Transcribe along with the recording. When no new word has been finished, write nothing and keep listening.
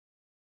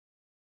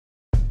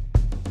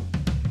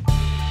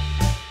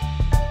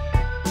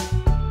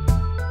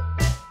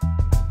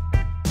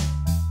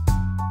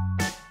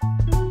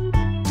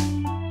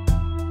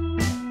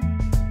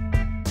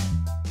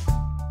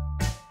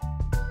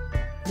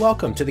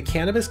Welcome to the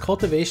Cannabis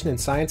Cultivation and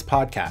Science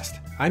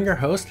Podcast. I'm your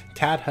host,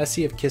 Tad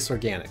Hussey of KISS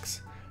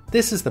Organics.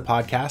 This is the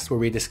podcast where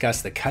we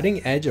discuss the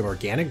cutting edge of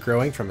organic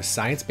growing from a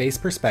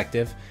science-based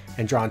perspective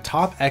and draw on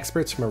top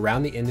experts from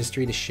around the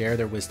industry to share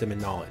their wisdom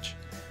and knowledge.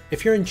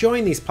 If you're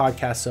enjoying these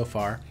podcasts so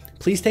far,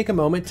 please take a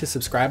moment to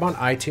subscribe on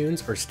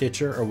iTunes or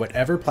Stitcher or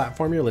whatever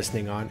platform you're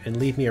listening on and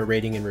leave me a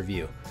rating and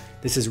review.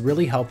 This is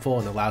really helpful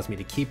and allows me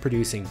to keep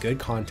producing good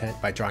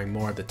content by drawing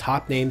more of the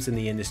top names in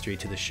the industry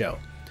to the show.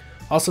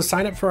 Also,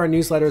 sign up for our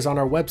newsletters on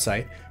our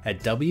website at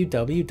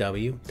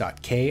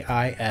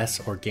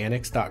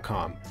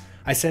www.kisorganics.com.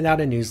 I send out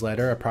a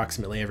newsletter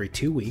approximately every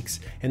 2 weeks,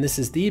 and this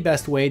is the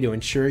best way to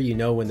ensure you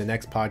know when the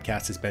next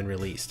podcast has been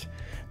released.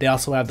 They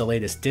also have the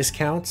latest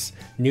discounts,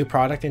 new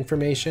product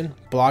information,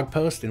 blog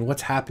posts, and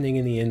what's happening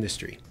in the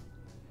industry.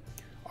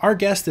 Our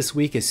guest this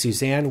week is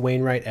Suzanne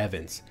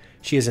Wainwright-Evans.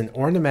 She is an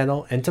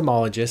ornamental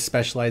entomologist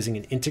specializing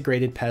in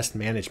integrated pest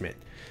management.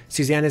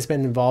 Suzanne has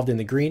been involved in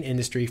the green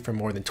industry for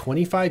more than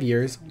 25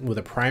 years with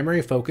a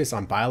primary focus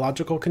on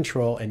biological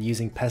control and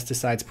using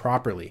pesticides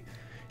properly.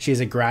 She is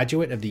a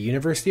graduate of the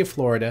University of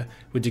Florida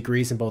with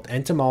degrees in both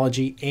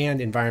entomology and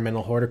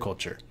environmental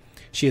horticulture.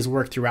 She has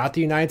worked throughout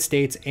the United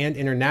States and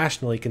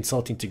internationally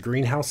consulting to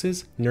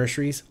greenhouses,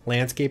 nurseries,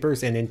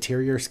 landscapers, and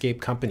interior scape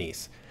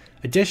companies.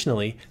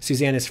 Additionally,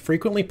 Suzanne is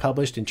frequently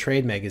published in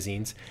trade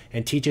magazines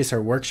and teaches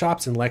her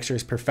workshops and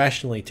lectures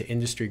professionally to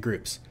industry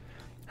groups.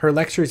 Her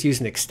lectures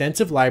use an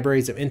extensive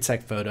libraries of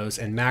insect photos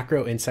and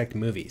macro insect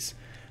movies.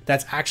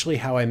 That's actually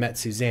how I met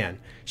Suzanne.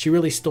 She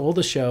really stole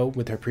the show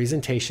with her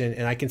presentation,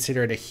 and I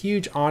consider it a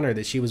huge honor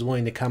that she was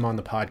willing to come on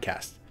the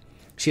podcast.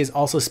 She has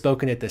also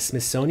spoken at the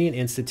Smithsonian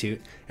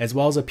Institute, as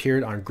well as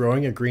appeared on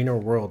Growing a Greener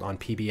World on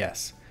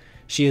PBS.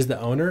 She is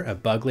the owner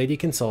of Bug Lady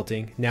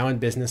Consulting, now in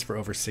business for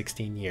over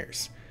 16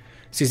 years.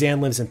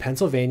 Suzanne lives in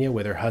Pennsylvania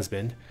with her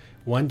husband,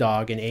 1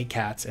 dog and 8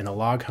 cats, in a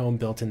log home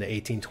built in the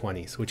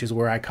 1820s, which is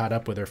where I caught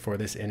up with her for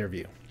this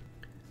interview.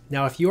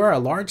 Now, if you are a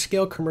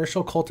large-scale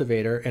commercial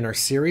cultivator and are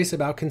serious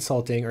about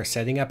consulting or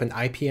setting up an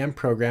IPM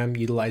program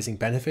utilizing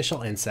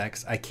beneficial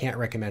insects, I can't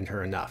recommend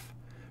her enough.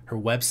 Her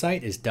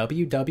website is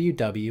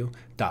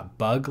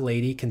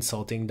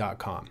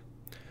www.bugladyconsulting.com.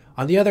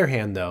 On the other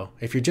hand, though,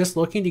 if you're just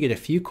looking to get a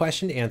few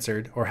questions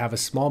answered or have a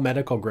small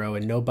medical grow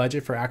and no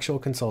budget for actual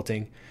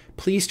consulting,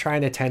 please try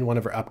and attend one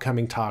of her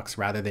upcoming talks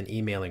rather than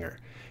emailing her.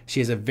 She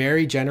is a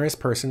very generous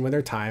person with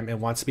her time and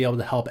wants to be able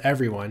to help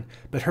everyone,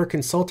 but her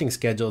consulting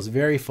schedule is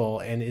very full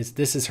and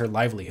this is her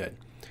livelihood.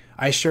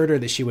 I assured her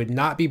that she would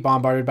not be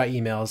bombarded by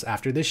emails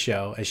after this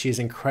show, as she is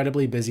an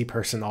incredibly busy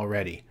person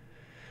already.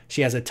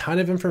 She has a ton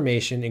of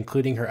information,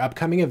 including her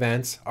upcoming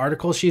events,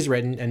 articles she's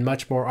written, and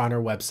much more on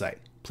her website.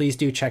 Please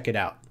do check it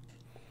out.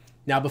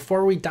 Now,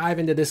 before we dive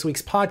into this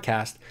week's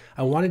podcast,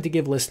 I wanted to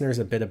give listeners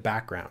a bit of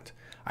background.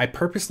 I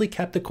purposely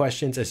kept the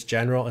questions as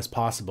general as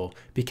possible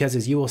because,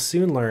 as you will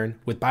soon learn,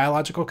 with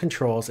biological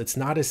controls, it's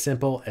not as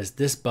simple as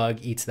this bug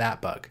eats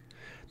that bug.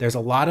 There's a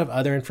lot of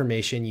other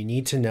information you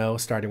need to know,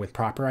 starting with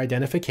proper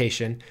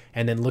identification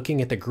and then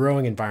looking at the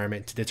growing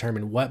environment to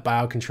determine what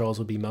biocontrols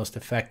will be most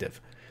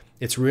effective.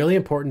 It's really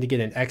important to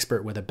get an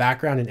expert with a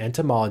background in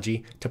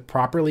entomology to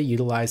properly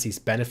utilize these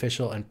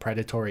beneficial and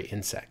predatory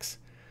insects.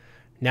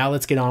 Now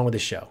let's get on with the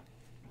show.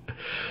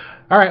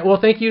 All right. Well,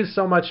 thank you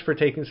so much for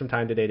taking some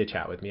time today to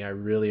chat with me. I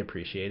really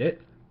appreciate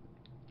it.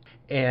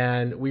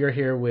 And we are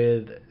here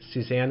with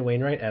Suzanne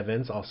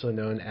Wainwright-Evans, also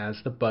known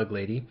as the Bug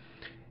Lady.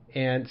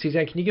 And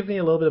Suzanne, can you give me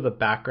a little bit of a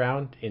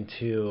background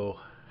into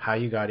how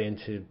you got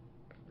into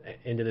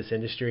this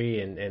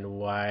industry and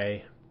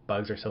why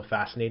bugs are so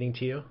fascinating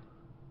to you?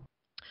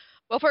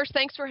 Well, first,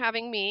 thanks for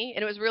having me.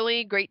 And it was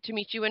really great to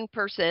meet you in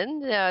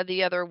person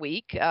the other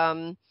week.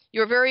 You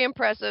were very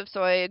impressive,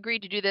 so I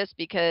agreed to do this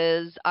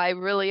because I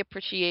really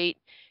appreciate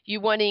you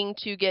wanting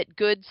to get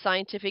good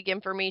scientific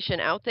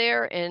information out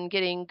there and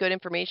getting good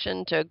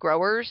information to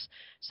growers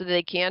so that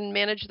they can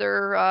manage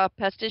their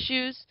pest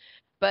issues.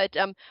 But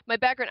my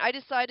background, I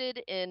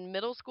decided in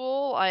middle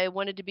school I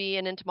wanted to be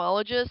an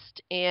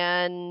entomologist,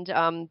 and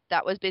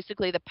that was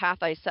basically the path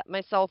I set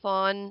myself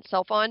on.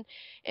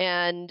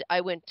 And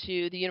I went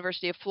to the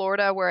University of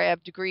Florida, where I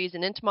have degrees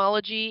in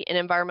entomology and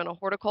environmental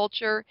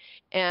horticulture.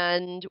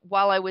 And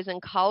while I was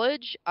in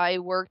college, I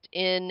worked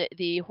in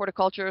the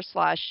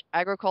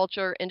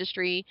horticulture/agriculture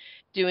industry,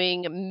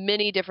 doing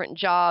many different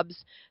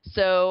jobs.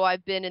 So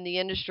I've been in the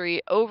industry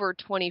over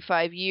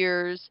 25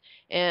 years,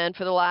 and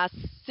for the last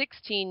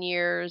 16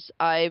 years,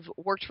 I've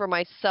worked for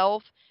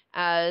myself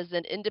as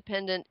an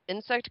independent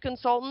insect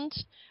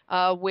consultant,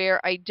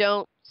 where I do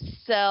not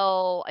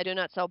sell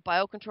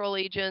biocontrol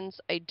agents,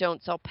 I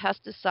don't sell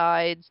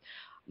pesticides.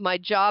 My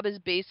job is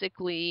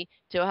basically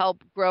to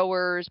help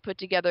growers put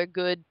together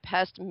good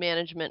pest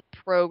management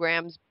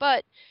programs,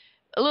 but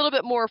a little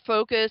bit more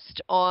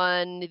focused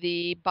on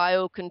the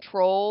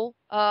biocontrol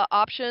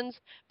options,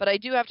 but I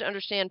do have to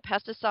understand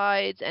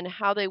pesticides and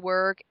how they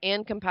work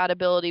and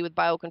compatibility with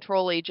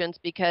biocontrol agents,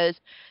 because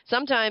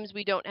sometimes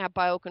we don't have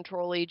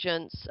biocontrol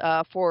agents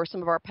for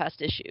some of our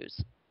pest issues.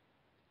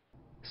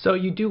 So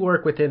you do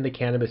work within the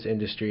cannabis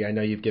industry. I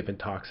know you've given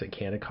talks at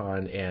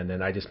CannaCon, and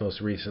then I just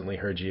most recently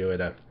heard you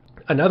at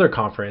another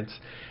conference.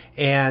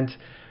 And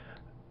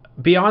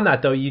beyond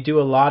that, though, you do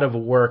a lot of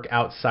work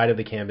outside of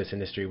the cannabis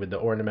industry with the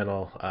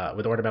ornamental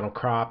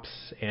crops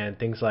and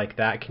things like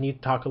that. Can you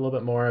talk a little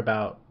bit more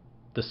about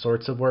the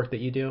sorts of work that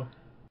you do?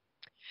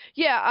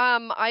 Yeah,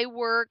 I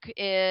work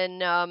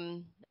in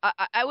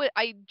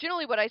I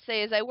generally what I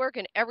say is I work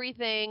in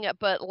everything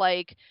but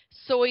like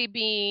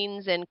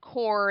soybeans and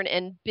corn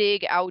and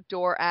big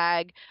outdoor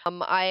ag.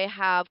 I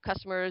have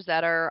customers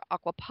that are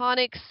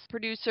aquaponics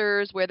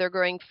producers where they're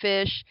growing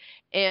fish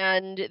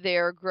and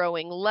they're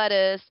growing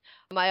lettuce.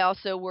 I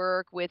also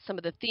work with some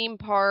of the theme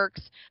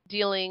parks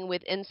dealing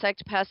with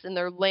insect pests in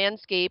their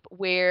landscape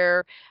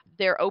where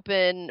they're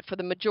open for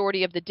the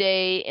majority of the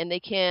day and they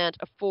can't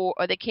afford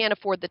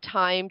the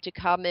time to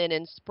come in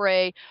and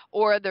spray,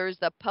 or there's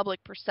the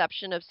public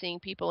perception of seeing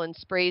people in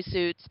spray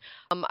suits.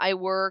 I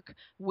work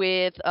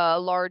with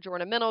large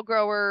ornamental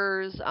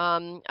growers.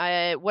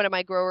 One of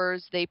my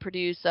growers, they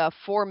produce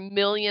 4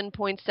 million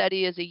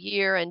poinsettias a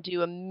year and do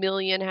 1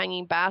 million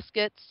hanging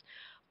baskets.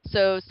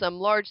 So some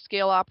large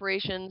scale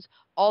operations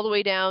all the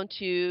way down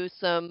to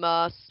some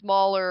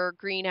smaller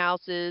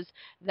greenhouses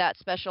that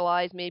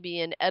specialize maybe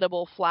in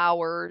edible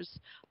flowers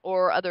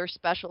or other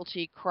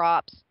specialty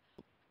crops.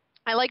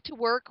 I like to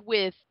work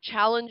with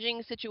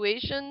challenging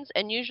situations,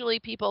 and usually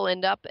people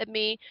end up at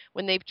me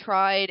when they've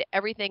tried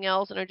everything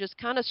else and are just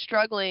kind of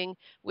struggling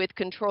with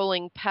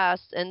controlling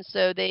pests. And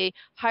so they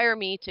hire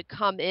me to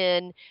come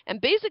in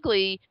and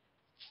basically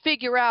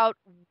figure out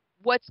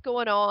what's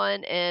going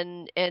on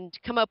and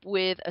come up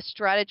with a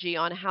strategy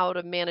on how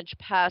to manage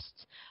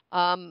pests.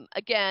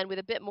 Again, with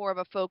a bit more of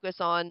a focus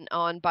on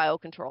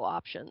biocontrol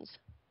options.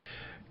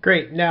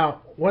 Great.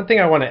 Now, one thing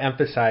I want to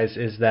emphasize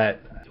is that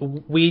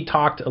we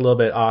talked a little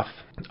bit off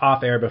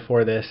air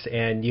before this,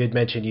 and you had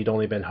mentioned you'd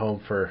only been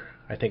home for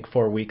I think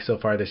 4 weeks so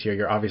far this year.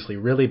 You're obviously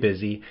really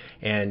busy,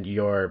 and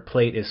your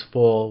plate is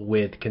full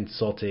with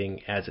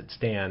consulting as it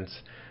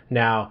stands.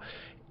 Now,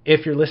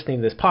 if you're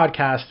listening to this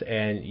podcast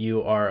and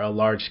you are a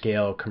large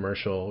scale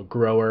commercial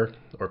grower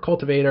or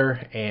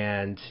cultivator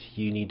and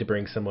you need to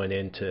bring someone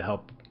in to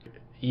help,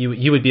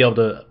 you would be able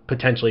to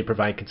potentially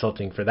provide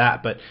consulting for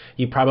that, but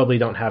you probably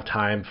don't have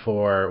time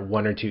for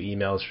one or two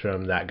emails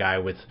from that guy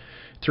with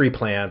 3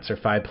 plants or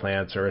 5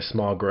 plants or a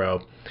small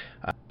grow.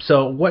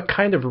 So what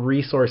kind of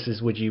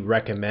resources would you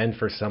recommend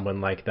for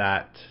someone like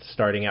that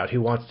starting out who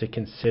wants to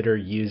consider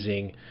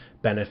using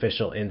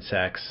beneficial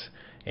insects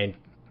and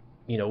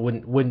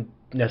wouldn't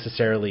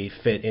necessarily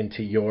fit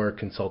into your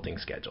consulting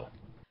schedule?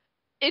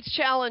 It's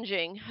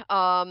challenging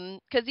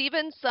because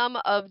even some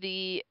of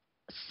the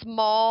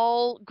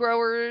small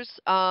growers,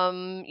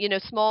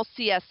 small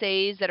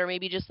CSAs that are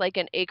maybe just like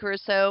an acre or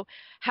so,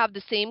 have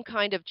the same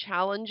kind of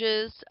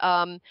challenges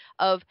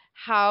of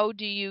how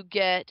do you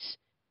get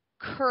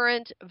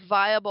current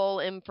viable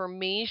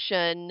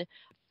information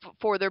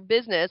for their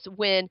business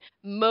when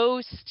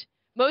most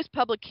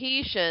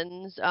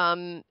publications,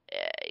 they're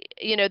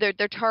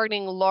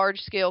targeting large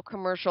scale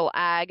commercial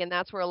ag, and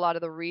that's where a lot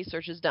of the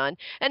research is done.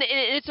 And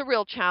it's a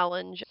real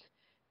challenge.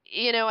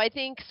 I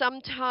think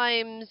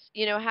sometimes,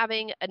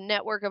 having a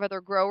network of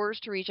other growers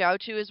to reach out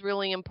to is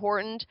really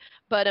important.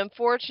 But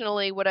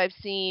unfortunately, what I've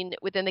seen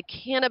within the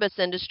cannabis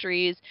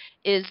industries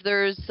is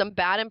there's some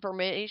bad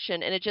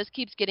information, and it just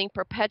keeps getting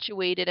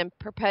perpetuated and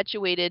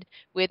perpetuated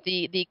with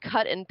the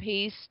cut and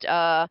paste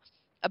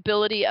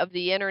ability of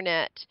the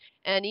internet.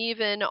 And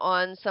even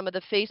on some of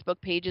the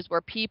Facebook pages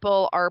where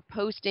people are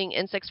posting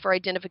insects for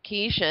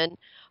identification,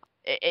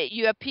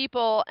 you have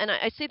people, and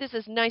I say this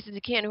as nice as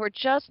you can, who are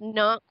just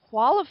not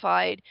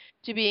qualified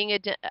to being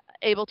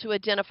able to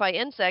identify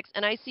insects.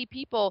 And I see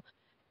people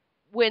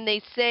when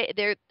they say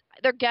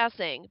they're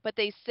guessing, but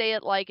they say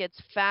it like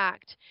it's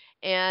fact.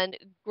 And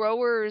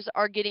growers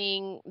are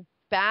getting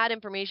bad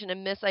information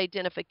and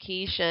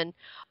misidentification.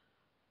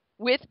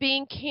 With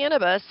being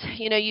cannabis,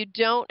 you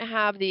don't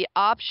have the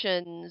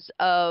options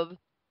of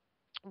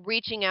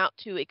reaching out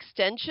to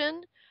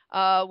extension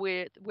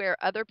where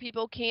other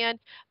people can,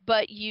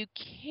 but you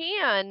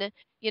can,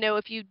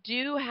 if you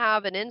do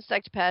have an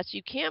insect pest,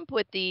 you can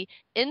put the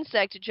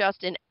insect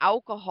just in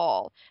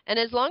alcohol. And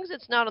as long as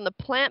it's not on the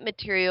plant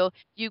material,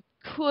 you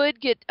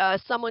could get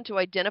someone to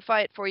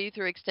identify it for you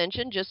through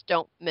extension. Just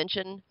don't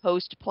mention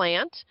host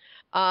plant,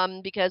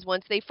 because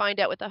once they find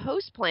out what the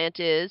host plant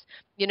is,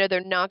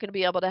 they're not going to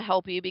be able to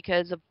help you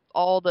because of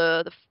all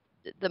the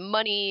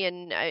money,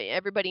 and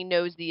everybody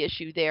knows the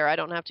issue there. I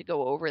don't have to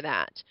go over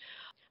that.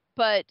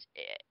 But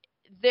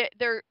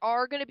there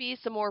are going to be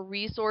some more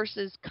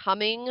resources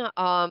coming.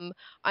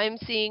 I'm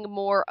seeing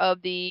more of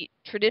the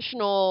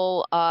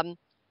traditional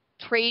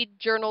trade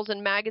journals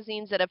and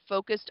magazines that have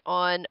focused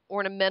on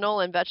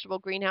ornamental and vegetable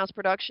greenhouse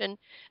production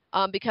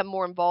become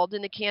more involved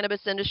in the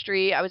cannabis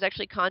industry. I was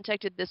actually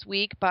contacted this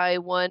week by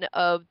one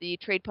of the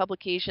trade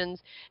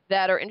publications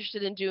that are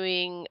interested in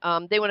doing,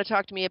 they want to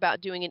talk to me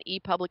about doing an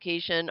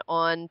e-publication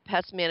on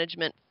pest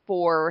management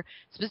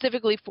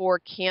specifically for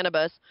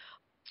cannabis,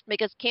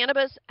 because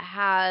cannabis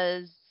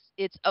has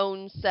its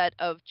own set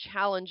of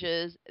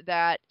challenges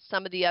that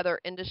some of the other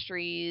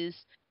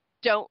industries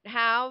don't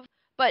have.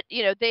 But,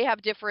 they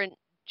have different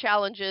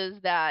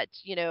challenges that,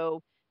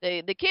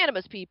 the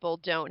cannabis people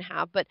don't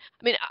have. But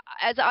I mean,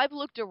 as I've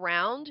looked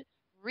around,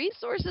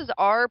 resources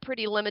are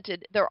pretty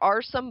limited. There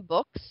are some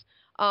books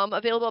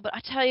available, but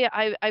I tell you,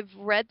 I've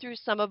read through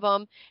some of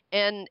them,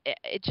 and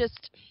it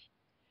just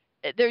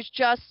there's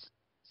just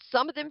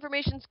some of the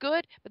information's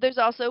good, but there's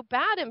also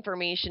bad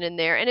information in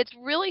there, and it's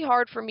really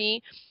hard for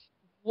me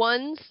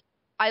once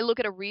I look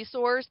at a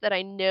resource that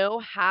I know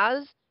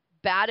has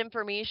bad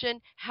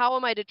information. How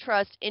am I to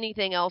trust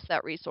anything else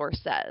that resource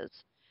says?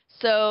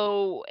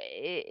 So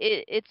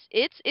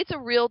it's a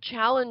real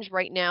challenge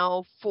right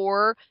now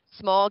for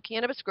small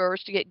cannabis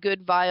growers to get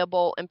good,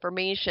 viable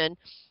information.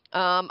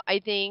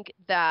 I think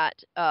that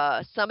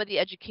some of the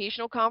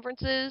educational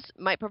conferences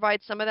might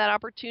provide some of that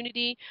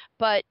opportunity,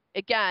 but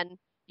again,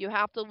 you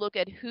have to look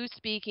at who's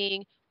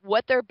speaking,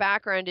 what their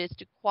background is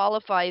to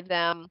qualify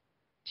them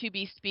to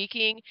be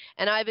speaking.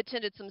 And I've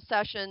attended some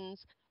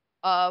sessions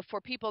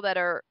for people that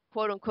are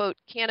quote unquote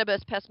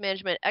cannabis pest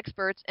management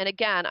experts. And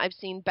again, I've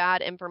seen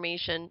bad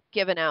information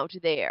given out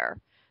there.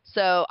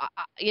 So,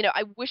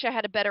 I wish I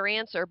had a better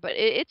answer, but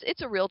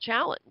it's a real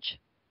challenge.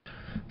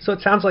 So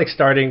it sounds like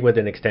starting with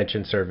an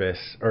extension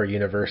service or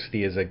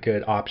university is a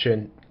good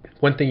option.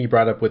 One thing you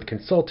brought up with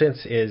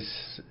consultants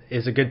is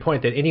a good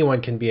point, that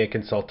anyone can be a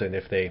consultant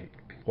if they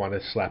want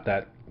to slap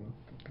that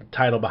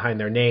title behind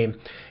their name,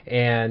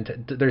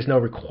 and there's no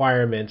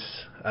requirements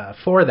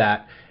for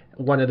that.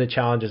 One of the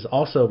challenges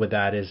also with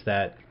that is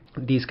that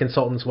these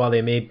consultants, while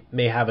they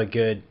may have a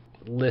good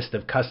list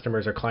of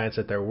customers or clients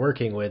that they're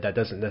working with, that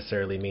doesn't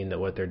necessarily mean that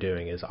what they're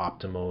doing is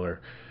optimal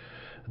or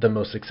the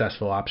most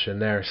successful option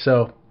there.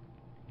 So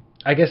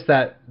I guess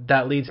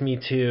that leads me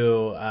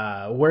to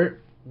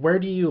where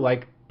do you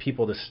like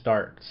people to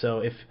start? So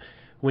if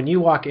when you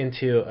walk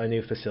into a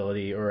new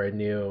facility or a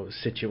new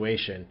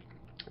situation,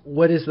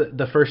 what is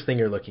the first thing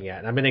you're looking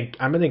at? I'm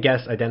gonna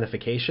guess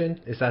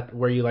identification. Is that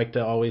where you like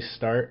to always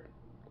start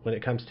when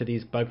it comes to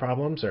these bug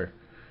problems, or?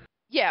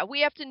 Yeah,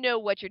 we have to know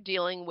what you're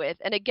dealing with.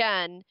 And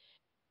again,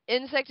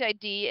 insect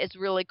ID is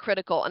really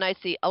critical, and I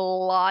see a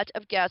lot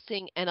of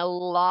guessing and a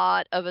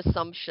lot of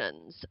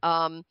assumptions.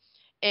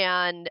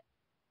 And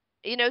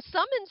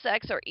some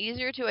insects are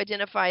easier to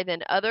identify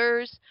than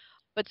others,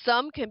 but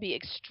some can be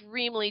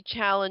extremely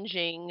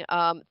challenging.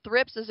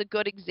 Thrips is a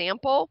good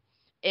example,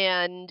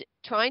 and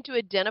trying to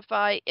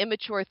identify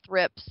immature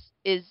thrips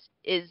is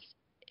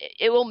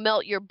it will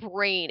melt your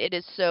brain. It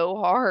is so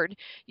hard.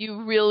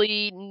 You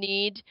really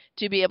need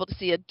to be able to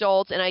see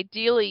adults, and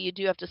ideally, you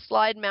do have to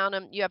slide mount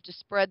them. You have to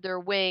spread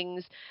their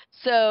wings.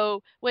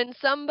 So when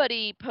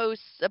somebody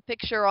posts a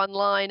picture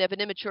online of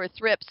an immature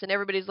thrips, and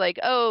everybody's like,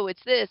 "Oh,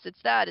 it's this,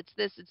 it's that, it's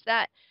this, it's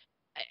that,"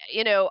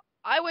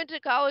 I went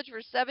to college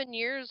for 7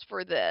 years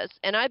for this,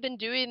 and I've been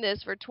doing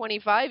this for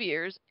 25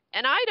 years,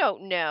 and I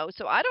don't know.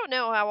 So I don't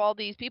know how all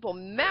these people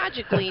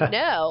magically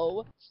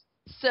know.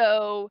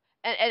 So,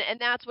 and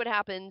that's what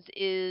happens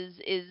is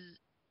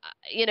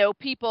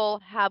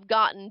people have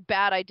gotten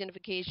bad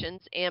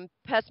identifications, and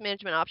pest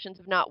management options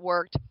have not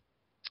worked.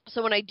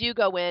 So when I do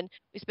go in,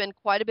 we spend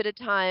quite a bit of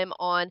time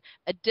on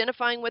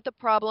identifying what the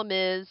problem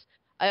is.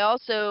 I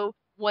also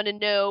want to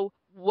know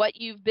what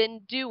you've been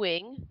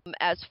doing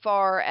as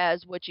far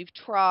as what you've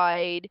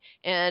tried.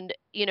 And,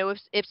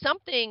 if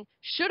something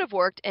should have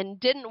worked and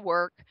didn't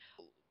work,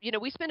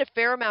 we spend a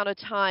fair amount of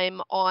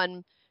time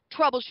on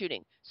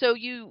troubleshooting. So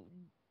you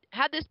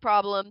had this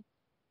problem,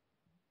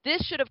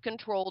 this should have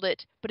controlled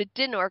it, but it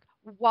didn't work.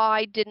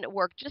 Why didn't it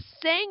work? Just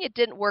saying it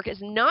didn't work is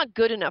not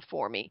good enough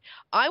for me.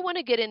 I want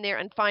to get in there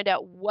and find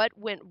out what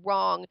went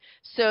wrong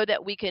so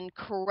that we can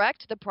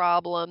correct the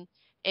problem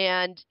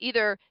and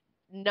either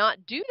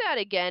not do that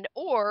again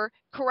or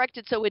correct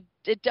it so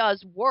it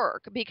does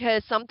work,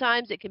 because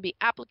sometimes it can be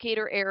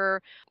applicator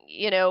error,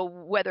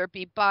 whether it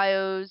be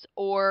bios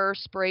or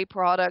spray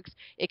products.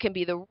 It can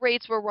be the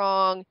rates were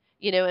wrong,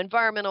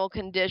 environmental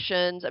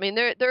conditions. I mean,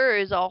 there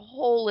is a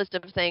whole list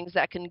of things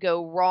that can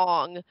go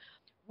wrong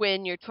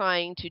when you're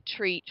trying to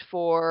treat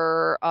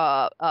for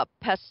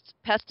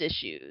pest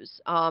issues.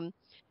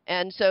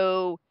 And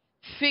so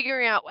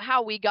figuring out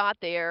how we got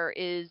there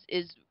is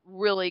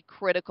really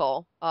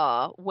critical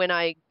when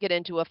I get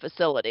into a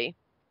facility.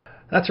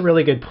 That's a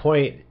really good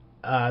point.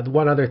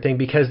 One other thing,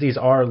 because these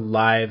are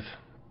live,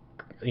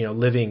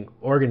 living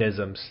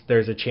organisms,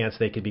 there's a chance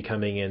they could be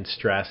coming in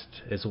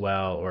stressed as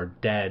well or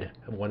dead.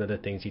 One of the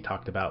things you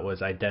talked about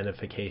was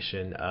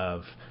identification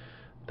of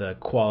the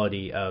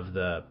quality of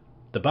the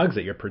bugs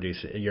that you're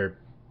producing,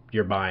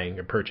 you're buying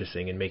or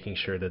purchasing, and making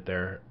sure that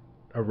they're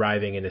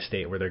arriving in a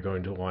state where they're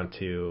going to want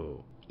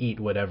to eat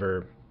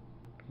whatever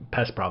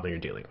pest problem you're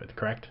dealing with.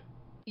 Correct?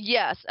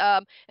 Yes.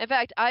 In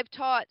fact, I've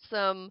taught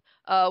some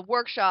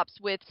workshops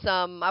with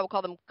some, I will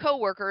call them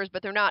coworkers,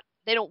 but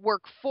they don't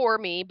work for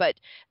me, but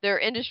they're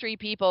industry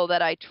people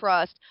that I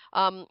trust.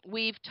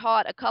 We've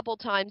taught a couple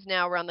times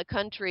now around the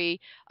country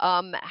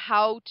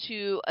how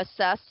to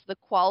assess the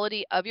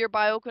quality of your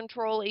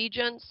biocontrol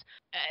agents.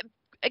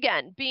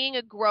 again, being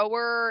a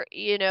grower,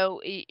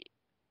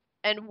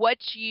 and what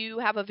you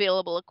have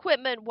available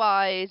equipment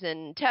wise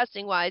and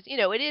testing wise,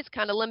 it is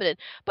kind of limited.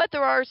 But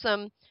there are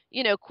some,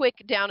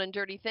 quick down and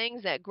dirty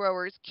things that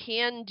growers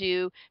can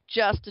do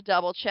just to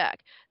double check.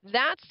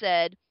 That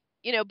said,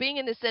 being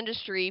in this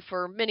industry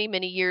for many,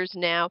 many years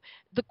now,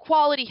 the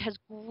quality has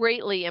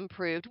greatly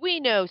improved.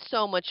 We know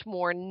so much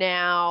more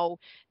now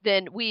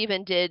than we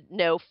even did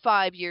know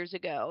 5 years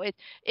ago.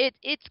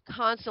 It's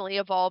constantly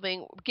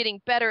evolving, getting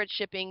better at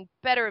shipping,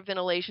 better at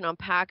ventilation on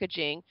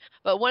packaging.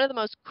 But one of the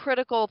most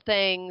critical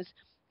things,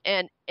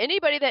 and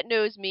anybody that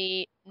knows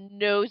me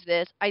knows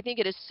this, I think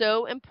it is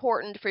so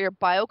important for your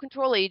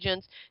biocontrol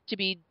agents to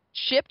be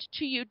shipped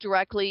to you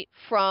directly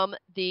from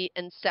the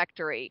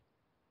insectary.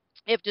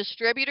 If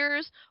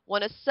distributors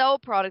want to sell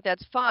product,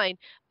 that's fine,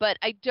 but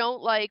I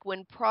don't like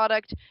when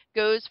product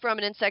goes from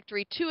an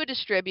insectary to a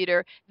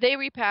distributor, they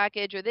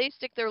repackage or they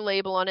stick their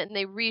label on it and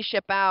they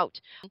reship out,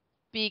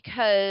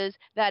 because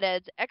that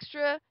adds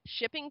extra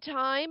shipping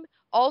time.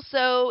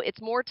 Also,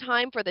 it's more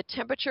time for the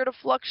temperature to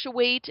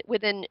fluctuate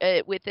within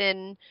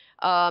the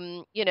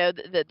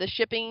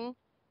shipping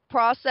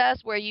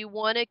process, where you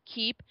want to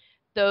keep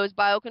those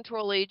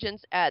biocontrol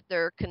agents at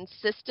their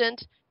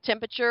consistent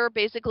temperature,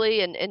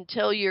 basically, and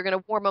until you're going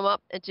to warm them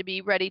up and to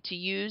be ready to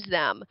use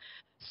them.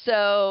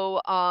 So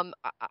I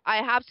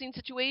have seen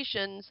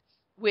situations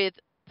with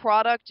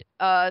product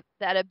that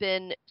have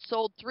been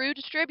sold through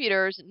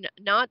distributors,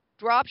 not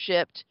drop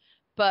shipped,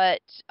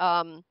 but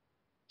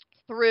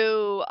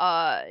through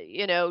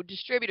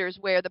distributors,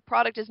 where the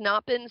product has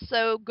not been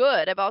so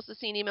good. I've also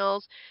seen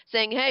emails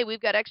saying, hey,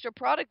 we've got extra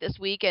product this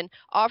week and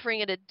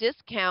offering it a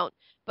discount,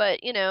 but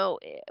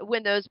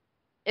when those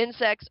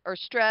insects are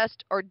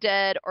stressed or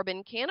dead or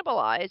been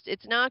cannibalized,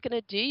 it's not going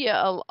to do you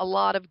a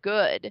lot of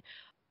good.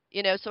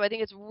 So I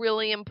think it's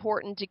really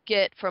important to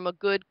get from a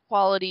good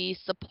quality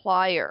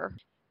supplier.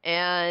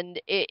 And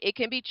it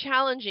can be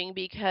challenging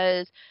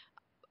because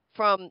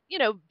from,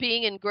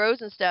 being in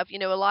grows and stuff, a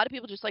lot of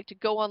people just like to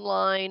go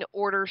online,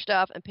 order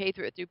stuff, and pay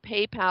through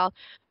PayPal.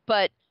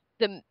 But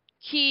the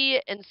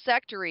key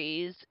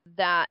insectaries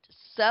that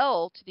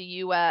sell to the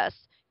U.S.,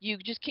 you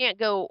just can't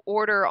go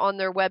order on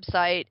their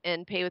website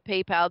and pay with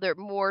PayPal. They're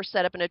more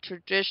set up in a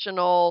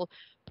traditional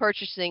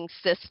purchasing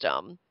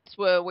system. It's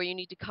where you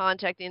need to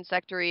contact the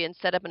insectary and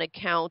set up an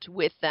account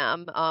with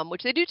them,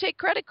 which they do take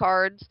credit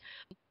cards.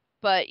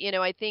 But,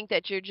 I think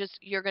that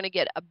you're going to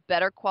get a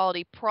better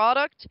quality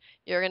product.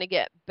 You're going to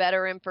get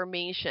better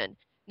information.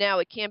 Now,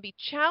 it can be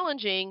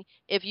challenging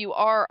if you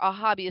are a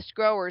hobbyist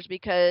growers,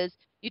 because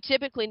you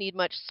typically need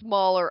much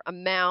smaller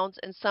amounts,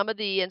 and some of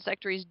the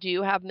insectaries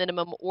do have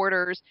minimum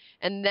orders,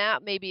 and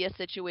that may be a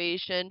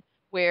situation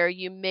where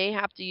you may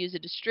have to use a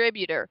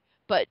distributor.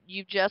 But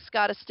you've just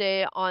got to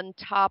stay on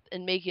top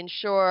and making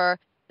sure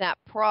that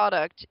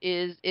product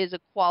is a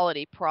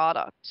quality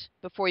product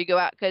before you go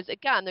out. Because,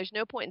 again, there's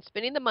no point in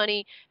spending the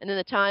money and then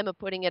the time of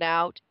putting it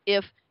out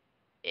if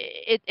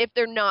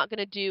they're not going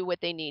to do what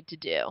they need to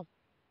do.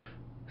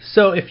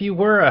 So if you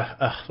were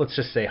let's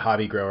just say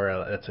hobby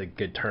grower, that's a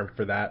good term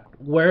for that,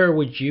 where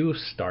would you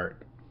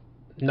start,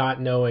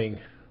 not knowing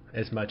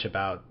as much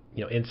about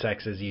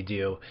insects as you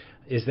do?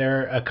 Is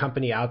there a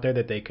company out there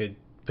that they could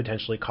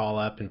potentially call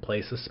up and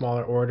place a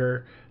smaller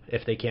order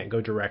if they can't go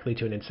directly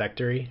to an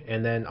insectary?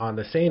 And then on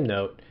the same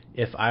note,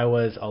 if I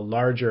was a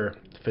larger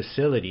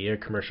facility, a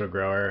commercial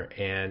grower,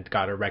 and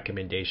got a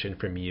recommendation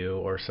from you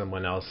or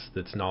someone else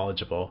that's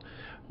knowledgeable,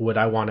 would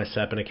I want to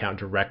set up an account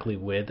directly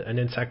with an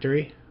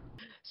insectary?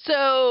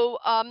 So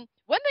one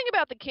thing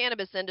about the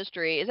cannabis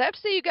industry is I have to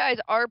say you guys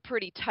are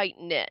pretty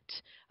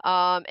tight-knit.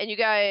 And you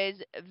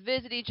guys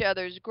visit each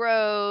other's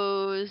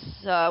grows,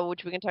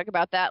 which we can talk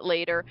about that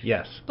later.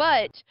 Yes.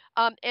 But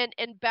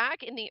and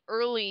back in the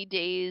early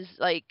days,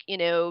 like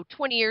 20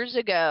 years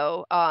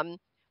ago,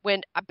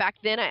 when back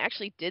then I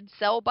actually did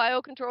sell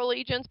biocontrol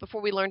agents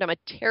before we learned I'm a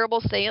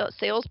terrible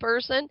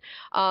salesperson.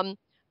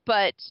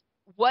 But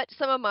what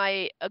some of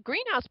my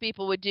greenhouse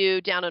people would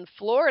do down in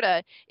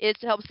Florida is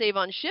to help save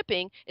on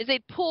shipping is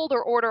they'd pull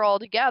their order all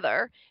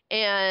together,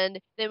 and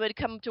they would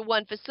come to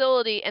one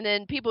facility, and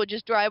then people would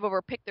just drive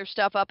over, pick their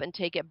stuff up, and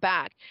take it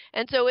back.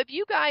 And so if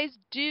you guys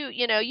do,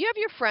 you have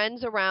your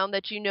friends around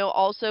that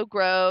also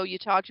grow, you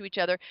talk to each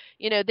other,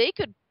 you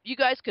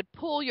guys could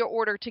pull your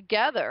order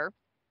together,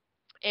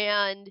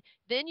 and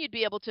then you'd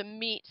be able to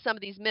meet some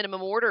of these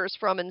minimum orders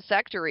from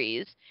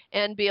insectaries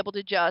and be able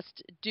to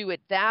just do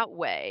it that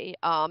way,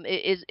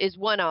 is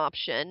one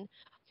option.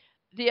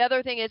 The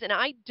other thing is, and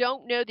I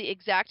don't know the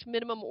exact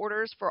minimum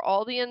orders for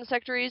all the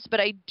insectaries,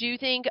 but I do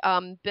think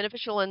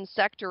Beneficial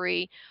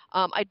Insectary,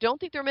 I don't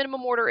think their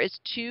minimum order is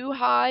too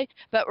high.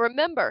 But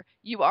remember,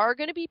 you are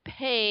going to be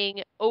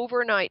paying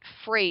overnight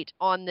freight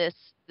on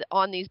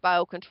these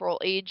biocontrol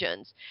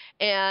agents.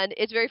 And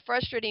it's very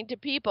frustrating to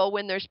people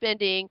when they're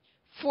spending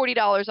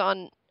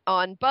 $40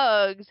 on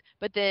bugs,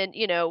 but then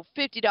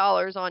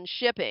 $50 on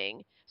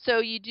shipping.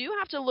 So you do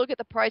have to look at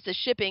the price of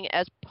shipping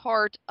as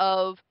part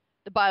of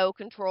the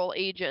biocontrol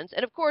agents.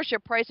 And of course, your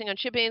pricing on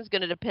shipping is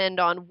going to depend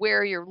on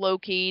where you're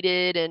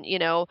located and,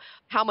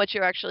 how much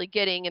you're actually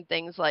getting and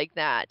things like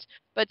that.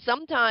 But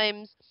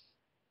sometimes,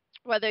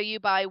 whether you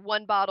buy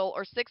 1 bottle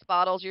or 6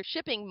 bottles, your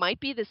shipping might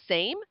be the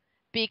same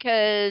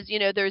because,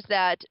 there's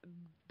that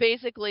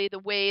basically the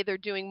way they're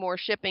doing more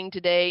shipping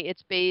today,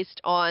 it's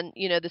based on,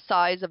 the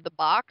size of the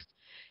box.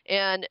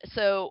 And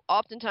so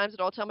oftentimes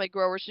what I'll tell my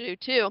growers to do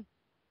too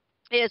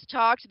is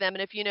talk to them.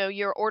 And if,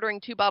 you're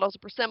ordering 2 bottles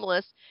of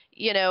Persimmilus,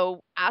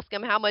 ask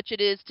them how much it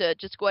is to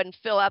just go ahead and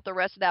fill out the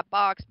rest of that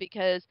box,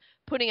 because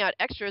putting out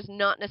extra is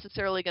not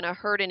necessarily going to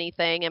hurt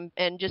anything.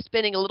 And just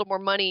spending a little more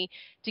money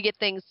to get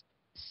things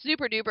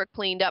super duper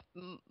cleaned up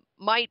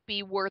might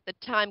be worth the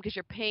time because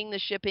you're paying the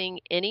shipping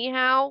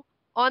anyhow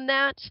on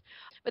that.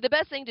 But the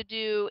best thing to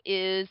do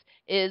is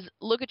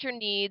look at your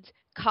needs,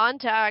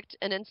 contact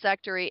an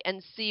insectary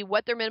and see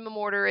what their minimum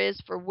order is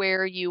for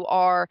where you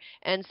are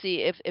and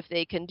see if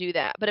they can do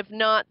that. But if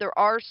not, there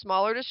are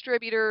smaller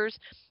distributors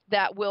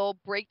that will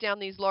break down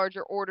these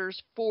larger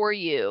orders for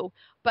you.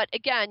 But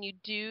again, you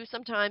do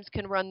sometimes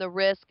can run the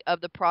risk of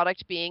the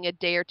product being a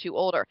day or two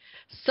older.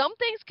 Some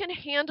things can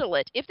handle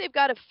it. If they've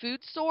got a food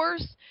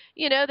source,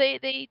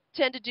 they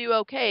tend to do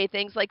okay.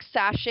 Things like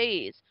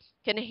sachets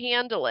can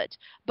handle it.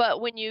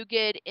 But when you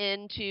get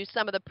into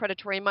some of the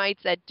predatory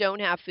mites that don't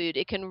have food,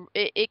 it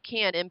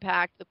can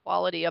impact the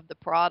quality of the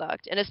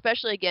product. And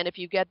especially, again, if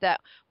you get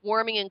that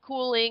warming and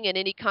cooling and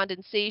any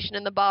condensation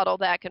in the bottle,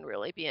 that can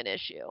really be an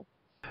issue.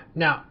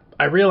 Now,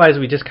 I realize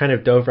we just kind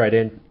of dove right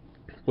in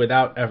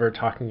without ever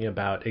talking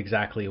about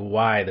exactly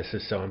why this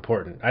is so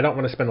important. I don't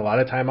want to spend a lot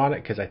of time on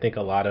it because I think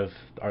a lot of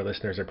our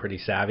listeners are pretty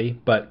savvy,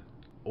 but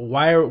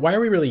why are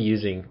we really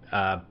using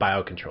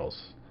biocontrols?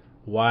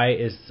 Why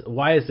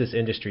is this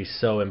industry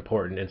so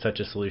important and such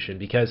a solution?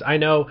 Because I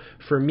know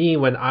for me,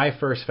 when I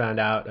first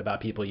found out about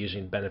people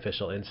using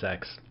beneficial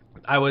insects,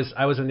 I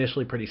was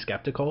initially pretty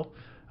skeptical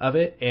of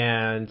it,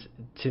 and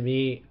to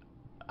me,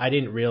 I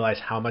didn't realize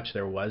how much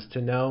there was to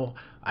know.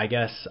 I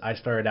guess I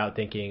started out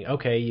thinking,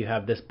 okay, you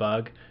have this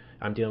bug,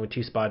 I'm dealing with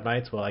 2-spot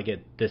mites, well,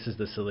 this is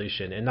the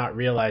solution, and not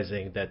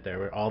realizing that there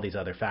were all these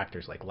other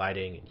factors like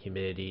lighting and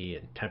humidity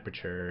and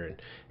temperature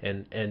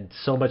and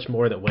so much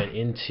more that went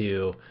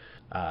into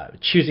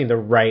choosing the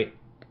right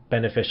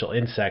beneficial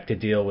insect to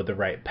deal with the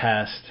right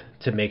pest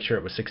to make sure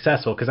it was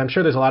successful. Because I'm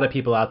sure there's a lot of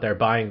people out there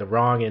buying the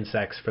wrong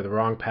insects for the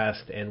wrong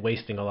pest and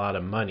wasting a lot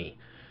of money.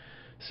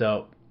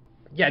 So,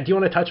 yeah, do you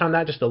want to touch on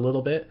that just a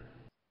little bit?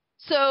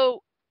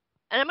 So,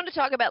 and I'm going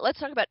to let's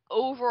talk about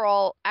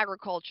overall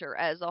agriculture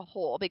as a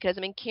whole, because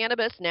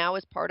cannabis now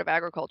is part of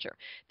agriculture.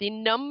 The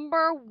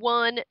number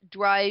one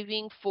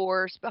driving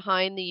force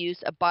behind the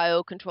use of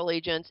biocontrol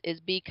agents is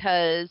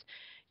because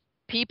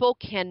people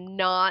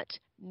cannot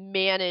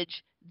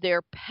manage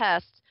their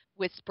pests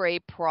with spray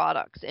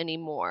products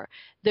anymore.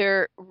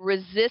 Their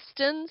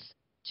resistance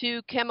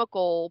to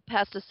chemical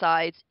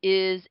pesticides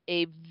is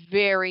a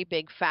very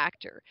big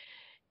factor.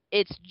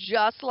 It's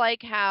just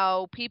like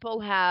how people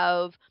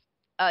have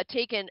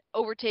taken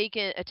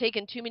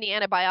too many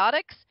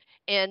antibiotics.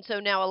 And so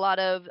now a lot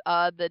of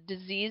the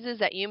diseases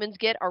that humans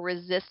get are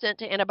resistant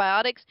to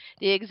antibiotics.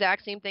 The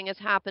exact same thing has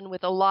happened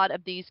with a lot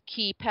of these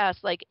key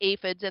pests like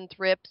aphids and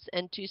thrips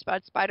and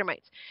 2-spot spider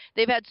mites.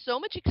 They've had so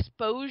much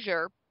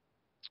exposure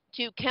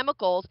to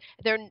chemicals.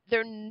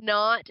 They're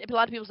not. A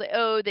lot of people say,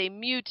 oh, they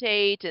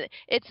mutate.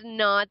 It's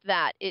not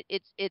that.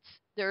 It's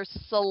they're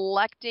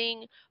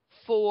selecting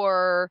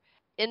for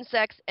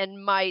insects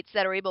and mites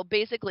that are able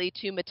basically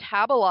to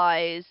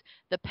metabolize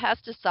the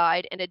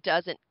pesticide and it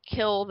doesn't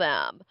kill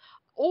them.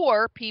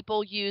 Or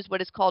people use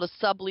what is called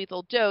a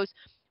sublethal dose,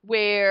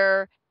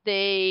 where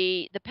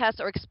the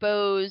pests are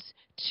exposed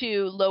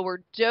to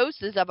lower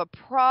doses of a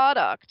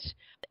product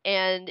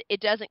and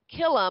it doesn't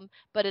kill them,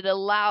 but it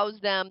allows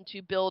them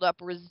to build up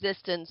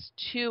resistance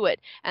to it.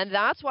 And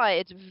that's why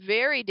it's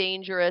very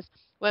dangerous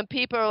when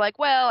people are like,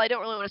 well, I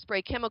don't really want to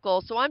spray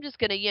chemicals, so I'm just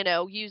going to,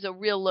 use a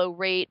real low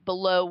rate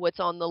below what's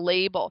on the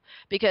label,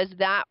 because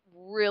that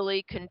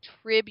really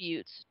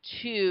contributes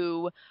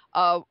to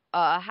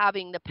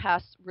having the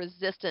pests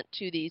resistant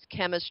to these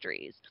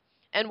chemistries.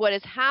 And what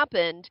has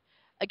happened,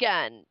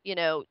 again,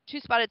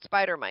 2-spotted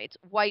spider mites,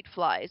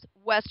 whiteflies,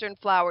 western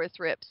flower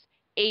thrips,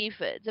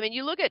 aphids.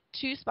 You look at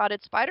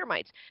 2-spotted spider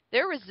mites,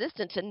 they're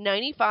resistant to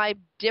 95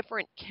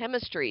 different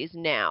chemistries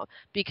now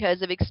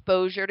because of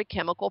exposure to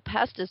chemical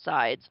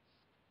pesticides.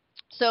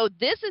 So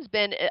this has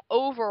been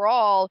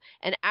overall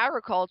in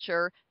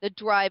agriculture, the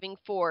driving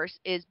force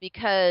is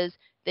because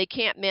they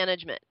can't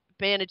manage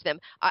them.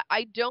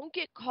 I don't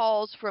get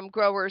calls from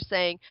growers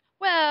saying,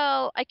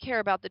 well, I care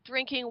about the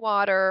drinking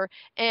water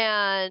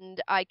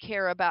and I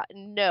care about,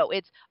 no,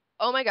 it's,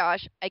 oh my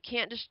gosh, I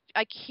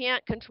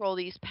can't control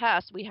these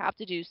pests. We have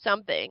to do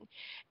something.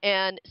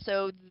 And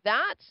so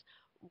that's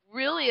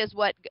really is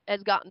what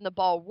has gotten the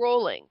ball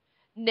rolling.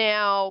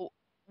 Now,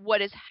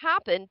 what has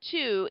happened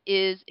too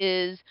is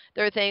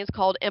there are things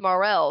called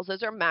MRLs.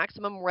 Those are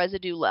maximum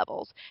residue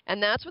levels.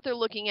 And that's what they're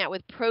looking at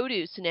with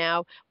produce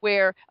now,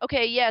 where,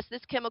 okay, yes,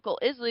 this chemical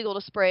is legal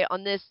to spray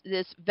on this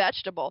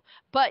vegetable,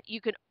 but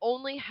you can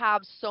only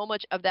have so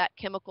much of that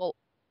chemical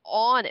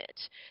on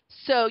it.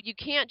 So you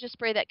can't just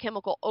spray that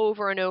chemical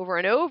over and over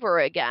and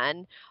over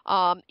again,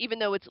 even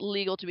though it's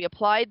legal to be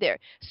applied there.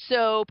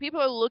 So people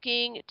are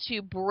looking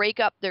to break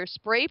up their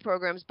spray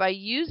programs by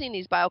using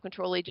these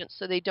biocontrol agents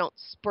so they don't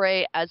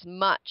spray as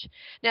much.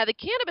 Now, the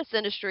cannabis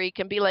industry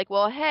can be like,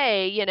 well,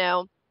 hey,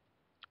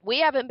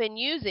 we haven't been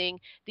using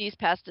these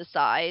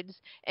pesticides,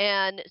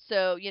 and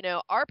so,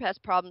 our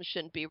pest problems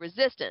shouldn't be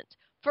resistant.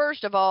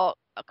 First of all,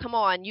 come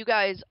on, you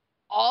guys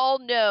all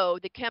know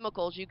the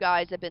chemicals you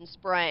guys have been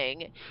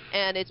spraying,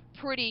 and it's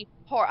pretty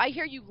hard. I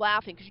hear you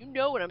laughing because you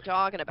know what I'm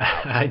talking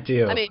about. I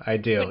do. I mean, I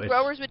do. when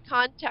growers would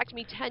contact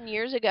me 10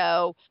 years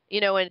ago,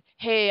 and,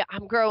 hey,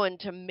 I'm growing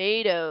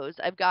tomatoes,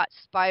 I've got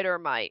spider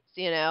mites,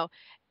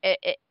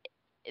 it,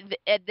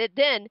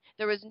 then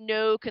there was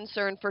no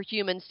concern for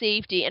human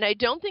safety. And I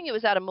don't think it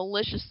was out of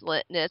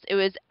maliciousness. It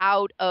was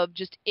out of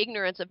just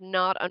ignorance of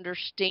not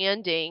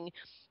understanding,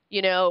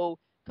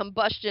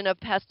 combustion of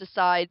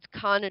pesticides,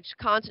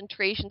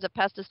 concentrations of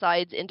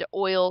pesticides into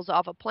oils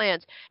off of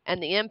plants,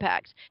 and the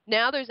impacts.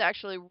 Now there's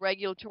actually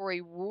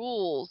regulatory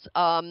rules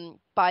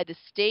by the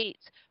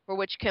states for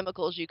which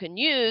chemicals you can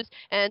use.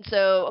 And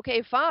so,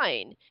 okay,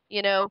 fine.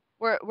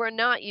 We're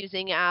not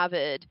using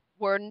aphid.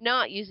 We're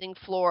not using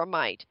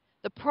mite.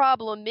 The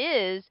problem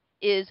is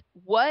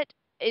what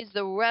is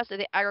the rest of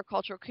the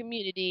agricultural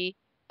community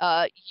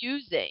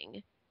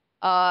using?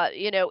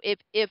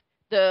 If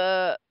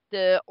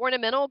the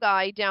ornamental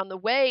guy down the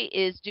way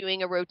is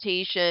doing a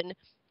rotation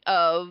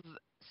of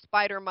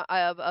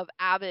of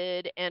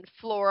avid and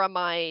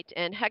floramite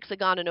and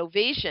hexagon and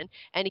ovation,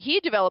 and he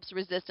develops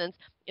resistance,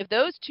 if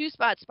those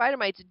two-spot spider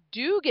mites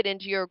do get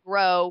into your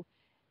grow,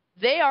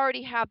 they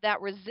already have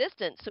that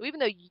resistance. So even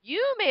though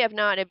you may have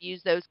not have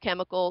used those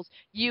chemicals,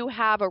 you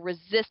have a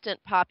resistant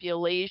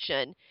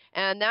population.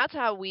 And that's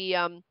how we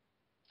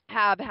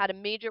have had a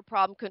major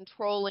problem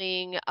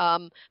controlling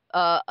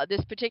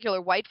this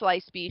particular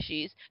whitefly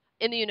species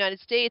in the United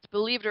States.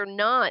 Believe it or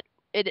not,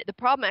 the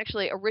problem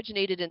actually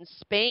originated in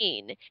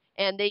Spain,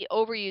 and they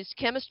overused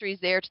chemistries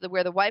there to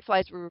where the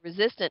whiteflies were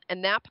resistant,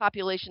 and that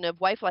population of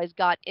whiteflies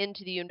got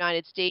into the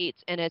United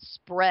States and has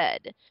spread.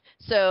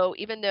 So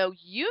even though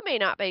you may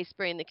not be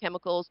spraying the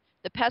chemicals,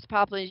 the pest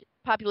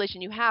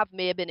population you have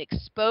may have been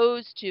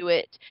exposed to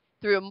it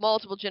through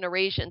multiple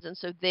generations, and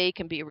so they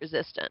can be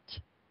resistant.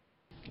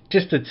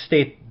 Just to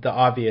state the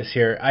obvious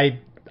here,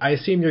 I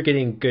assume you're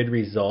getting good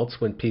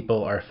results when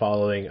people are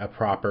following a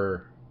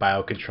proper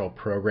biocontrol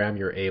program.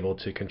 You're able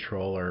to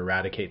control or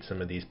eradicate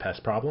some of these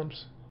pest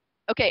problems?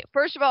 Okay,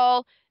 first of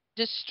all,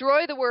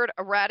 destroy the word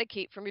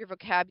eradicate from your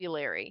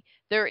vocabulary.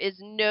 There is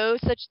no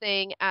such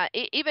thing.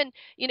 Even,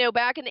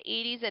 back in the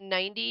 80s and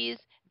 90s,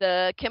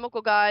 the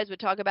chemical guys would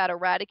talk about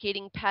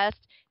eradicating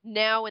pests.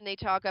 Now when they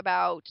talk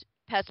about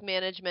pest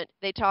management,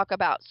 they talk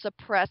about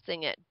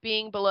suppressing it,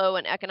 being below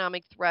an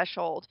economic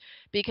threshold,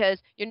 because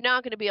you're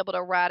not going to be able to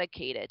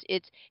eradicate it.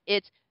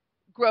 It's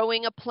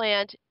growing a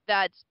plant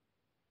that's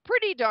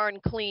pretty darn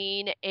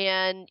clean,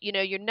 and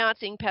you're not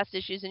seeing pest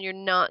issues and you're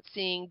not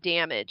seeing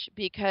damage,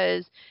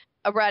 because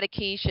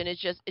eradication it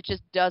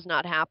just does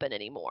not happen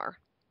anymore.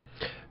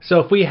 So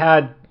if we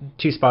had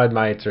two-spotted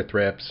mites or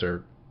thrips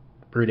or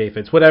brood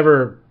aphids,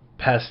 whatever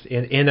pest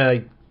in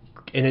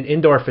an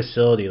indoor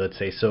facility, let's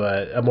say, so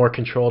a more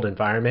controlled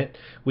environment,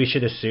 we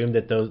should assume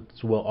that those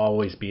will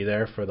always be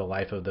there for the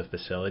life of the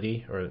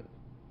facility, or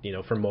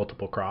for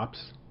multiple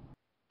crops.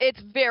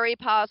 It's very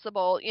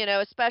possible,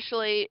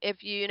 especially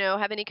if you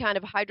have any kind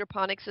of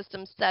hydroponic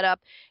system set up,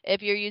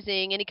 if you're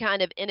using any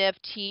kind of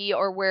NFT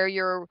or where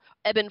your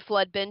ebb and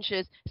flood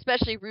benches,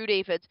 especially root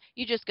aphids,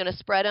 you're just going to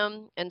spread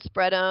them and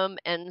spread them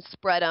and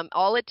spread them.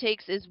 All it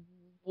takes is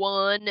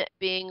one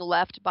being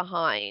left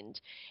behind.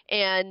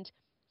 And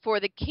for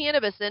the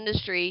cannabis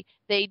industry,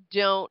 they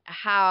don't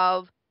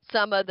have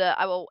some of the,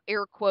 I will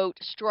air quote,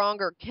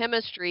 stronger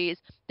chemistries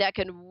that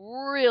can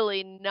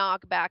really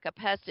knock back a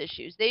pest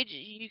issues.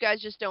 You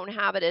guys just don't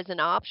have it as an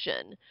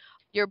option.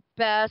 Your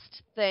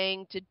best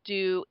thing to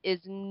do is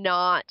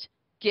not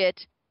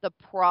get the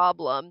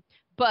problem.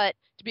 But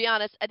to be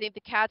honest, I think the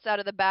cat's out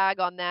of the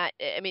bag on that.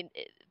 I mean,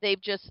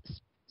 they've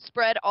just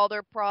spread all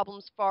their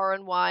problems far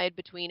and wide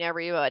between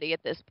everybody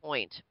at this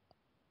point.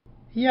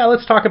 Yeah,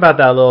 let's talk about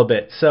that a little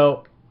bit.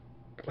 So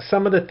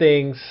some of the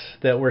things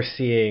that we're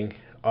seeing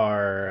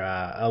are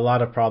a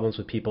lot of problems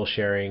with people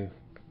sharing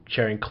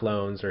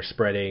clones or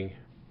spreading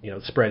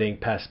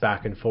pests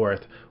back and forth.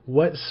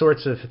 What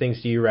sorts of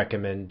things do you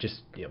recommend?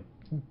 Just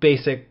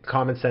basic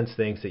common sense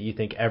things that you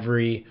think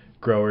every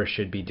grower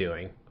should be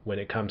doing when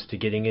it comes to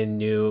getting in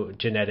new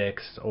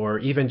genetics, or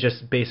even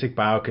just basic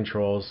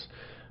biocontrols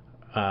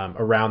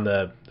around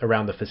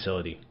the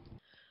facility.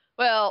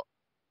 Well,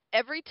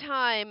 every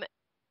time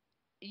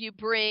you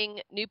bring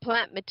new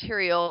plant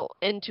material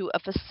into a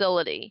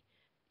facility,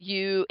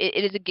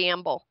 it is a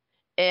gamble.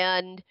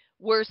 And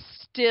We're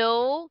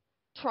still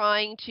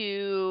trying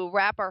to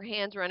wrap our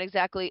hands around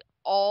exactly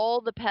all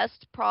the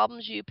pest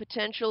problems you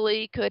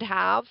potentially could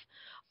have.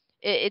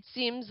 It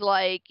seems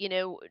like,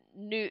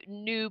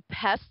 new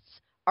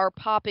pests are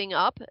popping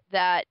up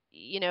that,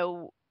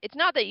 it's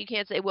not that you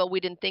can't say, well, we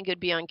didn't think it'd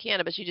be on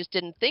cannabis. You just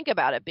didn't think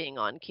about it being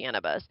on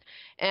cannabis.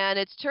 And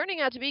it's turning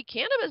out to be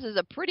cannabis is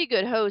a pretty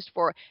good host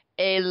for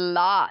a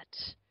lot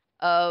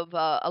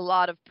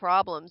of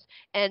problems.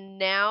 And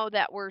now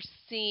that we're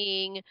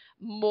seeing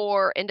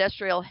more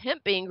industrial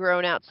hemp being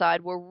grown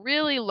outside, we're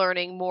really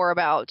learning more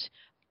about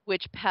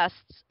which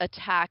pests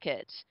attack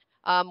it.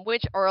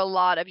 Which are a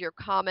lot of your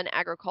common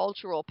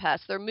agricultural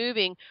pests. They're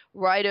moving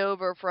right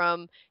over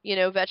from,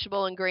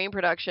 vegetable and grain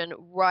production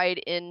right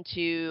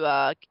into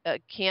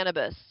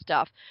cannabis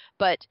stuff.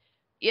 But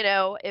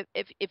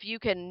if you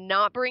can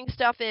not bring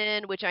stuff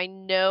in, which I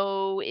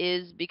know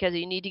is because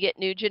you need to get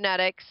new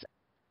genetics,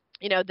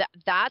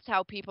 that's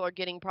how people are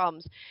getting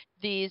problems.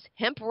 These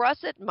hemp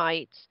russet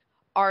mites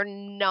are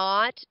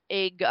not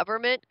a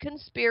government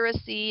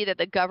conspiracy that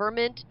the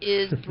government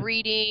is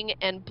breeding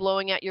and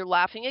blowing out. You're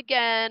laughing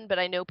again, but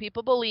I know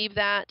people believe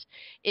that.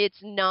 It's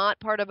not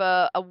part of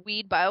a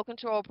weed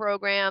biocontrol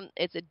program.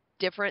 It's a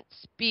different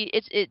speed.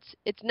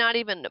 It's not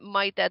even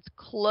mite that's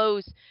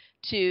close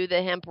to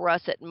the hemp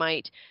russet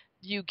mite.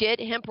 You get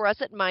hemp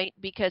russet mite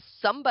because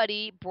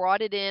somebody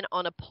brought it in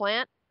on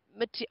plant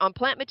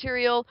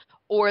material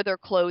or their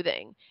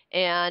clothing,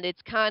 and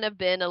it's kind of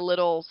been a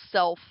little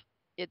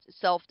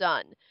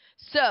self-done.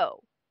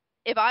 So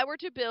if I were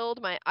to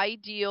build my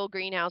ideal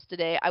greenhouse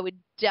today, I would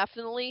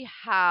definitely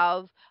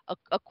have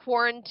a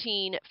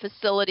quarantine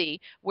facility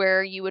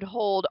where you would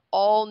hold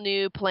all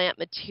new plant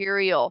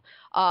material,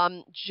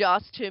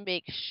 just to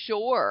make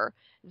sure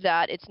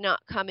that it's not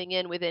coming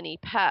in with any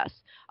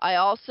pests. I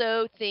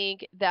also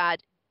think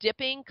that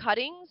dipping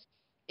cuttings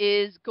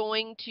is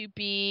going to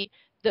be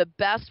the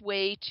best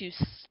way to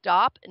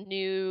stop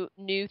new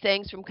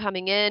things from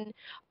coming in.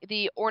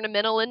 The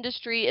ornamental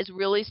industry is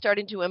really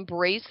starting to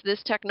embrace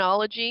this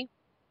technology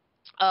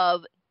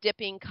of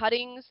dipping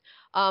cuttings,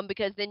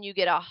 because then you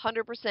get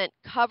 100%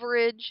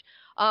 coverage.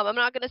 I'm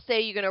not going to say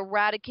you're going to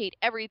eradicate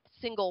every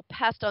single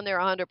pest on there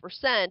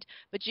 100%,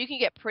 but you can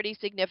get pretty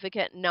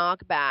significant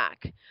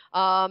knockback.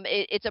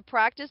 It's a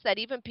practice that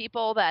even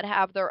people that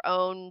have their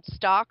own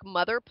stock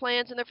mother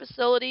plants in their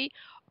facility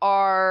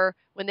are,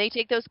 when they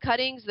take those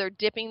cuttings, they're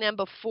dipping them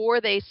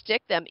before they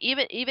stick them,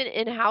 even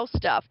in-house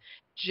stuff,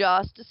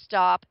 just to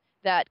stop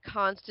that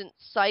constant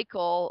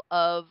cycle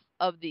of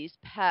these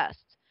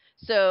pests.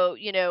 So,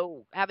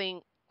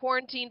 having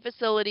quarantine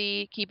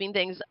facility, keeping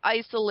things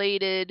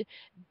isolated,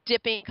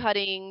 dipping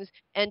cuttings,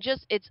 and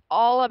just it's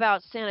all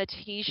about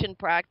sanitation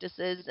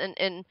practices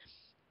and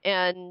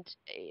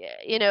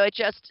it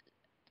just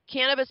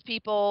cannabis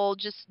people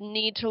just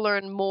need to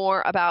learn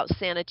more about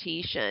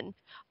sanitation.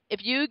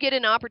 If you get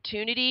an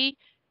opportunity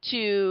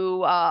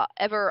to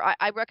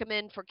I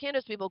recommend for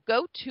cannabis people,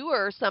 go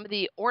tour some of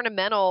the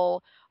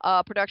ornamental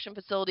production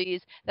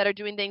facilities that are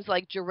doing things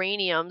like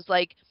geraniums.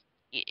 Like,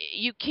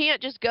 you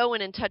can't just go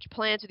in and touch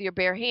plants with your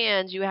bare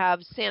hands. You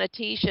have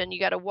sanitation. You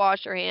got to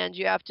wash your hands.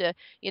 You have to,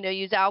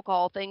 use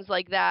alcohol, things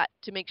like that,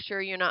 to make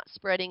sure you're not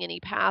spreading any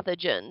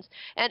pathogens.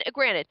 And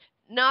granted,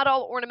 not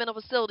all ornamental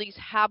facilities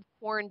have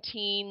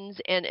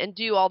quarantines and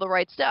do all the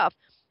right stuff,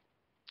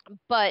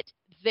 but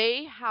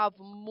they have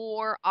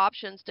more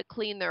options to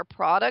clean their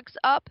products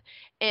up,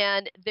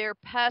 and their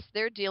pests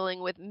they're dealing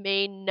with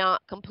may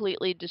not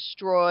completely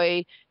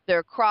destroy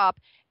their crop.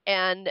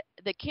 And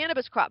the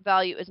cannabis crop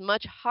value is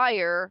much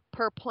higher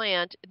per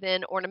plant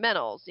than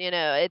ornamentals.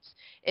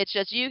 It's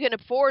just you can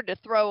afford to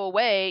throw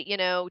away,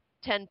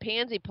 10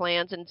 pansy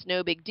plants and it's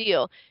no big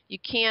deal. You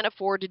can't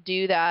afford to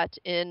do that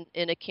in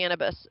a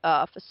cannabis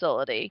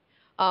facility.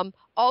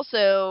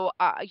 Also,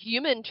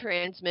 human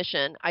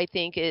transmission, I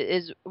think,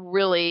 is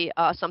really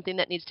something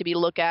that needs to be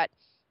looked at,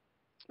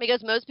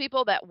 because most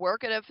people that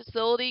work at a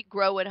facility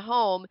grow at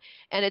home,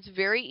 and it's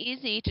very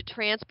easy to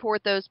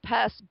transport those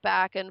pests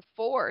back and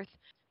forth.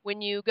 When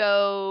you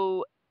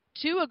go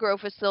to a grow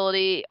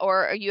facility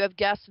or you have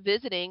guests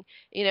visiting,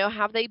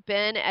 have they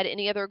been at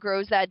any other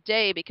grows that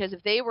day? Because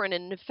if they were in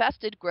an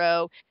infested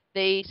grow,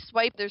 they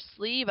swipe their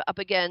sleeve up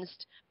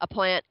against a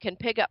plant, can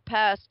pick up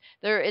pests.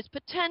 There is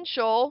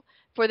potential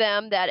for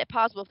them that it's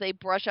possible if they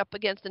brush up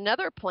against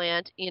another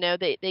plant,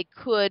 they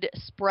could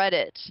spread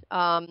it,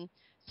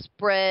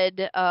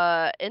 spread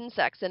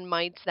insects and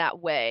mites that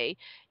way.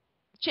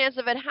 Chance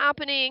of it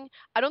happening,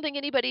 I don't think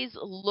anybody's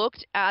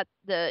looked at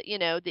the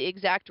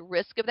exact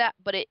risk of that,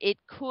 but it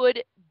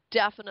could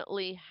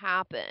definitely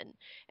happen.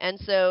 And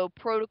so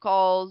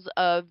protocols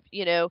of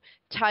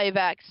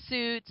Tyvek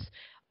suits,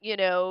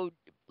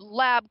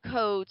 lab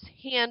coats,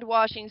 hand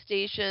washing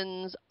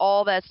stations,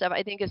 all that stuff,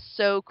 I think is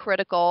so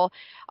critical.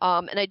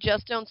 And I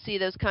just don't see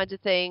those kinds of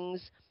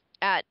things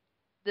at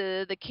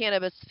the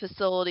cannabis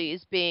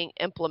facilities being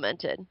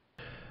implemented.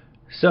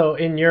 So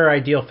in your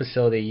ideal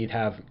facility, you'd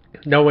have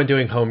no one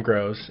doing home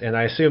grows, and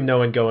I assume no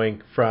one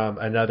going from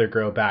another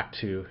grow back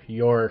to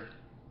your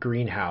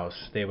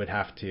greenhouse, they would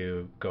have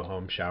to go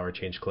home, shower,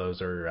 change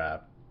clothes,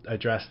 or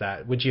address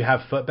that. Would you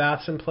have foot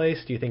baths in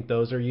place? Do you think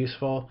those are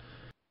useful?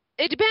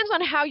 It depends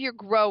on how you're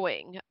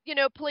growing.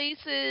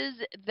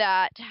 Places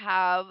that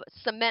have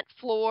cement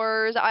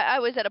floors. I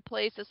was at a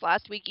place this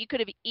last week, you could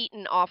have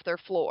eaten off their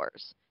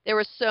floors. They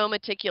were so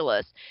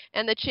meticulous.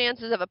 And the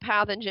chances of a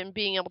pathogen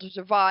being able to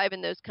survive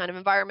in those kind of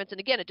environments, and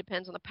again, it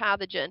depends on the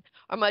pathogen,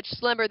 are much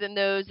slimmer than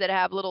those that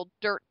have little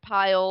dirt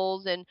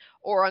piles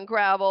or on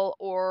gravel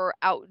or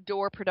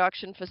outdoor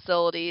production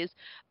facilities.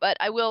 But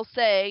I will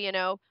say,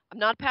 I'm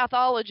not a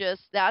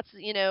pathologist. That's,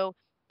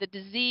 the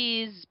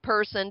disease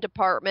person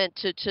department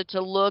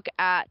to look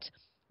at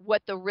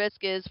what the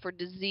risk is for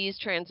disease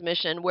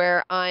transmission,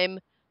 where I'm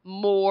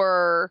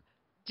more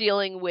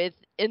dealing with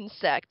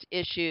insect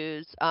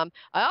issues. I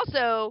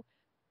also,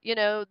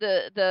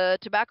 the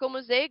tobacco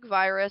mosaic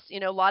virus,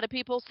 a lot of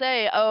people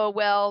say, oh,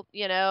 well,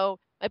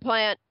 my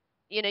plant,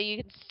 you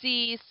can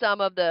see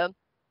some of the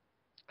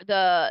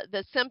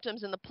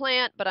symptoms in the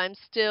plant, but I'm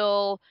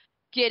still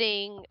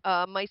getting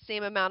my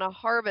same amount of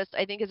harvest.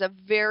 I think is a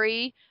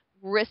very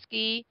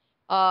risky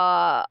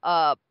uh,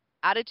 uh,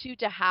 attitude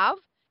to have,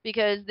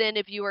 because then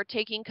if you are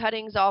taking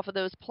cuttings off of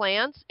those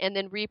plants and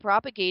then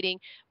repropagating,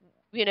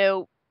 we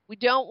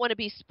don't want to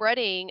be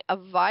spreading a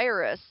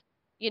virus,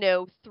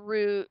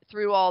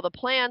 through all the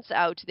plants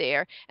out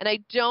there. And I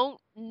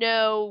don't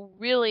know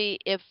really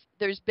if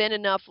there's been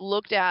enough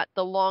looked at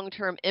the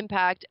long-term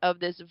impact of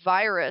this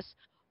virus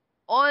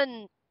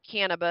on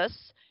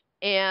cannabis.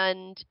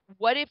 And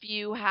what if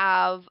you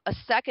have a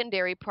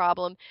secondary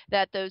problem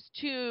that those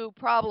two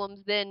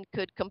problems then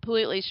could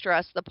completely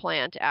stress the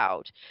plant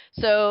out?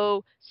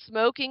 So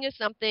smoking is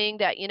something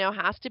that,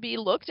 has to be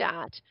looked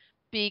at,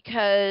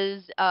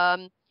 because,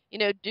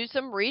 do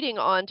some reading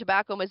on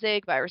tobacco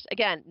mosaic virus.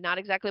 Again, not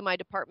exactly my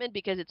department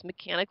because it's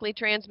mechanically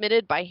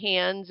transmitted by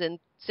hands and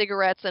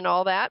cigarettes and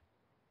all that.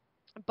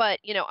 But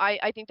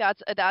I think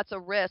that's a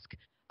risk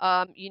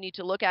you need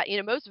to look at.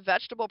 Most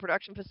vegetable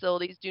production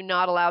facilities do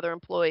not allow their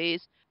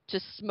employees to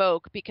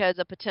smoke because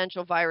of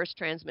potential virus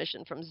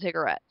transmission from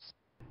cigarettes.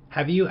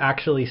 Have you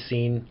actually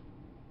seen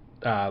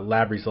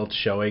lab results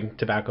showing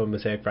tobacco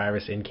mosaic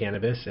virus in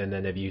cannabis, and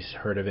then have you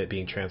heard of it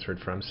being transferred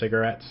from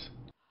cigarettes?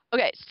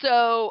 Okay,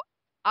 so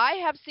I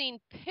have seen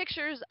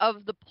pictures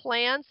of the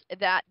plants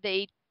that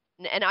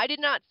and I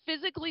did not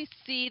physically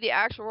see the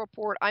actual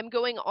report. I'm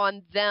going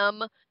on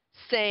them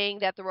saying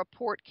that the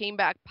report came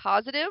back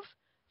positive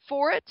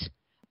for it.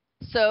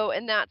 So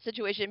in that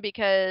situation,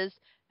 because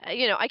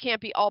I can't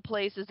be all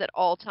places at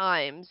all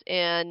times,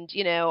 and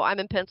I'm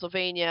in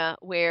Pennsylvania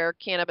where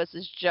cannabis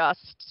is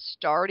just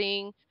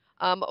starting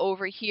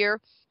over here,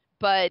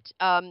 but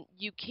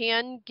you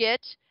can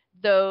get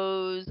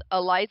those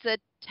ELISA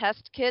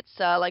test kits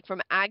like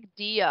from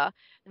Agdia,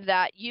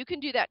 that you can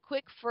do that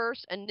quick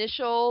first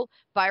initial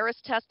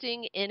virus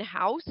testing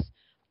in-house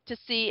to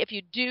see if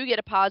you do get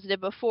a positive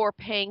before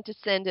paying to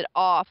send it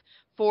off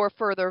for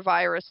further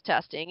virus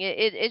testing.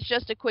 It's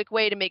just a quick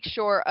way to make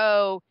sure,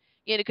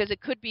 because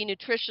it could be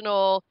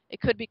nutritional, it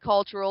could be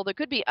cultural, there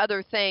could be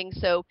other things.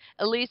 So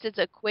at least it's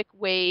a quick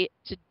way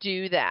to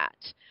do that.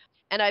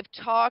 And I've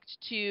talked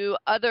to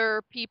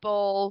other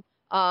people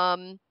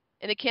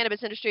in the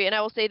cannabis industry, and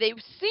I will say they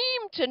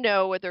seem to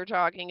know what they're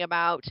talking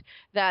about,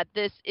 that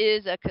this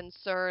is a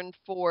concern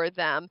for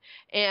them.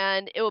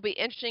 And it will be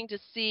interesting to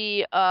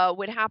see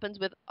what happens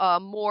with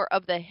more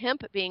of the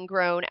hemp being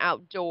grown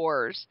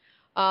outdoors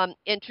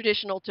in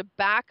traditional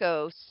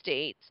tobacco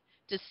states,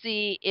 to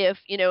see if,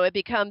 it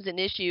becomes an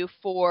issue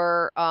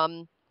for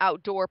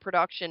outdoor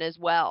production as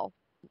well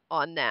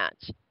on that.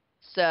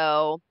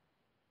 So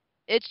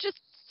it's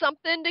just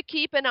something to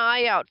keep an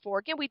eye out for.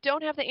 Again, we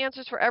don't have the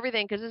answers for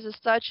everything because this is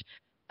such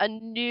a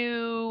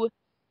new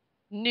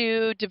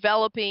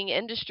developing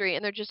industry,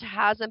 and there just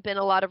hasn't been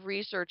a lot of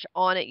research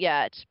on it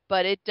yet.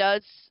 But it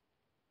does,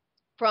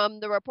 from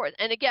the report.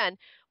 And again,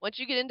 once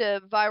you get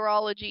into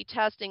virology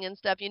testing and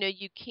stuff,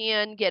 you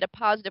can get a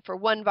positive for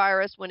one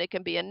virus when it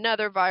can be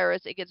another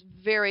virus. It gets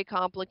very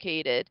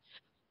complicated.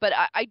 But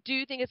I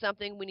do think it's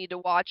something we need to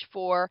watch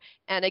for.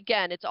 And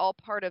again, it's all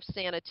part of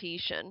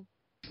sanitation.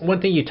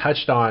 One thing you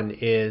touched on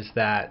is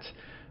that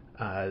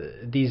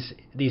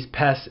these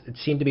pests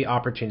seem to be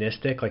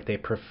opportunistic. Like they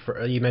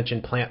prefer. You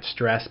mentioned plant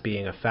stress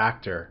being a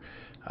factor.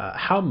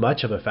 How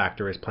much of a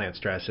factor is plant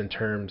stress in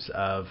terms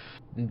of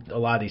a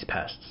lot of these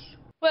pests?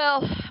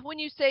 Well, when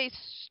you say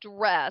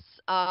stress,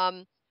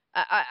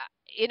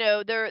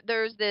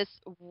 there's this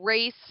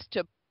race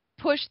to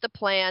push the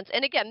plants.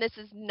 And again, this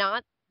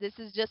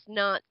is just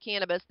not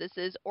cannabis. This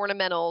is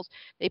ornamentals.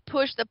 They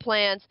push the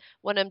plants,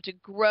 want them to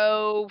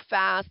grow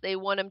fast. They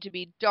want them to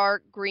be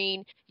dark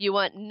green. You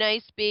want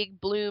nice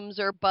big blooms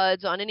or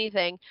buds on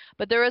anything.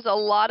 But there is a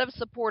lot of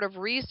supportive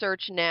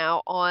research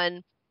now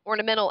on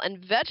ornamental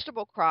and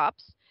vegetable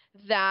crops,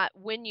 that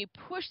when you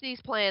push these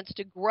plants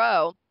to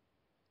grow,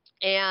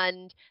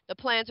 and the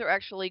plants are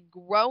actually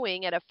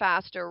growing at a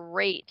faster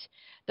rate,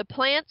 the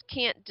plants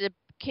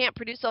can't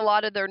produce a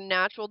lot of their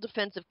natural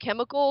defensive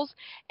chemicals,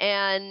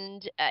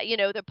 and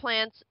the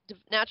plant's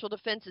natural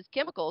defensive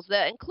chemicals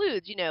that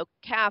includes,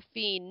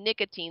 caffeine,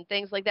 nicotine,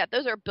 things like that.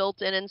 Those are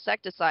built-in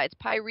insecticides,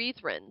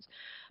 pyrethrins.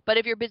 But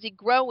if you're busy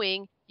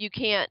growing, you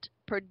can't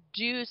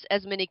produce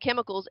as many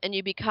chemicals and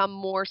you become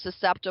more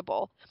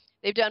susceptible.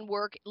 They've done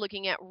work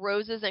looking at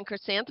roses and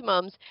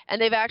chrysanthemums, and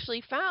they've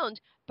actually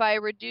found by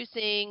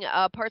reducing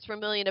parts per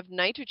million of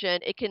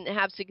nitrogen, it can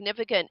have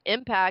significant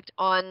impact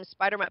on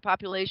spider mite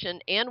population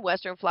and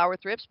western flower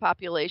thrips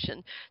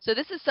population. So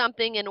this is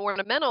something in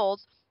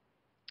ornamentals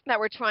that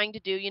we're trying to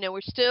do.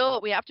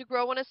 We have to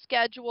grow on a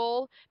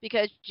schedule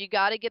because you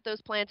got to get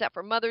those plants out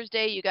for Mother's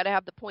Day. You got to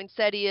have the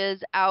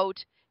poinsettias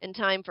out in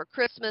time for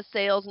Christmas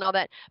sales and all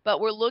that.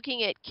 But we're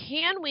looking at,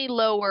 can we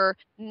lower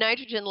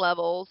nitrogen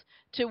levels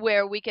to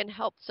where we can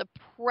help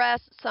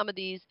suppress some of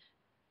these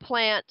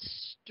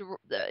plants,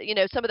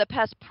 some of the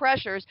pest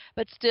pressures,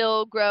 but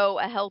still grow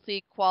a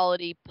healthy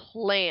quality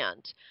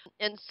plant.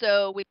 And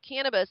so with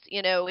cannabis,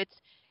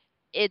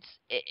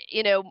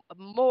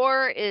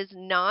 more is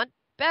not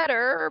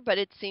better, but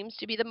it seems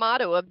to be the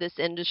motto of this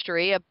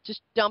industry of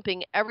just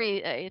dumping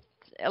a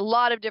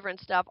lot of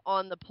different stuff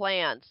on the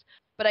plants.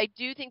 But I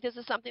do think this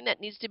is something that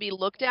needs to be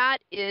looked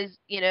at is,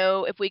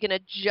 if we can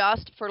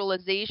adjust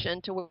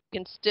fertilization to where we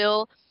can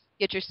still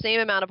get your same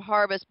amount of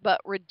harvest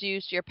but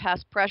reduce your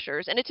pest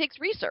pressures. And it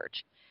takes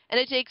research. And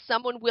it takes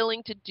someone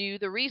willing to do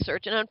the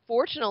research. And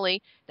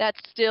unfortunately, that's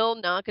still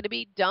not going to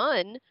be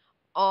done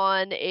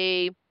on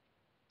a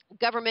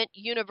government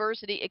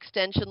university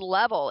extension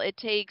level. It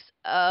takes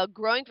a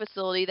growing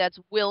facility that's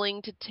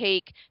willing to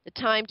take the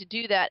time to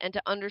do that and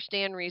to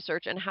understand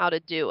research and how to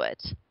do it.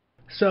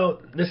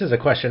 So this is a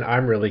question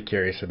I'm really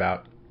curious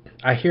about.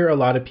 I hear a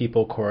lot of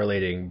people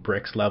correlating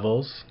Brix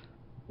levels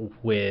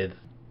with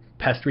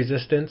pest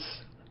resistance.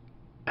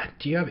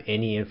 Do you have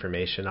any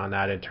information on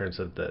that in terms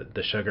of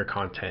the sugar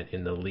content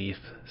in the leaf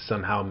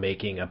somehow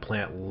making a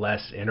plant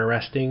less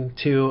interesting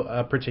to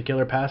a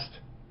particular pest?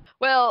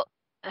 Well,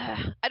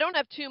 I don't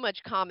have too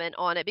much comment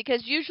on it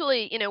because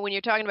usually, when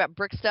you're talking about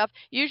Brix stuff,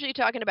 usually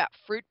you're talking about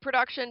fruit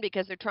production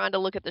because they're trying to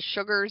look at the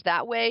sugars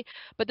that way.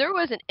 But there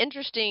was an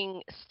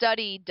interesting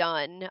study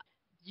done,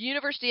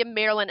 University of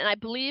Maryland, and I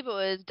believe it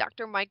was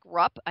Dr. Mike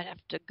Rupp. I'd have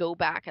to go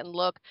back and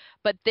look.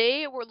 But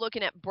they were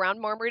looking at brown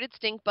marmorated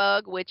stink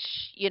bug, which,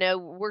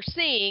 we're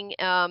seeing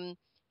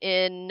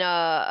in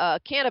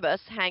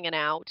cannabis hanging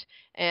out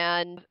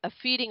and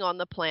feeding on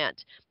the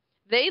plant.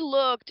 They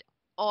looked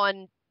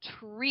on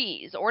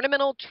trees,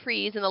 ornamental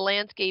trees in the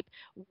landscape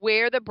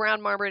where the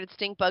brown marmorated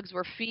stink bugs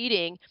were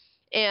feeding.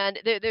 And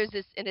there's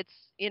this, and it's,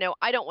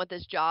 I don't want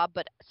this job,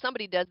 but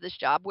somebody does this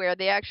job where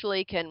they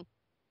actually can,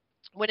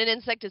 when an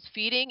insect is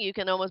feeding, you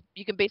can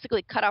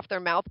basically cut off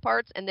their mouth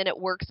parts, and then it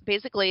works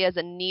basically as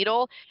a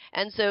needle.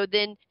 And so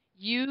then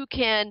you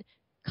can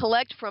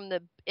collect from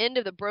the end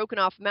of the broken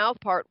off mouth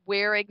part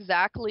where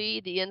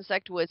exactly the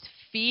insect was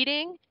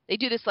feeding. They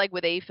do this like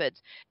with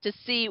aphids to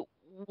see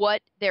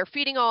what they're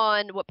feeding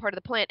on, what part of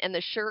the plant, and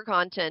the sugar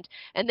content.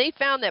 And they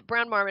found that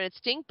brown marmorated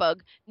stink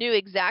bug knew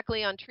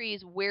exactly on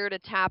trees where to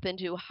tap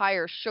into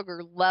higher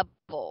sugar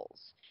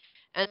levels.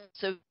 And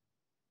so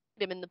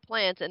them in the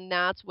plants, and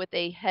that's what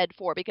they head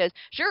for because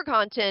sugar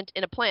content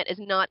in a plant is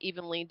not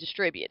evenly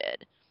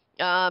distributed.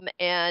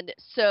 And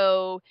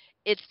so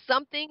it's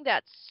something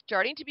that's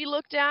starting to be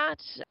looked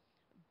at,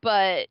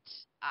 but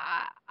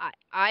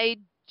I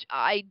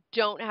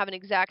don't have an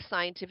exact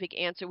scientific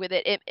answer with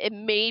it. It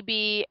may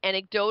be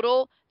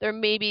anecdotal. There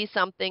may be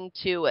something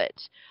to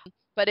it.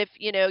 But if,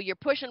 you're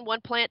pushing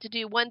one plant to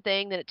do one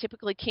thing, then it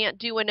typically can't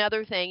do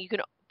another thing.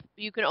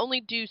 You can only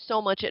do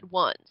so much at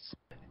once.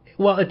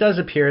 Well, it does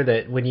appear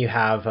that when you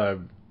have a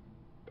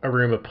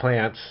room of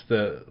plants,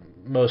 the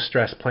most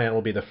stressed plant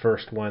will be the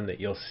first one that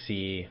you'll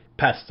see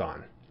pests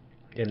on,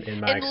 in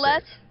my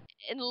experience.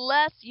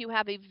 Unless you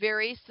have a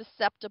very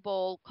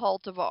susceptible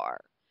cultivar.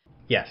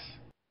 Yes.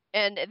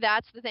 And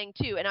that's the thing,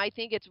 too. And I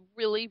think it's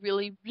really,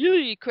 really,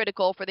 really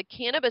critical for the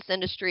cannabis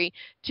industry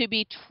to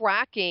be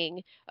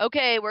tracking,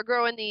 okay, we're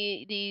growing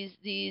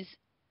these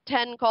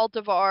 10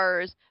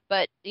 cultivars,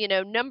 but,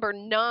 number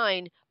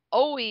 9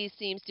 always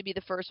seems to be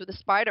the first with a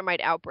spider mite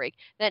outbreak.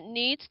 That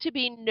needs to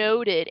be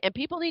noted, and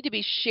people need to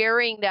be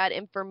sharing that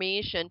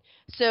information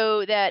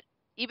so that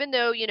even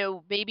though,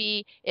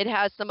 maybe it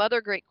has some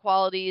other great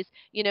qualities,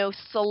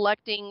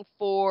 selecting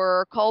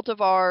for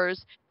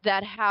cultivars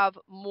that have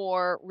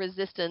more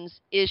resistance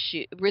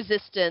issues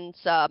isn't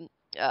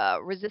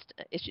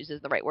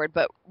the right word,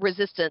 but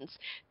resistance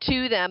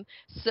to them,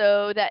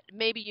 so that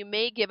maybe you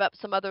may give up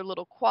some other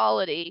little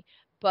quality,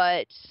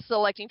 but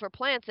selecting for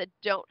plants that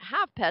don't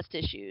have pest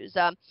issues.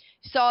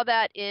 Saw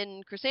that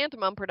in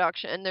chrysanthemum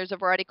production. There's a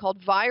variety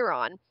called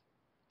Viron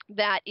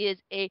that is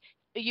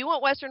you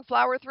want western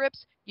flower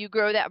thrips, you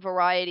grow that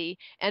variety.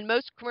 And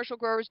most commercial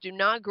growers do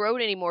not grow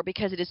it anymore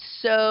because it is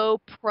so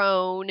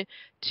prone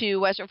to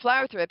western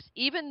flower thrips,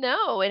 even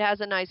though it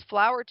has a nice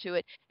flower to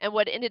it. And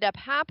what ended up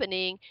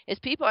happening is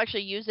people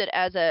actually use it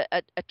as a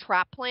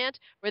trap plant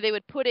where they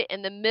would put it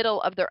in the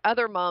middle of their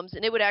other mums,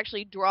 and it would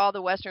actually draw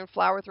the western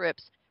flower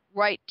thrips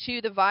right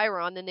to the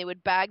viron, then they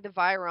would bag the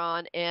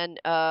viron and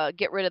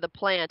get rid of the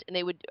plant, and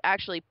they would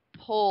actually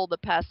pull the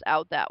pests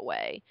out that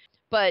way.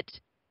 But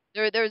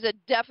there's a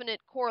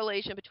definite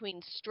correlation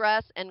between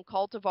stress and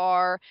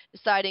cultivar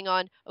deciding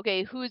on,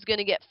 okay, who's going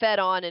to get fed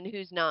on and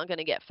who's not going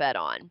to get fed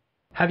on.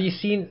 Have you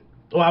seen,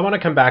 well, I want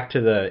to come back to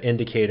the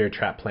indicator,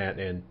 trap plant,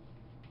 and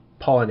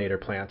pollinator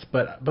plants,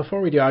 but before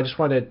we do, I just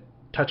want to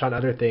touch on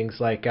other things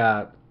like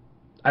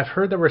I've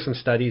heard there were some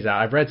studies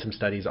out, I've read some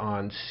studies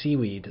on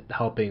seaweed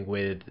helping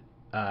with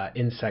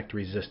insect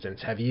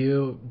resistance. Have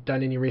you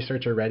done any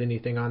research or read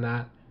anything on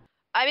that?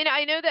 I mean,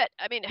 I know that,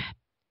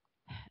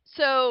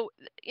 so,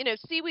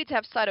 seaweeds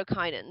have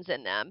cytokinins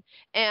in them,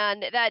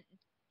 and that,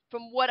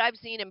 from what I've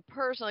seen in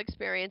personal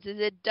experiences,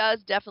 it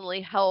does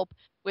definitely help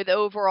with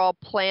overall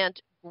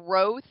plant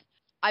growth.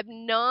 I've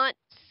not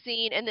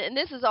seen, and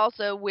this is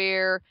also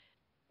where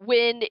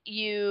when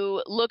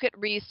you look at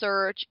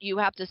research, you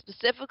have to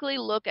specifically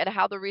look at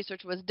how the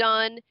research was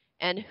done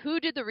and who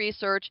did the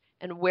research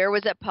and where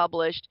was it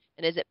published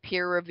and is it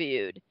peer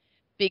reviewed?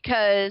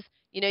 Because,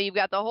 you've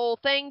got the whole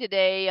thing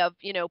today of,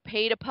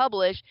 pay to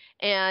publish,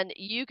 and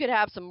you could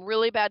have some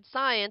really bad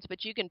science,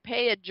 but you can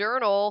pay a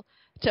journal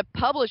to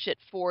publish it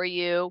for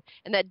you,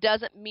 and that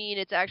doesn't mean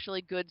it's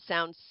actually good,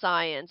 sound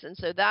science. And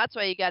so that's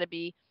why you got to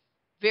be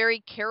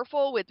very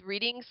careful with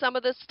reading some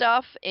of the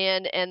stuff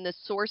and the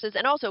sources,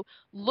 and also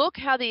look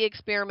how the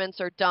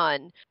experiments are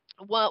done.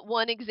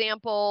 One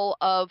example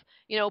of,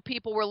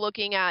 people were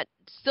looking at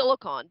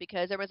silicon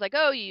because everyone's like,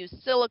 oh, you use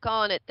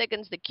silicon, it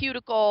thickens the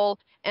cuticle,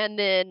 and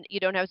then you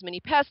don't have as many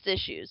pest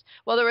issues.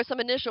 Well, there was some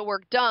initial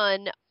work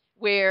done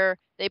where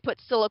they put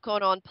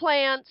silicone on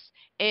plants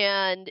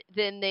and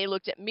then they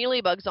looked at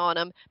mealybugs on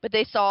them, but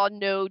they saw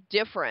no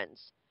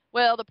difference.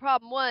 Well, the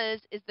problem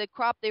is the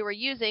crop they were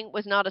using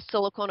was not a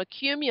silicone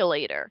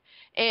accumulator.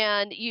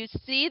 And you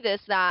see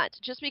this, that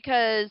just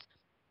because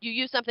you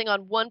use something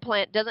on one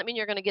plant doesn't mean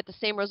you're going to get the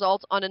same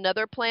results on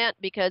another plant,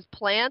 because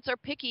plants are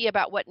picky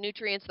about what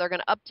nutrients they're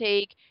going to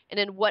uptake and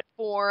in what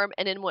form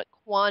and in what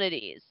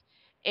quantities.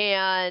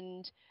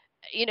 And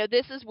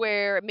this is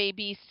where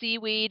maybe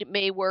seaweed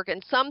may work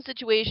in some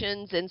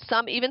situations, in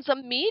even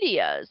some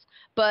medias,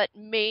 but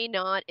may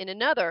not in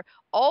another.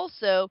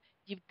 Also,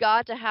 you've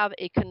got to have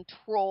a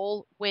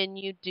control when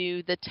you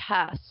do the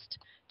test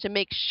to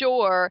make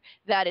sure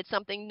that it's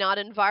something not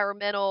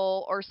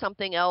environmental or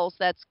something else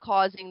that's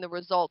causing the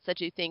results that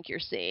you think you're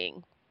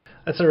seeing.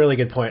 That's a really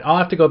good point. I'll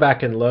have to go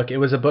back and look. It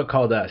was a book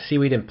called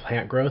Seaweed and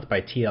Plant Growth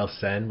by T.L.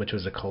 Sen, which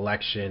was a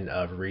collection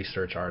of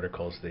research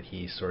articles that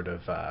he sort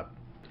of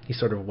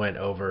went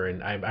over,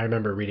 and I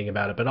remember reading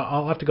about it, but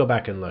I'll have to go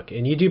back and look.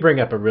 And you do bring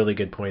up a really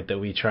good point that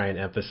we try and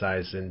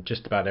emphasize in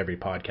just about every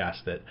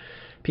podcast, that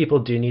people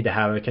do need to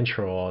have a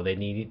control. They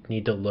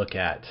need to look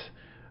at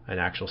an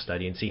actual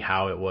study and see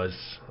how it was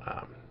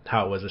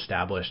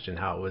established and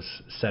how it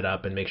was set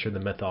up, and make sure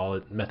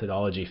the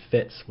methodology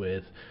fits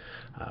with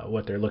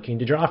what they're looking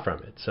to draw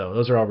from it. So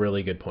those are all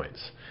really good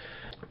points.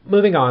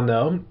 Moving on,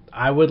 though,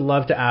 I would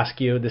love to ask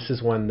you, this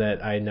is one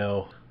that I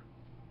know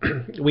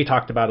we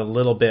talked about a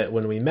little bit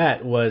when we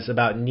met, was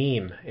about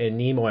neem and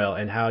neem oil,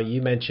 and how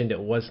you mentioned it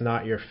was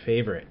not your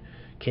favorite.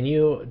 Can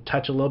you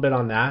touch a little bit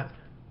on that?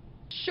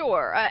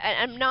 Sure.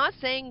 I'm not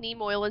saying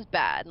neem oil is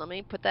bad. Let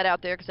me put that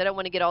out there because I don't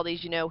want to get all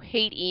these,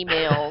 hate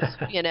emails,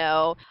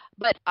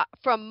 But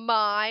from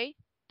my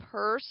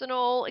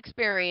personal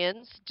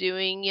experience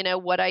doing,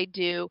 what I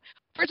do,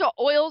 first of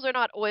all, oils are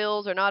not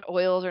oils are not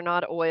oils are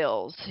not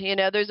oils.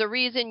 There's a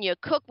reason you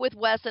cook with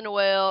Wesson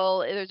oil.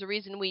 There's a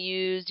reason we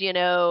use,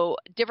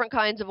 different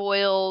kinds of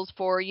oils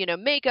for,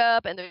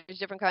 makeup, and there's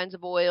different kinds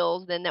of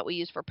oils than that we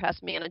use for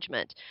pest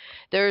management.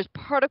 There's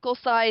particle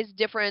size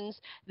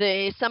difference.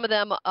 Some of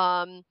them,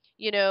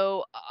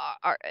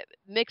 are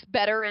mix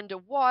better into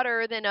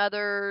water than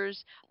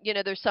others.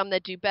 There's some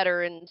that do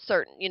better in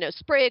certain,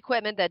 spray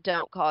equipment that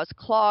don't cause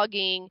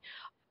clogging.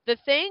 The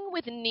thing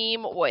with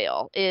neem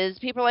oil is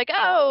people are like,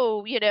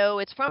 oh,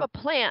 it's from a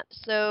plant.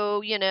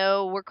 So,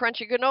 we're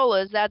crunchy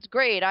granolas. That's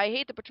great. I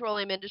hate the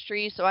petroleum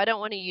industry, so I don't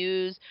want to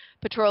use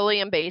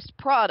petroleum-based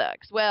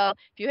products. Well,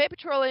 if you hate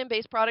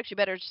petroleum-based products, you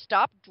better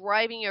stop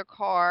driving your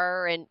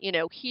car and,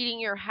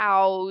 heating your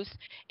house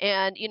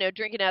and,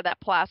 drinking out of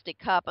that plastic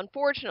cup.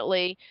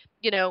 Unfortunately,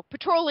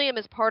 petroleum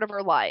is part of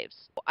our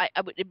lives.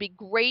 It'd be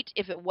great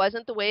if it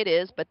wasn't the way it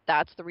is, but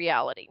that's the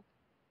reality.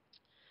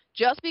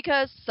 Just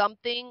because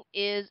something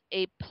is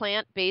a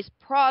plant-based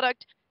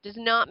product does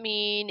not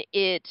mean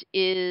it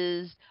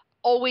is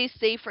always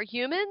safe for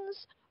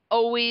humans,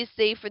 always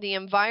safe for the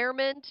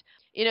environment.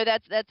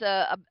 That's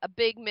a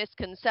big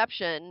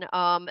misconception,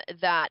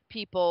 that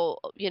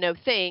people,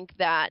 think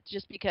that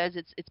just because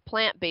it's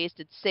plant-based,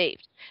 it's safe.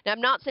 Now,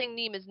 I'm not saying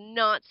neem is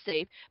not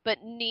safe,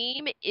 but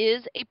neem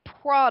is a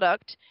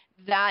product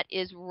that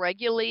is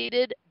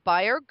regulated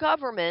by our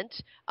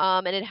government,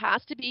 and it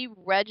has to be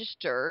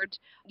registered,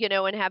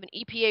 and have an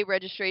EPA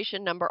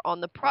registration number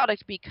on the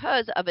product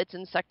because of its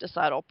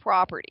insecticidal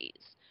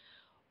properties.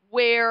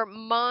 Where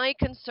my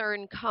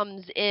concern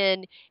comes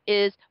in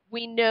is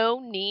we know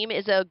neem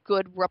is a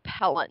good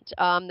repellent.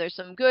 There's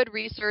some good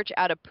research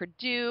out of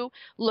Purdue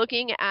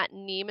looking at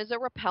neem as a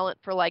repellent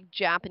for like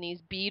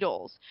Japanese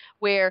beetles,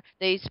 where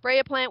they spray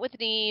a plant with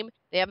neem,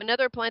 they have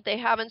another plant they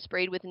haven't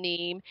sprayed with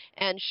neem,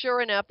 and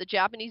sure enough, the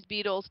Japanese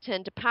beetles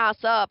tend to pass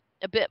up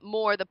a bit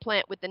more the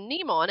plant with the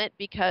neem on it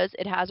because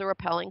it has a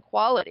repelling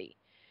quality.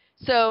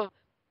 So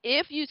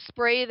if you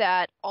spray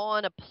that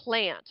on a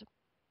plant,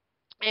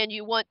 and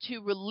you want to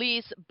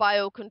release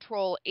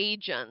biocontrol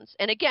agents.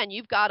 And again,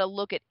 you've got to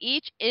look at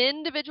each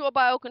individual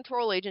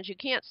biocontrol agent. You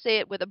can't say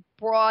it with a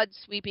broad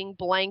sweeping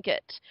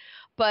blanket,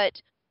 but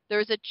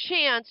there's a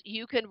chance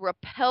you can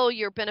repel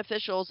your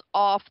beneficials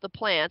off the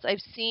plants. I've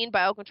seen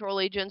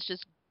biocontrol agents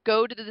just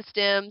go to the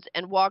stems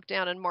and walk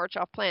down and march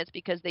off plants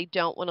because they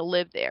don't want to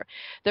live there.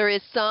 There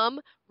is some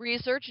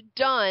research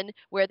done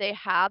where they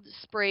have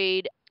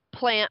sprayed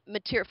plant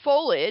material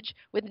foliage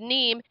with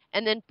neem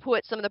and then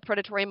put some of the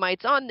predatory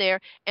mites on there,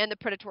 and the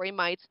predatory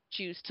mites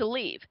choose to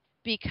leave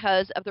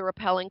because of the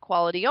repelling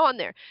quality on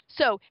there.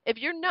 So if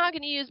you're not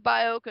going to use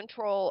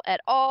biocontrol at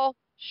all,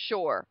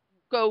 sure,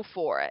 go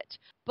for it.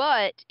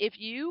 But if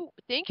you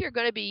think you're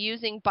going to be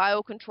using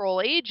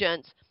biocontrol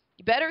agents,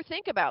 you better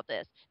think about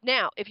this.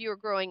 Now, if you're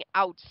growing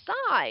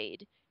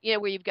outside,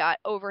 where you've got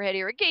overhead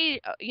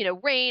irrigation,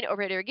 rain,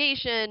 overhead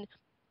irrigation,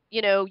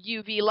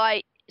 UV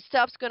light,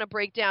 stuff's going to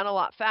break down a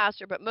lot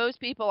faster, but most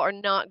people are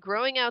not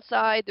growing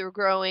outside. They're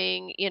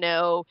growing, in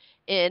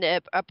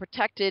a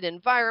protected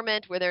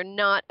environment where they're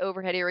not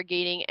overhead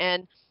irrigating,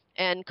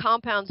 and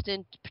compounds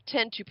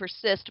tend to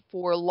persist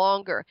for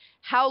longer.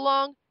 How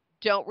long?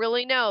 Don't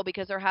really know,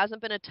 because there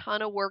hasn't been a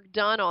ton of work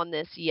done on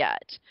this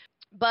yet.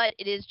 But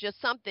it is just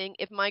something,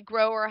 if my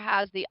grower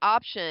has the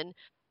option,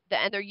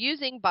 and they're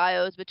using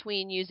bios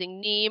between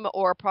using neem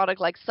or a product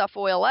like Suff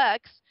Oil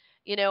X,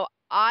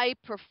 I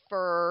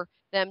prefer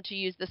them to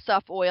use the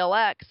Suff Oil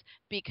X,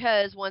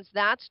 because once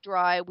that's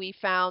dry, we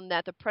found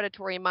that the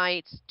predatory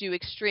mites do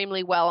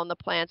extremely well on the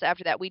plants.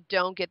 After that, we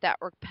don't get that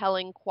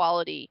repelling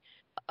quality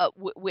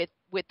with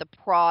the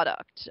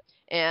product.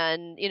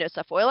 And,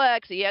 Suff Oil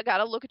X, got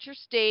to look at your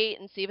state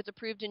and see if it's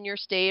approved in your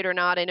state or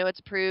not. I know it's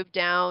approved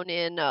down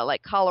in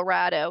like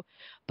Colorado,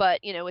 but,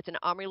 it's an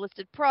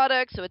OMRI-listed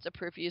product, so it's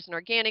approved for use in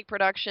organic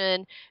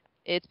production.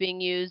 It's being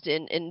used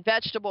in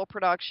vegetable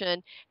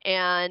production,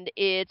 and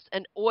it's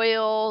an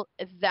oil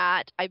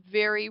that I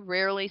very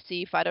rarely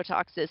see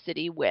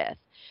phytotoxicity with.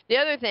 The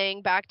other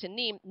thing, back to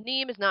neem,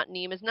 neem is not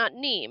neem.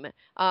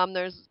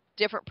 There's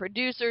different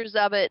producers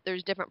of it.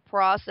 There's different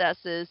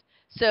processes.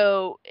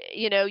 So,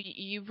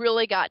 you've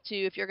really got to,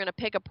 if you're going to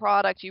pick a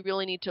product, you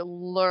really need to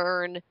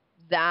learn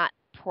that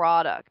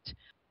product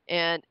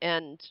and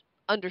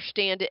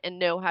understand it and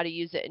know how to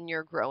use it in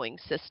your growing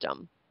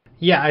system.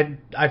 Yeah,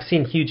 I've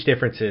seen huge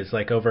differences,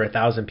 like over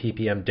 1,000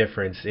 ppm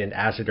difference in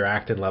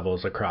azadirachtin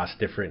levels across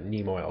different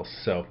neem oils.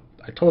 So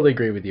I totally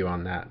agree with you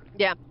on that.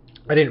 Yeah.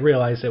 I didn't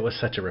realize it was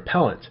such a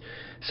repellent.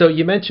 So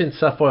you mentioned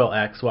Suff Oil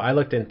X. Well, I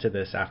looked into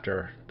this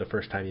after the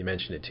first time you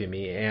mentioned it to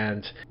me,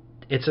 and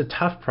it's a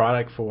tough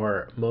product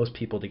for most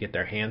people to get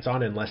their hands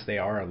on unless they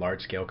are a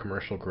large-scale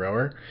commercial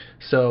grower.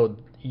 So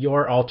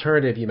your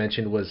alternative you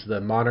mentioned was the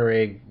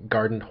Monterey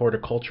Garden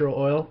Horticultural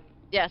Oil.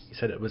 Yes. You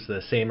said it was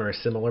the same or a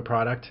similar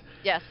product?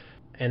 Yes.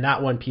 And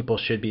that one people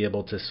should be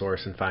able to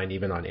source and find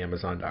even on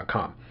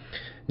Amazon.com.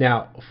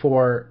 Now,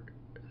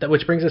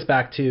 which brings us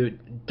back to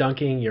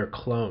dunking your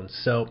clones.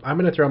 So I'm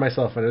going to throw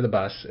myself under the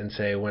bus and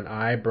say when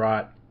I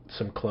brought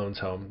some clones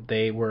home,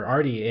 they were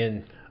already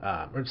in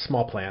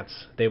small plants.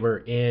 They were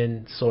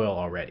in soil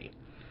already.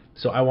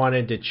 So I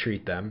wanted to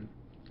treat them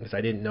because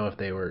I didn't know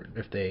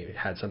if they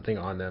had something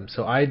on them.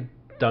 So I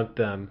dunked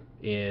them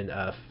in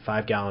a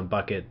 5-gallon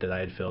bucket that I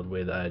had filled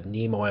with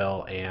neem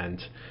oil and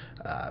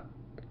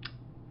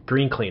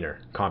green cleaner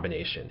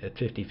combination at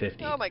 50-50.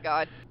 Oh my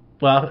God.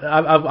 Well,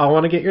 I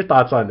want to get your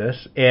thoughts on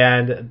this.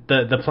 And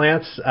the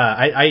plants,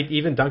 I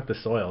even dunked the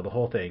soil, the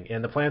whole thing.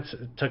 And the plants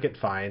took it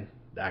fine,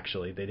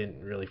 actually. They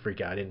didn't really freak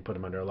out. I didn't put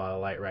them under a lot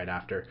of light right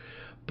after.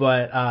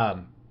 But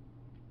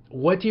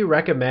what do you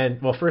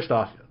recommend? Well, first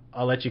off,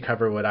 I'll let you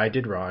cover what I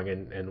did wrong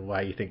and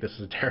why you think this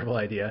is a terrible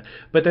idea.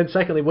 But then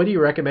secondly, what do you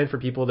recommend for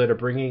people that are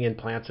bringing in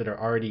plants that are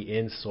already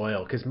in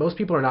soil? Because most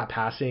people are not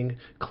passing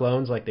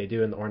clones like they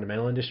do in the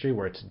ornamental industry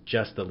where it's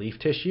just the leaf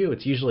tissue.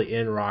 It's usually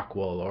in rock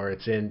wool or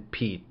it's in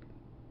peat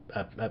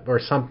or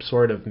some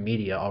sort of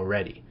media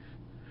already.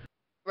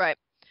 Right.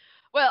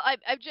 Well,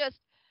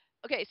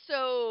 okay,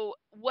 so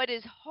what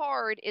is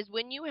hard is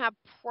when you have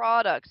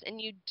products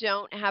and you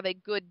don't have a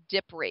good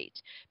dip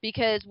rate,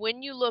 because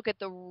when you look at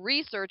the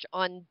research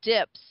on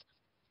dips,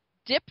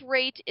 dip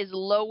rate is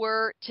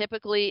lower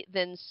typically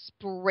than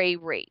spray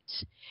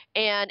rate.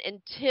 And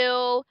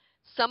until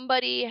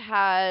somebody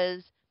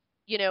has,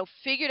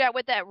 figured out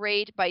what that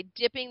rate by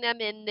dipping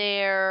them in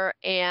there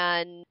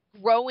and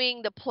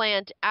growing the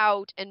plant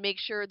out and make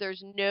sure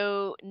there's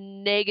no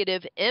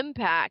negative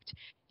impact,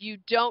 you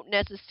don't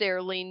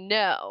necessarily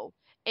know.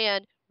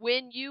 And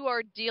when you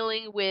are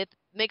dealing with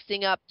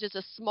mixing up just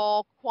a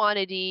small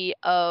quantity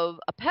of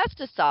a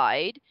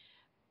pesticide,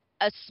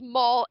 a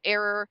small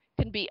error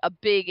can be a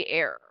big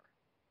error.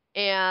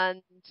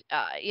 And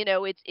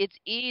it's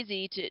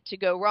easy to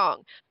go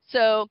wrong.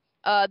 So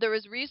there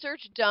was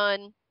research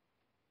done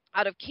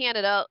out of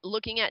Canada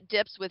looking at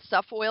dips with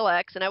Suffoil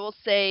X, and I will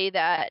say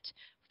that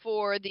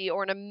for the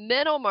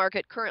ornamental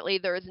market, currently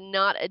there is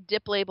not a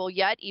dip label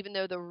yet, even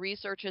though the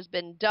research has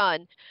been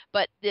done.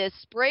 But the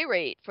spray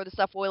rate for the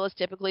Suffoil is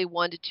typically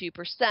 1 to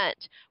 2%,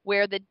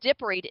 where the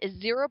dip rate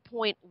is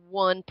 0.1%.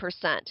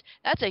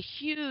 That's a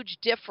huge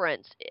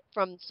difference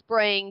from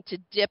spraying to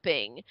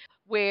dipping,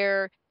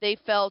 where they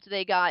felt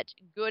they got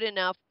good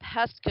enough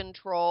pest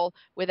control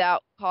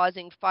without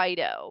causing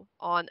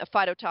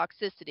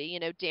phytotoxicity,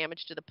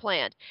 damage to the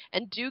plant.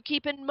 And do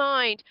keep in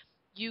mind,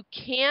 you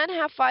can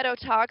have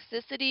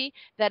phytotoxicity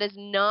that is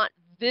not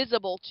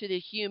visible to the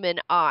human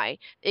eye.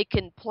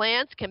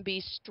 Plants can be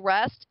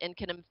stressed and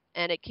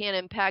it can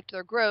impact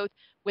their growth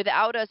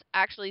without us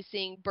actually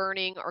seeing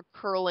burning or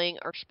curling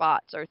or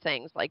spots or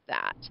things like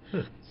that.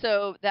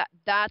 So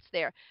that's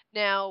there.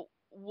 Now,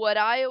 what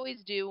I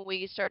always do when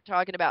we start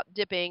talking about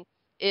dipping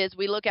is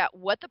we look at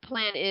what the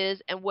plant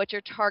is and what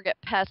your target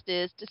pest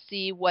is to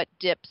see what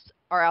dips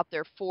are out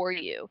there for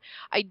you.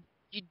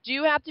 You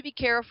do have to be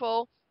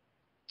careful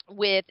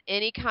with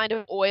any kind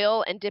of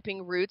oil and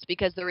dipping roots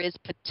because there is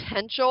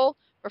potential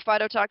for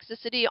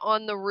phytotoxicity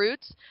on the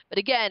roots. But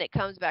again, it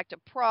comes back to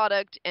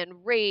product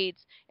and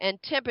rates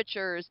and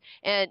temperatures.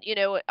 And,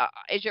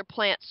 is your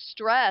plant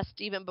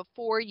stressed even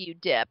before you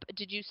dip?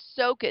 Did you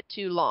soak it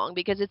too long?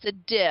 Because it's a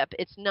dip,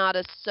 it's not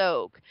a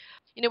soak.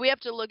 We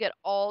have to look at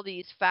all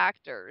these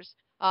factors.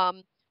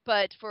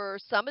 But for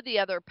some of the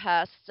other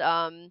pests,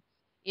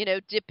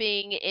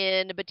 dipping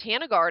in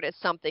Botanigard is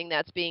something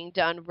that's being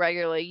done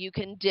regularly. You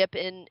can dip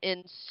in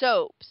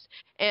soaps.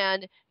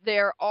 And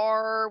there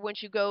are,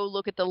 once you go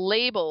look at the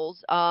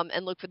labels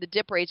and look for the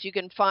dip rates, you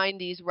can find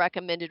these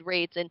recommended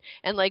rates. And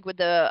like with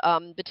the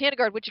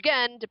Botanigard, which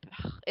again,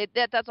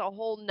 that's a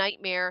whole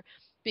nightmare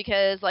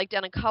because like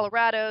down in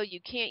Colorado, you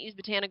can't use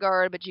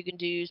Botanigard, but you can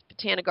use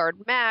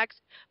Botanigard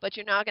Max, but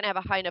you're not going to have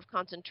a high enough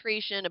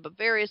concentration of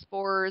Bavaria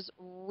spores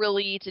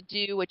really to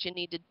do what you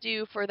need to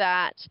do for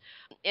that.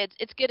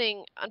 It's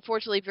getting,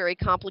 unfortunately, very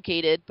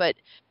complicated, but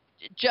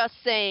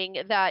just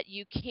saying that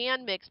you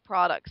can mix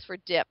products for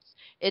dips.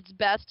 It's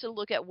best to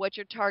look at what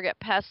your target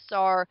pests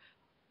are,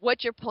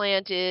 what your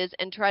plant is,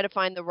 and try to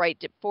find the right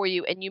dip for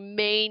you. And you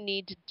may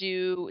need to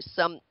do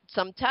some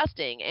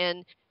testing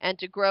and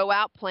to grow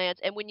out plants.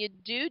 And when you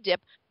do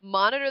dip,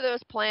 monitor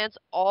those plants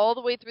all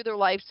the way through their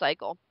life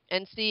cycle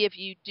and see if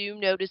you do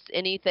notice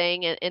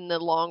anything in the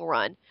long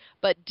run.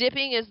 But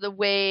dipping is the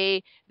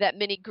way that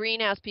many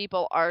greenhouse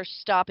people are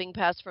stopping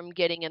pests from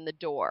getting in the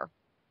door.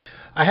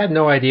 I had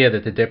no idea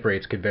that the dip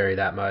rates could vary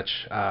that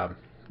much.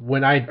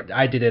 When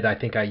I did it, I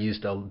think I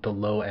used the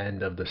low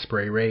end of the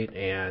spray rate,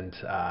 and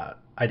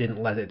I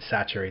didn't let it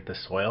saturate the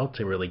soil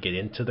to really get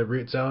into the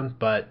root zone.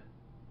 But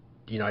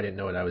I didn't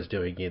know what I was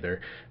doing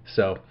either.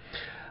 So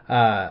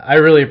I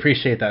really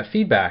appreciate that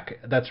feedback.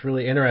 That's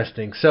really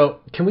interesting. So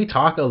can we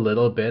talk a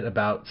little bit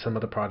about some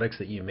of the products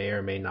that you may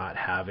or may not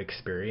have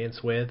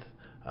experience with?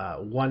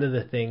 One of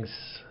the things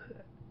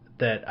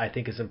that I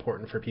think is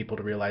important for people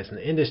to realize in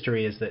the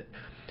industry is that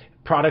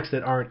products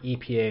that aren't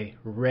EPA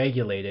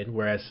regulated,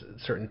 whereas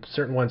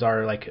certain ones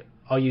are, like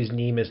I'll use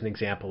neem as an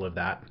example of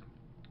that.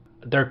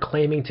 They're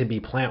claiming to be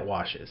plant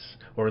washes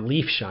or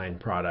leaf shine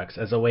products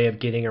as a way of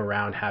getting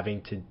around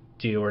having to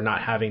do or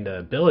not having the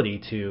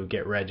ability to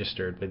get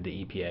registered with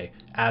the EPA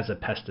as a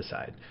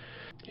pesticide.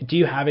 Do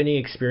you have any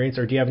experience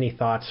or do you have any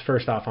thoughts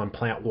first off on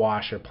plant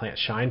wash or plant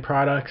shine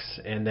products?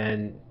 And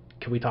then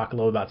can we talk a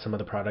little about some of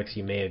the products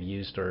you may have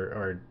used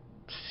or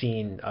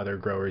seen other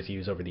growers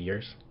use over the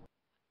years?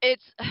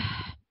 It's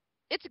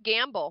a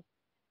gamble.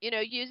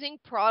 Using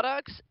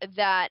products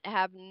that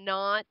have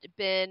not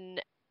been,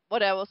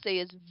 what I will say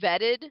is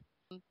vetted,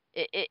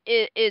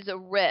 it is a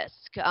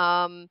risk.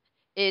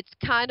 It's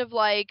kind of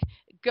like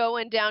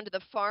going down to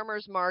the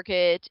farmer's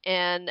market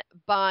and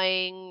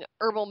buying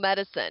herbal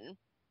medicine.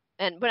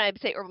 And when I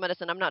say herbal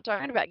medicine, I'm not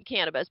talking about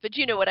cannabis, but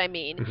you know what I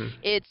mean. Mm-hmm.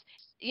 It's,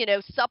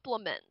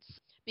 supplements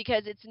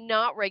because it's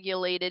not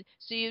regulated,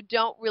 so you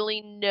don't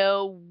really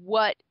know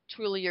what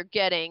truly you're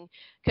getting.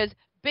 Because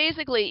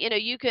basically,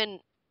 you can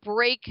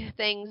break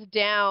things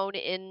down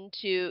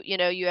into,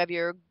 you have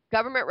your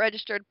government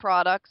registered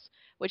products,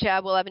 which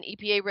will have an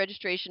EPA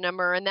registration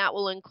number, and that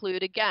will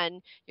include,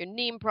 again, your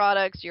neem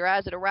products, your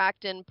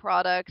azadirachtin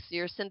products,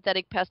 your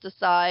synthetic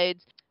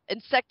pesticides,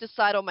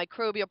 insecticidal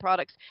microbial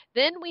products.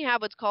 Then we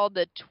have what's called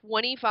the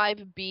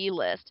 25B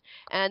list,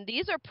 and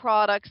these are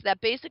products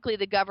that basically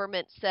the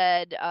government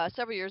said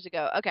several years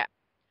ago, okay,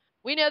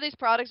 we know these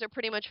products are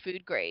pretty much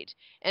food grade,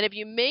 and if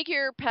you make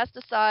your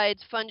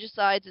pesticides,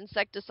 fungicides,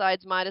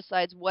 insecticides,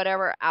 miticides,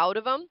 whatever out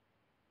of them,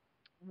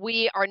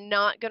 we are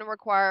not going to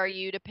require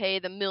you to pay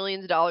the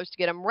millions of dollars to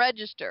get them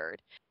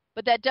registered.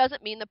 But that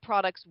doesn't mean the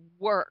products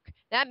work.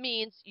 That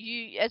means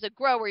you, as a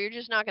grower, you're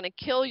just not going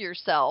to kill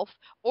yourself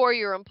or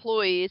your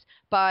employees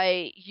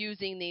by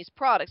using these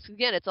products.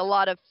 Again, it's a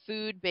lot of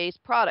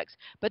food-based products,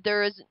 but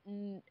there is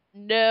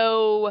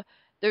no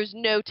there's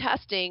no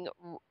testing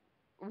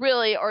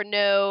really, or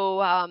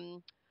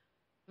no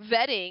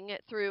vetting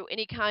through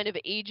any kind of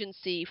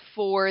agency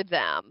for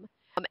them.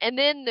 And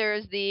then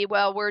there's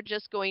well, we're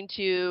just going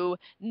to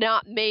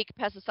not make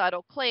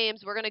pesticidal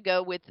claims. We're going to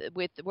go with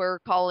we're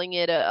calling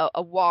it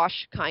a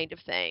wash kind of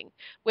thing,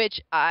 which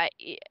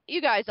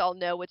you guys all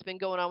know what's been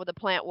going on with the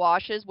plant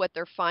washes, what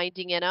they're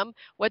finding in them,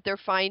 what they're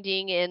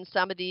finding in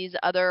some of these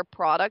other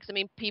products. I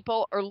mean,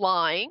 people are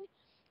lying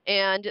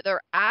and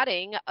they're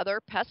adding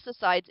other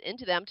pesticides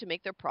into them to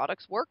make their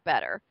products work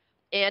better.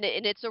 And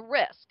it's a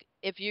risk.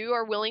 If you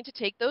are willing to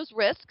take those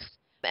risks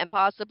and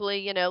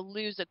possibly,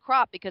 lose a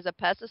crop because of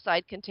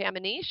pesticide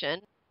contamination,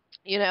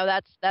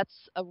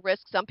 that's a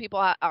risk some people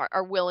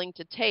are willing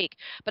to take.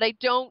 But I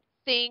don't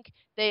think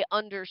they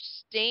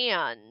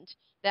understand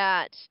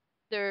that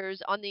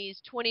there's on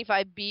these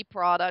 25B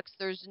products,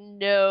 there's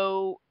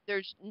nothing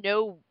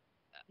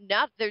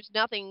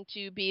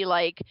to be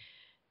like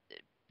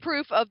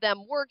proof of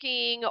them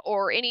working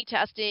or any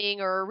testing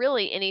or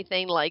really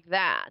anything like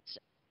that.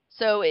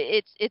 So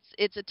it's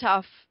a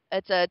tough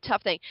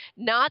thing.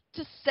 Not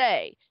to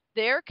say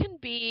there can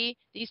be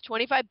these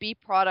 25B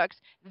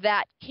products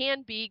that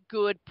can be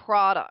good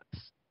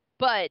products,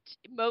 but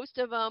most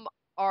of them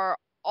are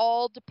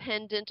all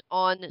dependent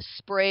on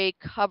spray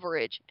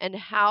coverage and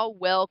how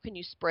well can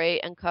you spray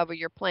and cover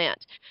your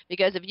plant.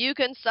 Because if you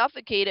can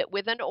suffocate it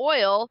with an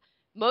oil,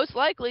 most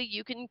likely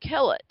you can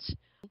kill it.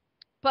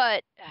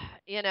 But,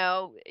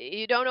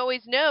 you don't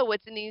always know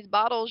what's in these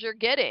bottles you're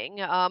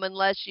getting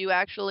unless you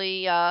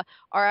actually are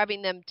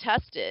having them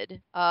tested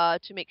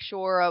to make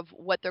sure of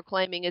what they're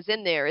claiming is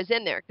in there.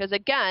 Because,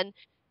 again,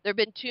 there have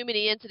been too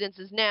many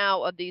incidences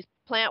now of these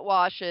plant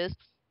washes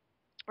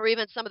or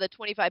even some of the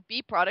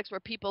 25B products where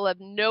people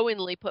have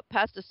knowingly put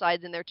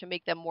pesticides in there to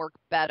make them work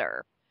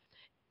better.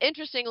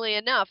 Interestingly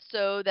enough,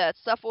 so that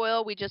stuff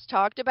oil we just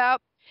talked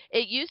about,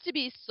 it used to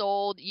be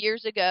sold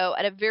years ago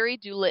at a very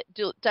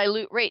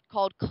dilute rate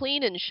called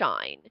Clean and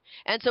Shine.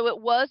 And so it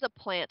was a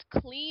plant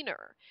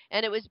cleaner.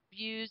 And it was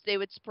used, they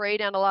would spray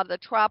down a lot of the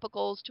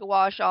tropicals to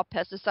wash off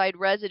pesticide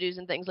residues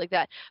and things like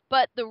that.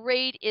 But the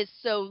rate is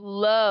so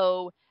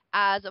low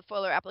as a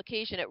foliar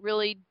application, it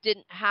really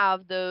didn't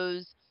have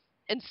those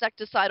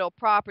insecticidal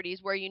properties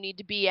where you need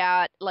to be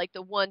at like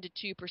the 1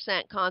 to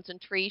 2%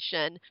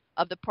 concentration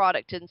of the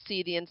product and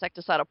see the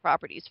insecticidal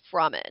properties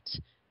from it.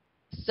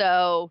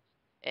 So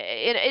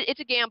it's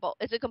a gamble.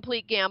 It's a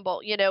complete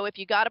gamble. If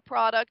you got a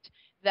product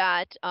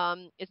that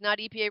is not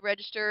EPA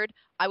registered,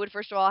 I would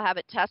first of all have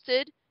it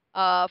tested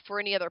for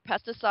any other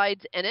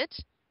pesticides in it.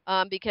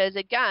 Because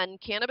again,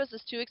 cannabis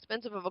is too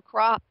expensive of a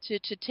crop to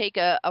take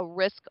a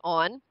risk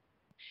on.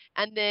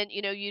 And then,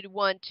 you'd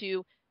want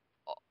to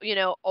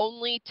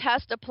only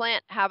test a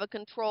plant, have a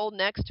control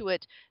next to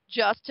it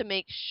just to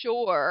make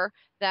sure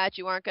that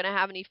you aren't going to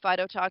have any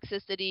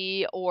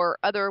phytotoxicity or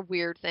other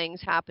weird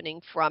things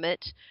happening from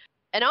it.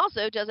 And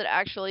also, does it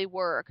actually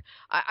work?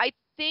 I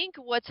think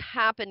what's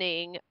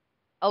happening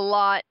a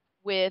lot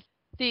with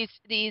these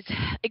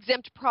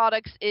exempt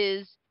products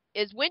is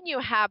when you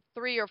have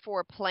 3 or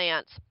 4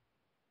 plants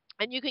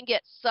and you can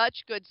get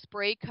such good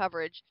spray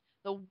coverage,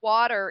 the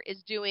water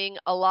is doing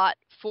a lot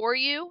for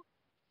you.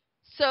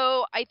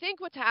 So I think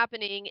what's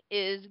happening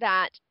is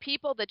that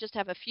people that just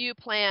have a few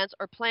plants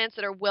or plants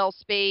that are well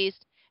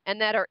spaced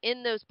and that are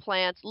in those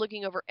plants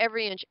looking over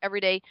every inch every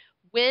day,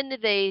 when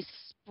they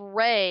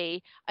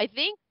spray, I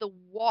think the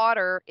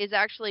water is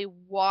actually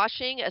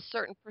washing a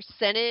certain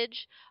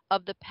percentage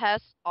of the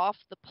pests off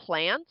the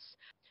plants.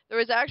 There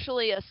was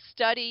actually a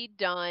study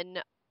done,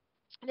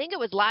 I think it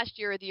was last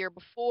year or the year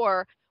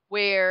before,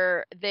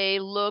 where they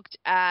looked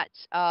at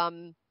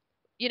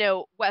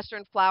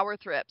Western flower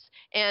thrips.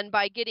 And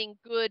by getting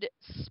good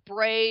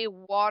spray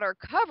water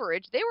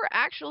coverage, they were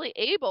actually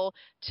able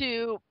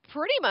to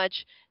pretty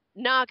much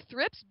knock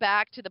thrips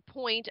back to the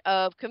point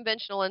of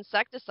conventional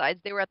insecticides.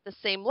 They were at the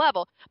same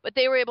level, but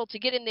they were able to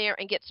get in there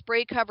and get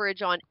spray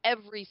coverage on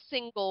every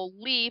single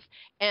leaf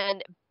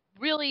and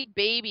really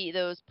baby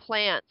those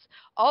plants.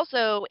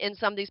 Also, in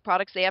some of these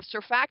products, they have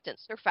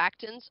surfactants.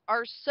 Surfactants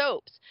are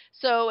soaps.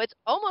 So it's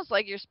almost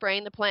like you're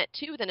spraying the plant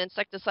too with an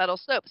insecticidal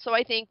soap. So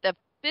I think the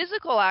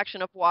physical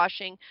action of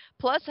washing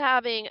plus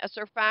having a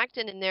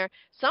surfactant in there,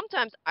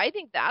 sometimes I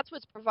think that's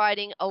what's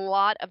providing a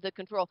lot of the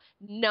control,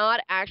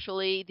 not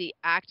actually the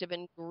active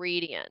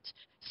ingredient.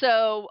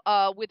 So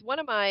with one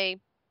of my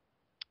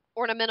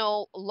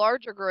ornamental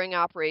larger growing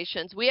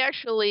operations, we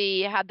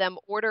actually had them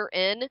order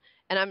in,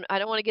 and I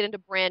don't want to get into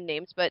brand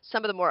names, but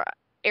some of the more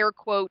air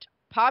quote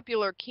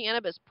popular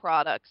cannabis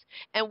products,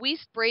 and we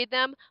sprayed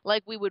them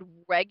like we would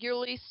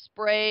regularly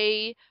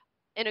spray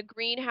in a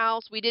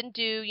greenhouse. We didn't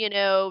do,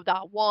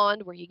 the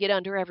wand where you get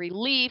under every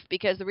leaf,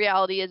 because the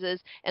reality is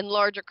in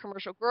larger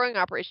commercial growing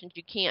operations,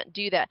 you can't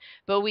do that.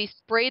 But we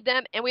sprayed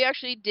them, and we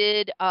actually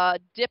did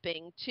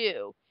dipping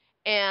too.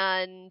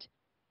 And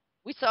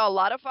we saw a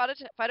lot of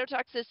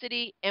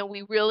phytotoxicity, and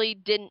we really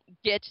didn't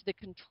get the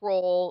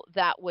control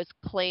that was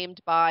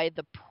claimed by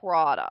the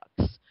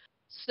products.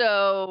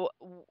 So,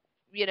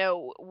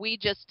 we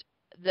just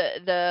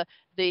The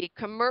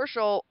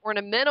commercial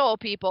ornamental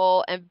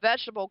people and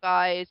vegetable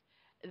guys,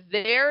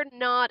 they're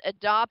not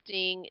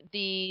adopting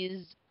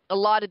a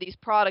lot of these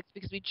products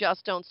because we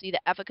just don't see the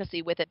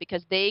efficacy with it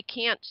because they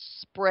can't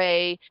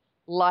spray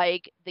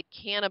like the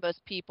cannabis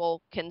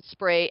people can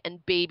spray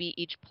and baby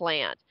each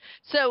plant.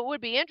 So it would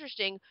be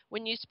interesting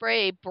when you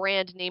spray a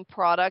brand name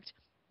product,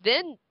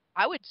 then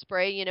I would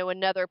spray,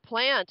 another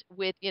plant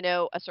with,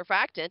 a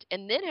surfactant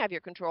and then have your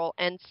control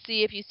and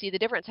see if you see the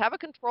difference. Have a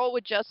control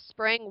with just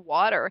spraying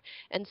water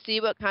and see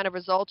what kind of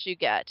results you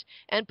get.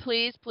 And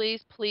please,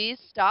 please, please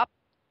stop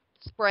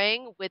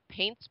spraying with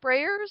paint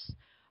sprayers.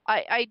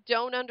 I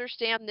don't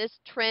understand this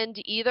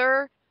trend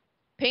either.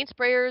 Paint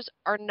sprayers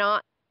are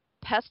not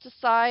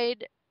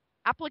pesticide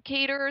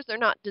applicators. They're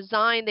not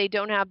designed. They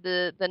don't have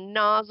the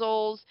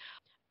nozzles.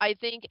 I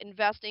think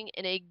investing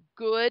in a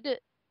good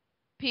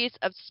piece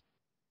of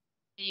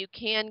you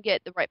can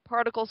get the right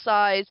particle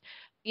size,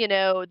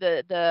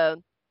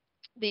 the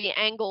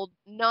angled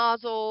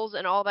nozzles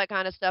and all that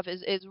kind of stuff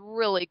is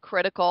really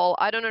critical.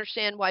 I don't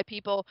understand why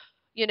people,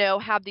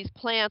 have these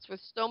plants with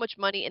so much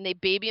money and they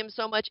baby them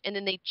so much and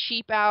then they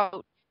cheap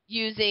out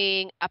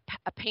using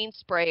a paint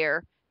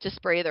sprayer to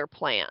spray their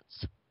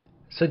plants.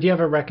 So do you have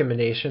a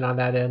recommendation on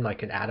that end,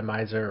 like an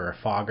atomizer or a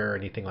fogger or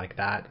anything like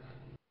that?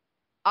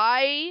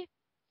 I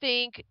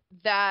think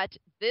that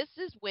this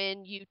is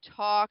when you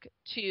talk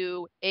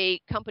to a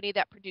company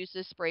that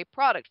produces spray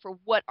product for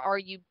what are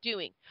you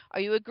doing? Are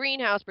you a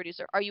greenhouse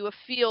producer? Are you a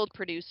field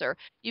producer?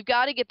 You've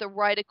got to get the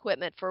right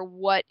equipment for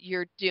what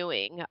you're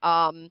doing.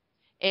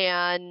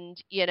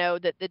 And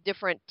the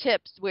different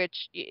tips,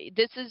 which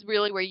this is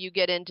really where you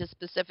get into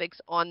specifics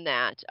on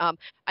that.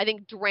 I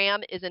think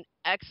Dram is an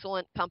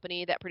excellent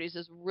company that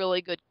produces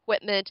really good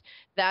equipment.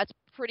 That's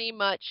pretty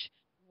much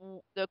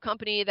the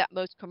company that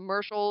most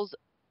commercial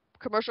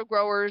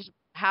growers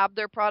have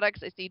their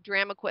products. I see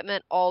Dram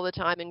equipment all the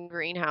time in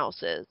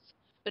greenhouses.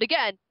 But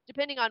again,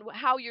 depending on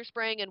how you're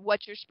spraying and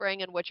what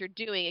you're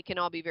doing, it can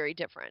all be very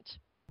different.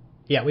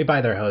 Yeah, we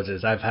buy their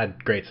hoses. I've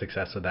had great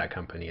success with that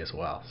company as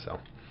well. So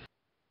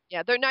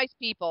Yeah, they're nice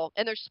people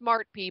and they're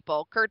smart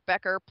people. Kurt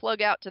Becker,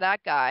 plug out to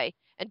that guy.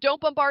 And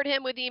don't bombard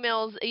him with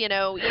emails,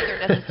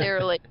 either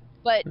necessarily.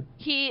 But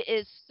he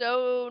is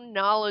so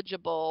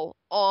knowledgeable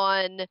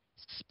on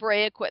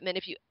spray equipment.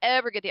 If you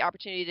ever get the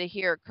opportunity to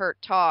hear Kurt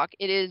talk,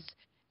 it is,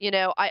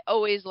 I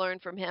always learn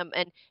from him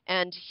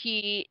and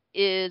he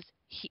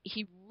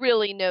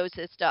really knows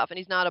his stuff and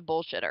he's not a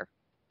bullshitter.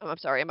 Oh, I'm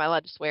sorry. Am I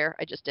allowed to swear?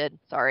 I just did.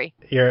 Sorry.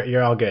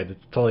 you're all good.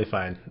 It's totally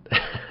fine.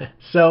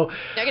 So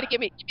You're gonna give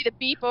me the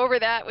beep over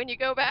that when you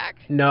go back.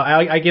 no,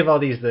 I give all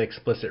these the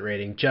explicit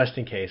rating just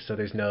in case, so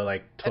there's no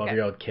like Okay.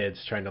 12-year-old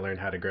kids trying to learn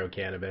how to grow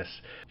cannabis.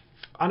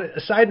 On a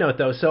side note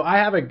though, so I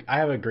have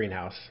a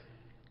greenhouse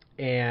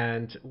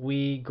and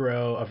we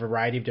grow a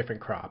variety of different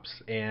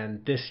crops.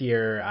 And this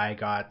year I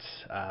got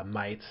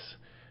mites,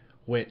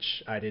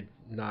 which I did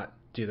not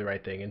do the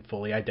right thing and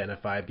fully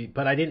identify,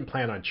 but I didn't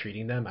plan on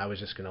treating them. I was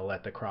just going to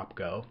let the crop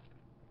go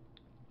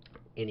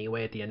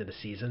anyway at the end of the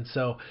season.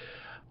 So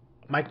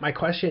my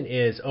question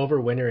is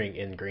overwintering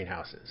in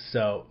greenhouses.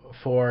 So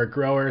for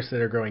growers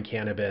that are growing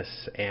cannabis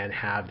and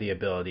have the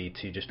ability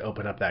to just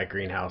open up that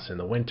greenhouse in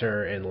the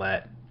winter and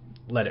let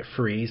it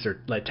freeze or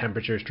let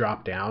temperatures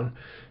drop down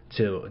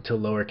to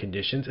lower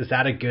conditions, is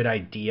that a good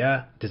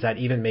idea? Does that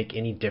even make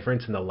any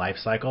difference in the life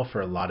cycle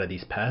for a lot of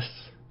these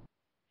pests?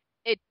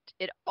 It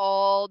it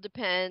all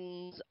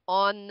depends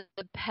on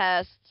the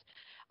pests.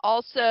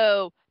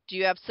 Also, do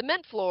you have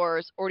cement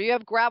floors or do you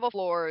have gravel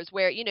floors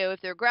where,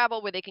 if they're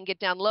gravel where they can get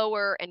down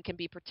lower and can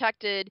be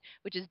protected,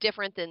 which is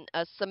different than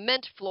a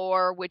cement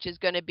floor, which is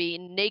going to be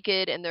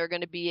naked and they're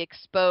going to be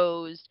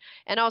exposed.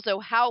 And also,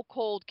 how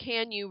cold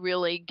can you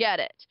really get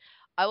it?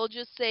 I will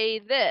just say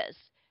this.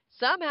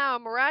 Somehow,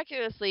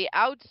 miraculously,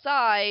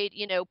 outside,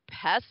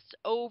 pests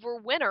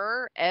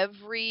overwinter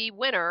every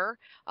winter,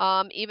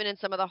 even in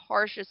some of the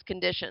harshest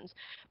conditions.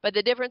 But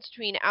the difference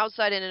between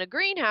outside and in a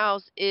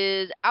greenhouse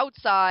is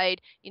outside,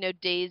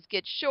 days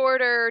get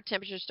shorter,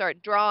 temperatures start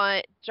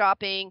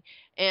dropping,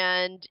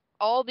 and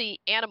all the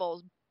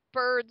animals,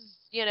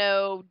 birds,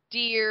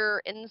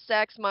 deer,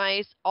 insects,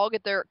 mice, all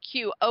get their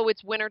cue. Oh,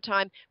 it's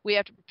wintertime. We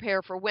have to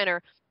prepare for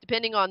winter.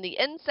 Depending on the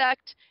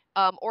insect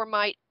or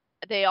mite,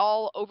 they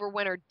all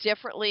overwinter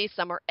differently.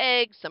 Some are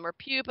eggs, some are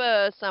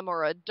pupa, some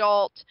are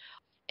adult,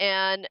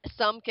 and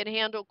some can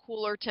handle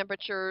cooler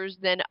temperatures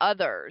than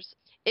others.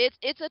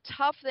 It's a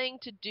tough thing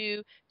to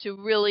do to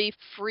really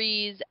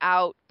freeze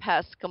out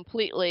pests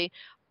completely,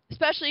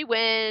 especially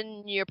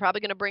when you're probably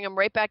going to bring them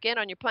right back in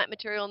on your plant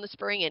material in the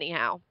spring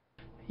anyhow.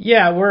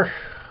 Yeah,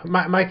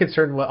 my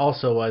concern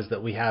also was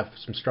that we have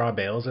some straw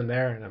bales in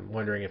there, and I'm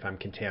wondering if I'm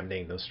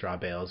contaminating those straw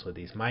bales with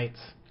these mites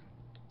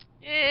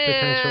Eh,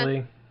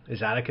 potentially. Is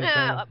that a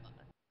concern? uh,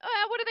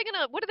 what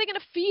are they gonna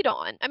feed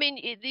on? I mean,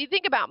 you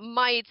think about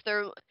mites,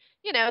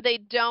 they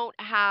don't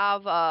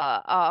have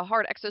a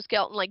hard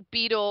exoskeleton like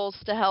beetles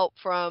to help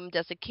from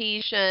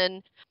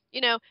desiccation.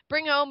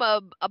 Bring home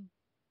a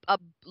a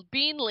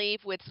bean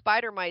leaf with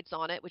spider mites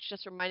on it, which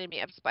just reminded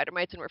me of spider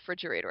mites in the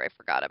refrigerator I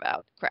forgot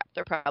about. Crap,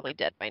 they're probably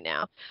dead by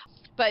now.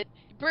 But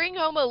bring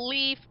home a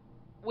leaf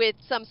with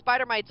some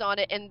spider mites on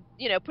it and,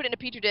 put it in a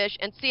petri dish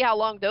and see how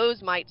long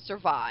those might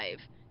survive.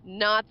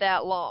 Not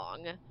that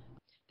long.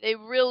 They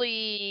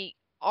really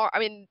are. I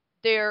mean,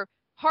 they're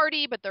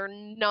hardy, but they're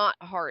not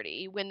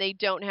hardy when they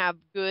don't have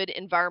good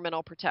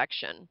environmental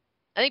protection.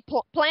 I think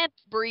plant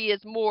debris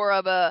is more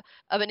of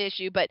an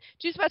issue, but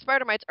two-spot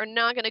spider mites are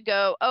not going to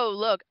go, oh,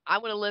 look, I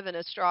want to live in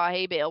a straw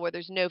hay bale where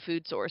there's no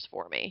food source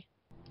for me.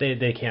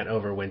 They can't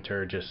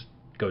overwinter, just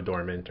go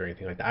dormant or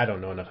anything like that. I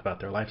don't know enough about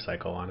their life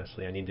cycle,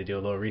 honestly. I need to do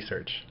a little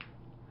research.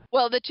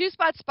 Well, the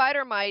two-spot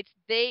spider mites,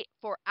 they,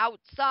 for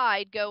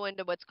outside, go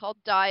into what's called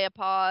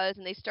diapause,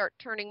 and they start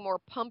turning more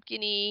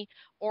pumpkiny,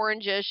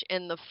 orangish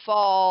in the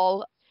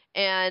fall,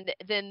 and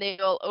then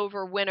they'll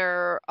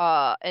overwinter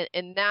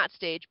in that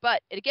stage.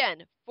 But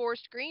again,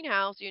 forced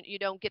greenhouse, you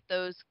don't get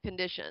those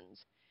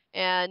conditions.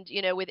 And,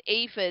 with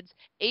aphids,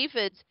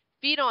 aphids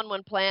feed on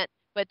one plant,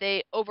 but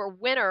they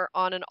overwinter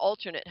on an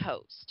alternate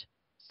host.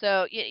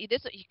 So you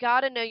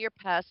got to know your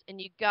pest, and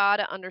you got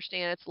to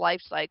understand its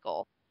life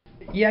cycle.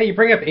 Yeah, you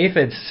bring up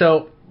aphids.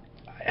 So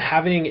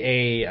having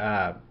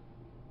a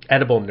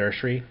edible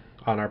nursery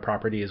on our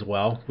property as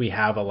well, we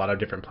have a lot of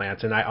different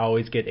plants, and I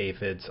always get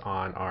aphids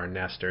on our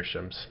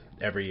nasturtiums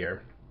every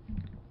year.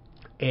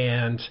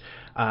 And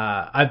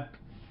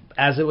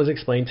as it was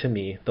explained to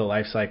me, the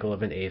life cycle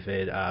of an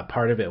aphid,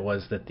 part of it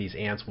was that these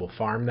ants will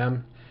farm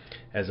them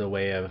as a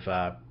way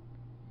of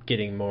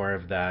getting more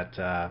of that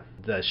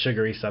the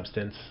sugary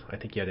substance. I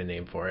think you had a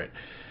name for it.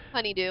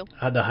 Honeydew.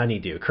 The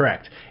honeydew,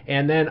 correct.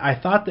 And then I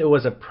thought there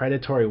was a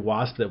predatory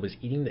wasp that was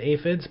eating the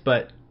aphids,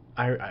 but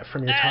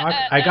from your talk,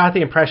 I got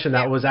the impression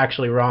that was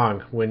actually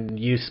wrong when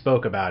you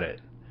spoke about it.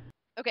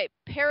 Okay,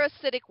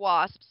 parasitic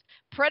wasps.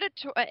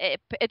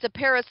 It's a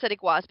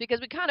parasitic wasp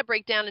because we kind of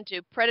break down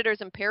into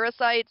predators and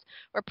parasites,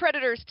 where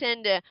predators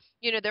tend to,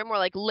 they're more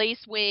like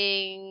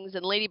lacewings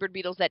and ladybird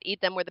beetles that eat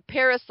them, where the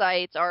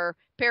parasites are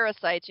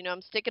parasites.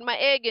 I'm sticking my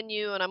egg in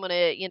you and I'm going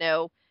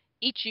to,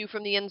 eat you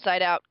from the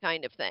inside out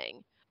kind of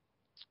thing.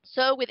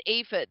 So with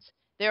aphids,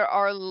 there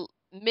are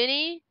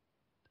many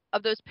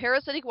of those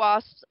parasitic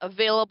wasps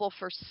available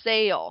for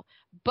sale,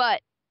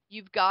 but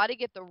you've got to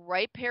get the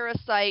right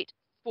parasite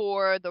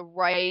for the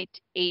right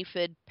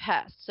aphid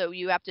pest. So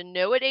you have to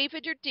know what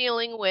aphid you're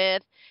dealing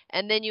with,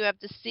 and then you have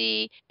to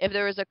see if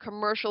there is a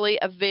commercially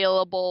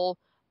available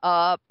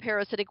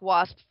parasitic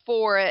wasp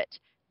for it,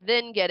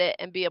 then get it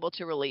and be able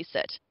to release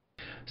it.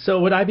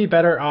 So would I be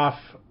better off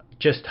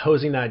just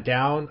hosing that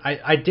down?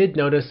 I did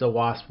notice the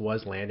wasp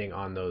was landing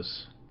on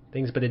those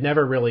things, but it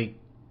never really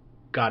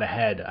got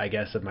ahead, I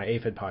guess, of my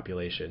aphid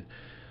population.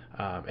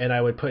 And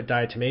I would put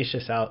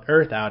diatomaceous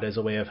earth out as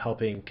a way of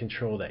helping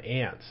control the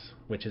ants,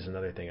 which is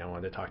another thing I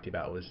wanted to talk to you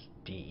about was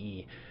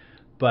DE.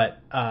 But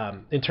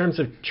in terms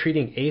of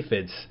treating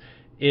aphids,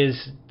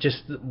 is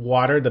just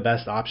water the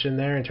best option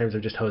there in terms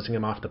of just hosing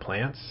them off the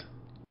plants?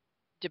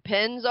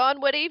 Depends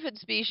on what aphid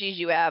species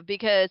you have,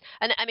 because,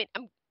 and I mean,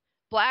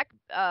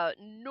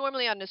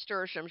 normally on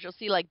nasturtiums, you'll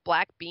see like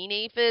black bean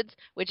aphids,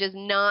 which is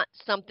not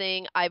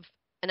something I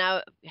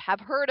have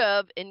heard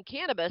of in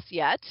cannabis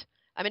yet.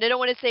 I mean, I don't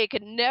want to say it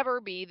could never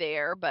be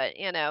there, but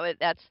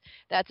that's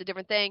a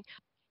different thing.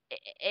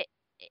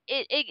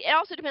 It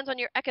also depends on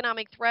your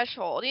economic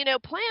threshold.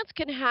 Plants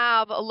can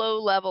have a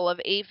low level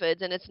of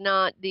aphids, and it's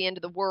not the end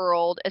of the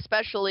world,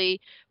 especially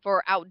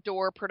for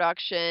outdoor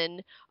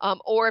production,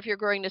 or if you're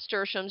growing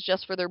nasturtiums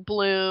just for their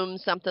bloom,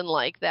 something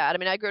like that. I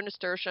mean, I grow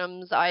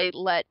nasturtiums. I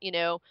let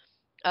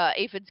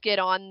aphids get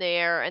on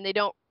there, and they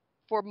don't.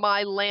 For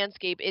my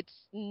landscape,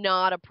 it's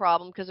not a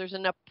problem because there's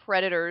enough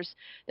predators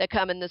that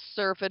come in, the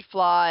syrphid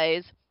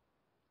flies,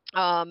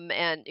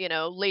 and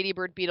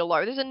ladybird beetle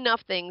larvae. There's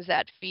enough things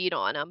that feed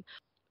on them.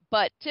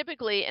 But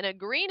typically in a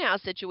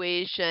greenhouse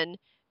situation,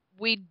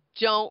 we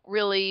don't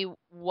really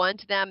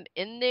want them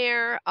in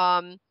there.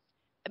 I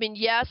mean,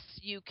 yes,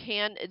 you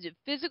can,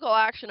 physical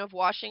action of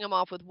washing them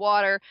off with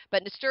water,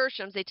 but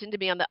nasturtiums, they tend to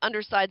be on the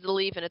undersides of the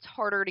leaf, and it's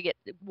harder to get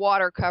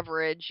water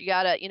coverage. You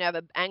got to, have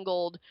an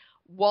angled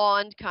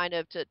wand kind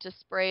of to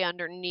spray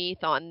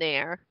underneath on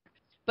there.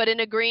 But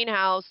in a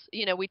greenhouse,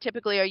 we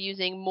typically are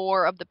using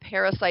more of the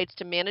parasites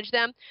to manage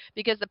them,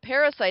 because the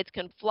parasites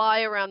can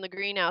fly around the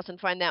greenhouse and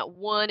find that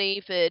one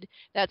aphid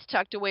that's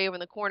tucked away over in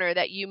the corner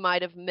that you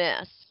might have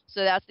missed.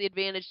 So that's the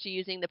advantage to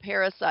using the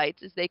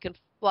parasites, is they can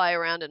fly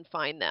around and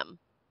find them.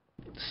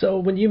 So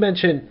when you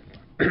mentioned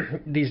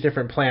these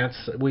different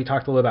plants, we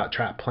talked a little about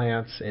trap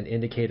plants and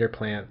indicator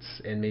plants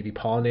and maybe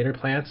pollinator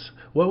plants.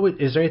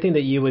 Is there anything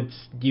that you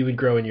would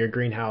grow in your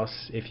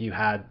greenhouse if you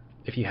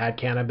had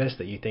cannabis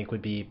that you think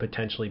would be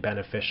potentially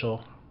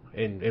beneficial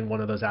in one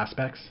of those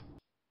aspects?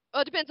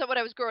 Well, it depends on what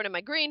I was growing in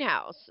my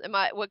greenhouse. Am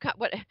I what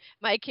am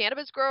I a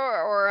cannabis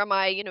grower, or am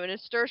I a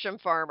nasturtium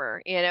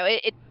farmer?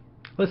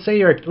 Let's say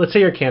you're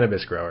a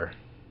cannabis grower,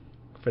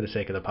 for the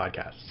sake of the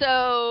podcast.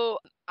 So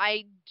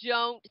I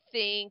don't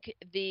think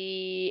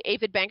the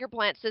aphid banker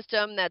plant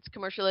system that's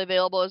commercially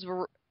available is,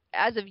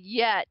 as of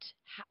yet,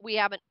 we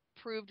haven't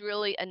proved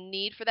really a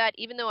need for that.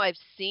 Even though I've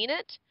seen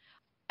it,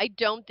 I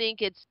don't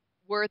think it's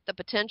worth the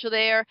potential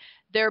there.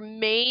 There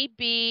may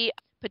be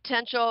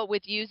potential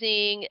with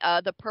using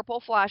the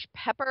purple flash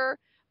pepper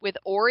with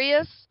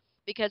Aureus,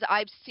 because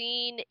I've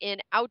seen in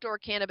outdoor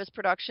cannabis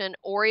production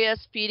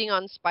Aureus feeding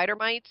on spider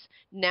mites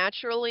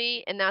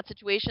naturally in that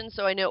situation.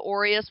 So I know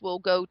Aureus will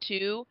go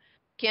to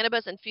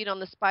cannabis and feed on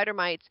the spider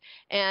mites.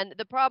 And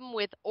the problem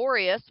with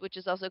Aureus, which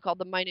is also called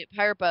the minute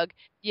pirate bug,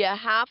 you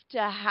have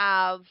to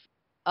have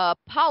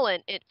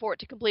pollen for it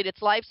to complete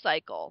its life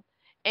cycle.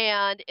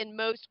 And in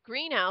most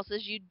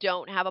greenhouses, you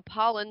don't have a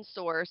pollen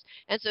source.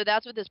 And so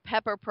that's what this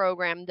pepper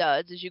program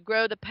does, is you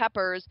grow the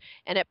peppers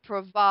and it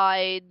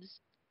provides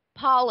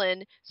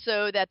pollen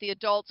so that the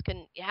adults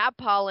can have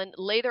pollen,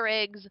 lay their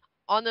eggs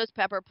on those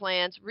pepper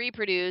plants,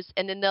 reproduce,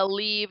 and then they'll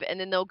leave, and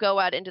then they'll go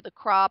out into the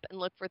crop and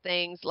look for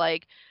things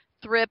like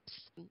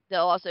thrips.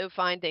 They'll also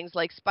find things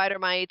like spider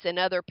mites and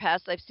other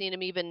pests. I've seen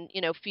them even,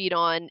 feed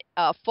on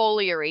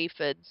foliar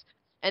aphids,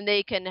 and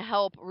they can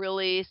help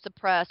really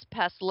suppress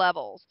pest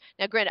levels.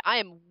 Now, granted, I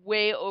am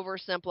way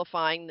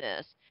oversimplifying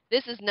this.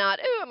 This is not,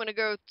 oh, I'm going to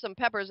grow some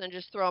peppers and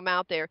just throw them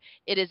out there.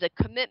 It is a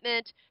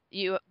commitment.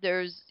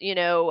 There's,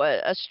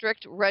 a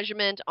strict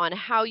regimen on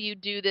how you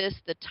do this,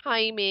 the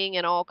timing,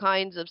 and all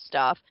kinds of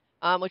stuff,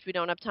 which we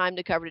don't have time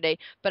to cover today.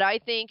 But I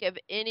think of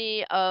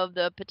any of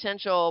the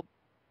potential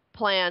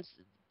plants,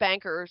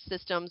 banker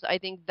systems, I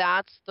think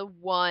that's the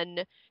one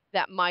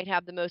that might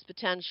have the most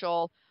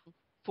potential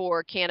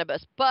for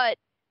cannabis. But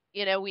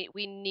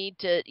we need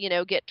to,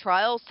 get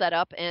trials set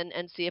up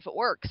and see if it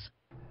works.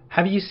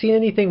 Have you seen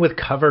anything with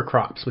cover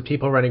crops, with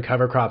people running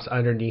cover crops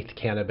underneath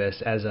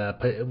cannabis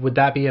would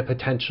that be a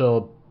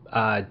potential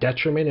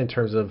detriment in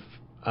terms of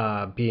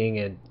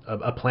being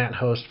a plant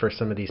host for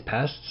some of these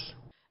pests?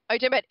 Are you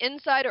talking about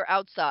inside or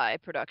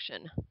outside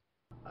production?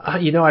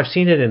 I've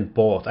seen it in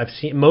both. I've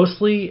seen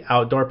mostly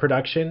outdoor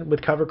production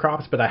with cover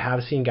crops, but I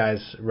have seen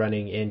guys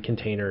running in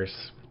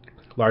containers,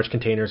 large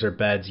containers or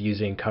beds,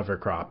 using cover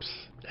crops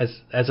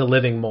as a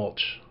living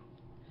mulch.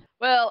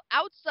 Well,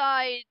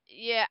 outside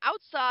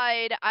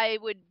I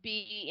would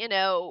be,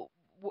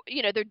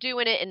 they're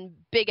doing it in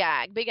big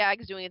ag. Big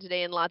ag is doing it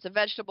today in lots of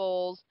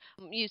vegetables.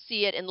 You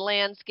see it in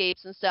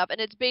landscapes and stuff, and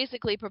it's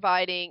basically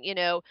providing,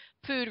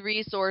 food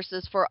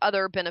resources for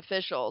other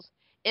beneficials.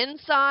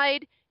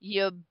 Inside,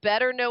 you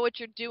better know what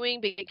you're doing,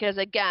 because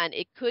again,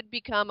 it could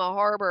become a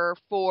harbor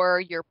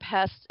for your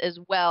pests as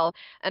well.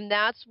 And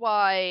that's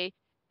why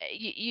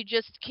you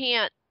just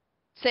can't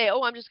say,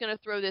 oh, I'm just going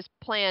to throw this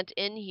plant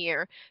in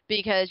here,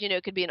 because,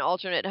 it could be an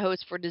alternate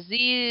host for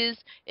disease.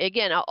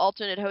 Again, an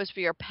alternate host for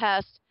your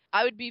pests.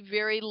 I would be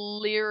very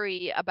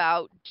leery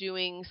about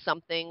doing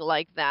something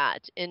like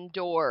that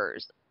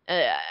indoors,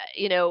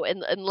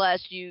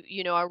 unless you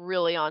are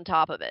really on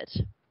top of it.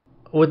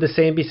 Would the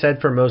same be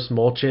said for most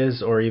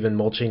mulches, or even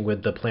mulching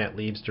with the plant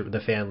leaves,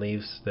 the fan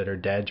leaves that are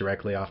dead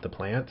directly off the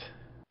plant?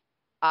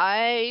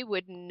 I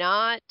would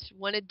not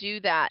want to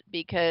do that,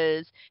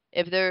 because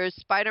if there's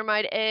spider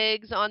mite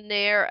eggs on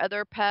there,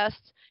 other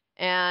pests,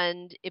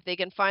 and if they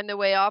can find their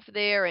way off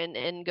there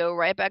and go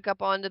right back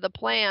up onto the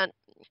plant,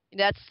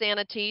 that's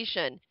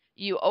sanitation.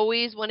 You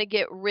always want to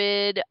get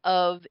rid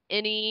of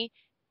any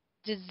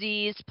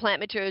diseased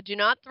plant material. Do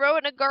not throw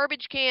it in a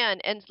garbage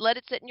can and let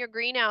it sit in your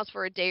greenhouse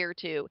for a day or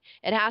two.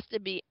 It has to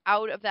be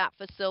out of that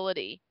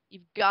facility.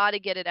 You've got to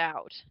get it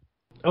out.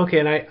 Okay,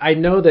 and I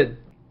know that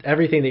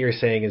everything that you're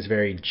saying is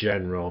very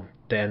general.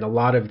 Then a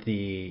lot of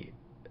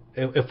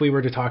if we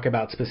were to talk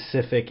about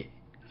specific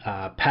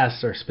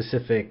pests or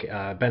specific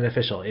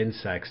beneficial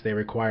insects, they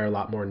require a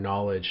lot more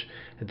knowledge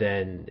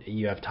than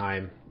you have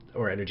time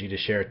or energy to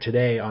share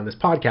today on this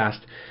podcast.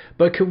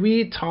 But could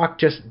we talk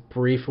just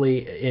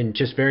briefly in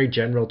just very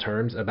general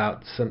terms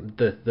about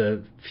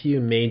the few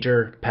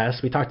major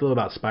pests? We talked a little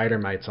about spider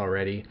mites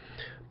already,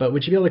 but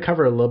would you be able to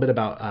cover a little bit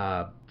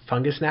about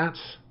fungus gnats?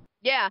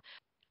 Yeah.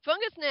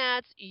 Fungus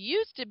gnats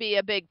used to be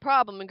a big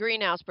problem in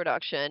greenhouse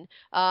production,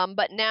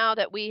 but now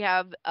that we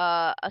have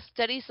a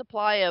steady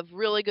supply of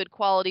really good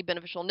quality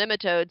beneficial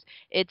nematodes,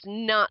 it's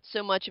not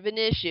so much of an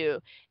issue,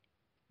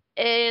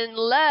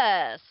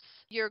 unless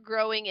you're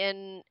growing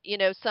in,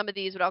 some of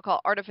these what I'll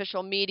call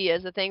artificial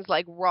medias, the things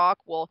like rock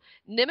wool.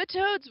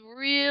 Nematodes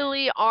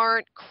really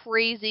aren't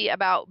crazy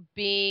about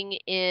being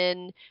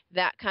in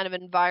that kind of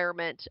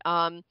environment.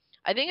 I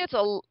think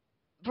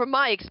from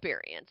my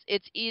experience,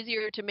 it's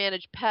easier to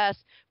manage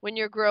pests when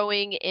you're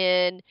growing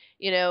in,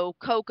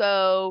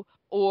 cocoa,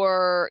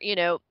 or,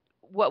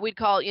 what we'd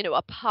call,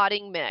 a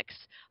potting mix.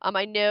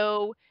 I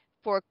know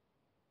for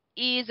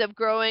ease of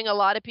growing, a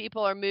lot of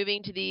people are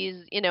moving to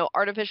these,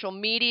 artificial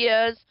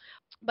medias,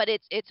 but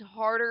it's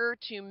harder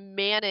to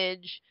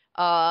manage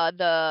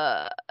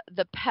the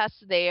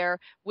pests there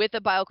with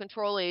the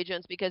biocontrol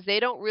agents, because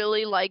they don't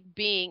really like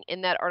being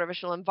in that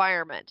artificial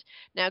environment.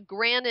 Now,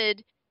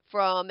 granted,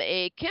 from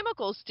a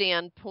chemical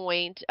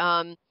standpoint,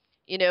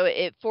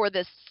 for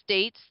the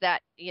states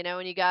that,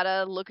 and you got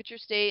to look at your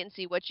state and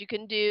see what you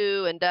can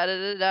do and da da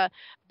da da.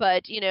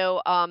 But,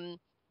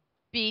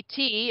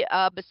 BT,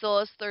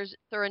 Bacillus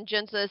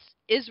thuringiensis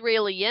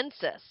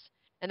israeliensis,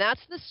 And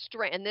that's the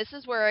strain. And this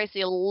is where I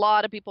see a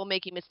lot of people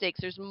making mistakes.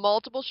 There's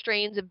multiple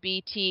strains of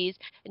BTs,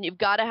 and you've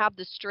got to have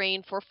the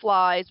strain for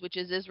flies, which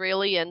is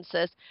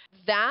Israeliensis.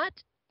 That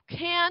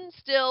can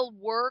still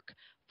work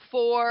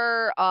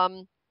for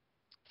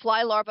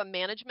fly larva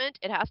management.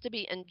 It has to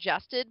be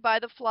ingested by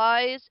the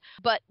flies,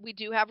 but we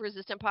do have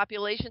resistant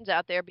populations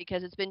out there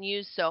because it's been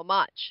used so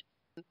much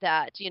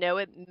that,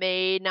 it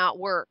may not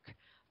work.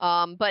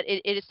 But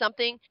it is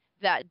something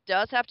that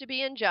does have to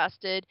be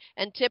ingested,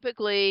 and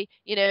typically,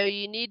 you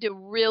need to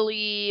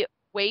really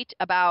wait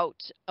about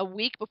a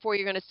week before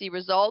you're going to see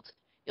results.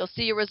 You'll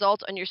see your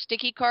results on your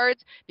sticky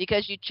cards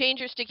because you change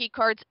your sticky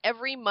cards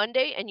every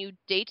Monday and you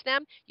date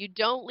them. You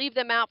don't leave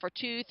them out for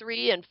 2,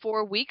 3, and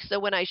 4 weeks. So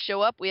when I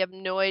show up, we have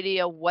no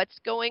idea what's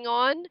going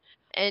on.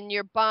 And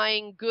you're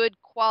buying good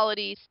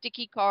quality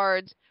sticky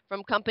cards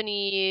from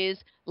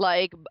companies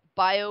like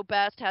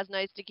BioBest has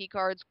nice sticky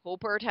cards.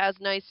 Colpert has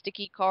nice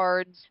sticky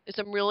cards. There's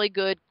some really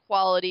good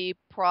quality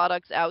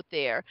products out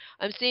there.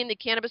 I'm seeing the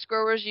cannabis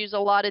growers use a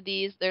lot of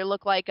these. They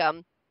look like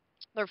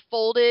they're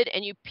folded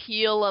and you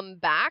peel them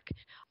back.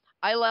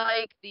 I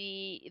like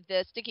the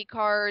sticky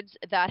cards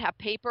that have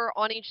paper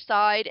on each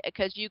side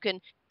because you can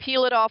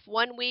peel it off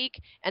one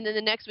week and then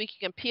the next week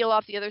you can peel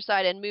off the other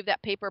side and move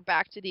that paper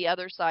back to the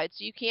other side.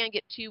 So you can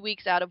get 2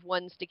 weeks out of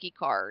one sticky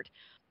card.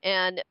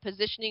 And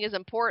positioning is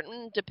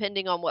important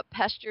depending on what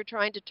pest you're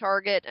trying to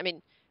target. I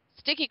mean,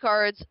 sticky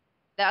cards,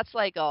 that's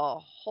like a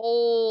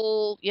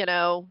whole,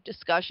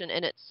 discussion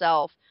in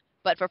itself.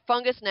 But for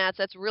fungus gnats,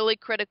 that's really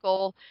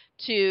critical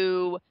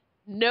to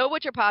know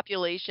what your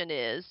population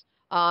is.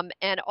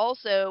 And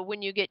also,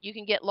 when you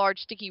can get large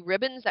sticky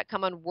ribbons that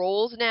come on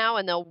rolls now,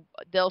 and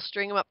they'll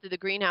string them up through the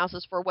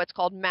greenhouses for what's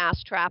called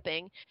mass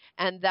trapping,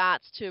 and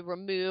that's to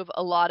remove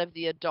a lot of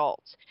the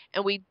adults.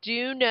 And we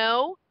do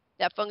know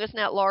that fungus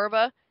gnat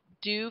larvae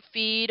do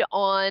feed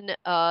on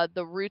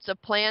the roots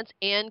of plants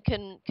and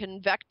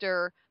can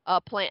vector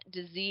plant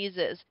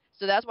diseases.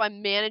 So that's why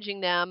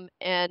managing them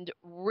and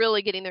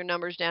really getting their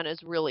numbers down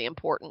is really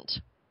important.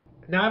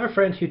 Now, I have a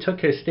friend who took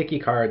his sticky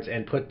cards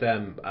and put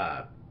them,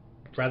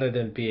 rather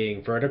than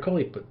being vertical,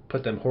 he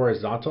put them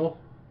horizontal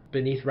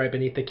right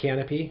beneath the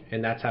canopy,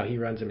 and that's how he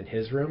runs them in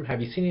his room.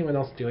 Have you seen anyone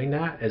else doing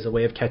that as a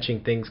way of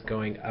catching things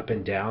going up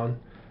and down?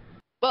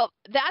 Well,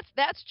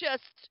 that's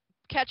just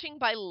catching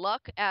by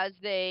luck as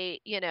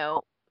they,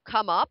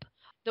 come up.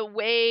 The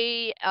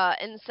way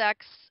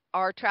insects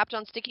are trapped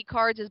on sticky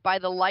cards is by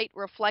the light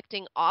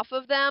reflecting off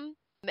of them.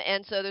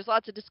 And so there's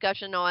lots of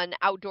discussion on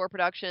outdoor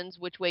productions,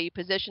 which way you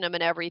position them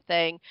and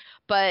everything.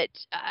 But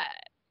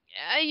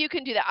you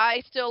can do that.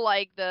 I still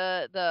like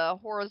the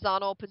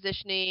horizontal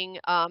positioning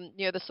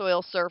near the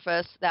soil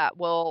surface that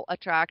will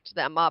attract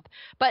them up.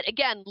 But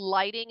again,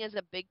 lighting is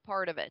a big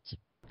part of it.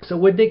 So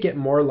would they get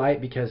more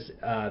light because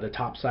the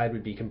top side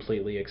would be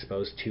completely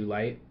exposed to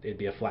light? It'd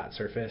be a flat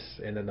surface,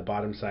 and then the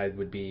bottom side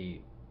would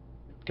be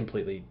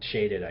completely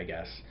shaded, I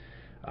guess,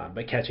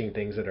 but catching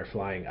things that are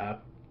flying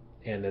up,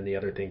 and then the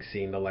other things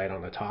seeing the light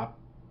on the top.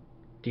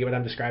 Do you get what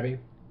I'm describing?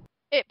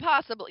 It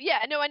possibly, yeah,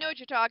 no, I know what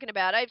you're talking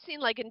about. I've seen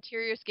like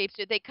interior scapes,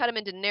 they cut them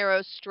into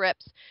narrow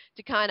strips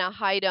to kind of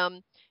hide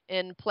them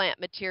in plant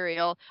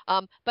material.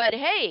 But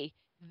hey,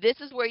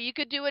 this is where you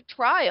could do a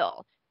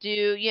trial.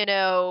 Do,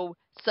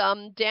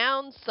 some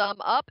down, some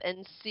up,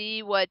 and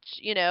see what,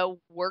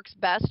 works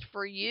best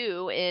for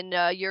you in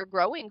your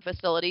growing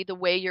facility, the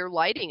way your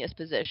lighting is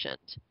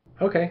positioned.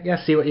 Okay,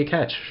 yeah, see what you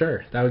catch.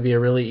 Sure, that would be a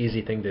really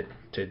easy thing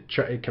to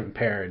try,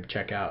 compare and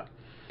check out.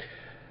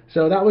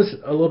 So that was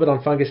a little bit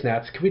on fungus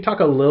gnats. Can we talk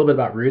a little bit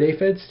about root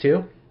aphids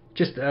too?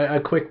 Just a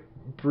quick,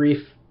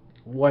 brief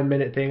 1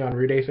 minute thing on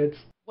root aphids.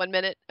 1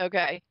 minute,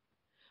 okay.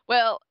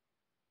 Well,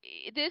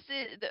 this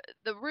is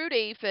the root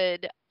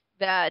aphid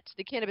that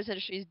the cannabis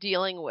industry is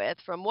dealing with.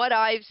 From what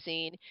I've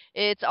seen,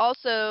 it's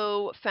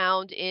also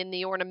found in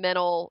the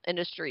ornamental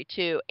industry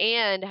too,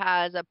 and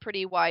has a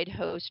pretty wide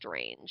host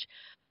range.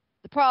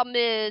 The problem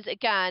is,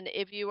 again,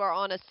 if you are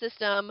on a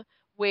system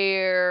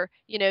where,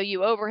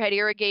 you overhead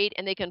irrigate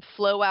and they can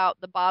flow out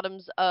the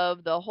bottoms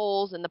of the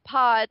holes in the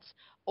pots,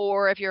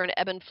 or if you're an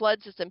ebb and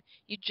flood system,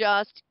 you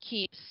just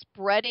keep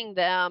spreading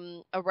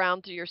them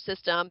around through your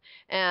system.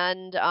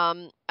 And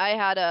I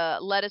had a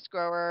lettuce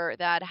grower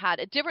that had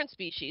a different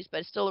species,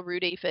 but it's still a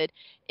root aphid,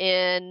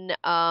 in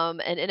an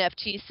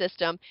NFT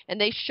system,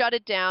 and they shut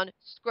it down,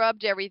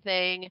 scrubbed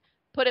everything,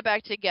 put it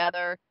back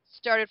together,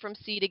 started from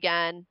seed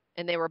again,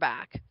 and they were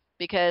back.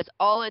 Because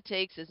all it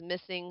takes is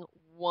missing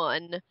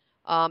one.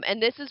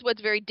 And this is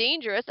what's very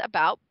dangerous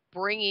about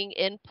bringing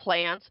in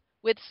plants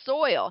with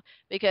soil,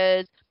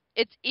 because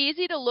it's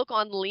easy to look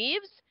on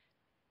leaves.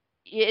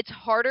 It's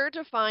harder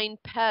to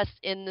find pests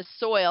in the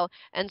soil.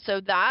 And so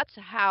that's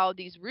how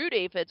these root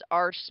aphids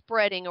are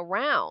spreading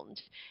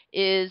around,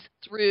 is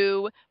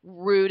through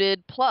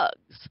rooted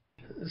plugs.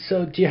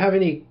 So do you have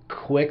any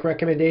quick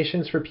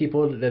recommendations for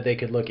people that they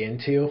could look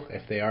into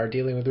if they are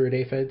dealing with root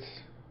aphids?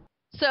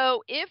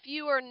 So if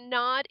you are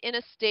not in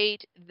a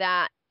state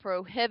that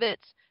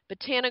prohibits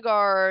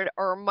Botanigard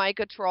or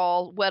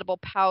Mycotrol wettable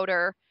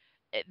powder,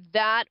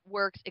 that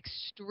works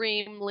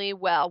extremely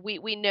well.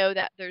 We know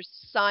that there's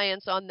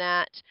science on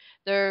that.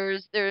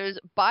 There's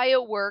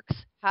BioWorks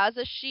has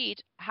a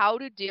sheet how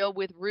to deal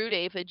with root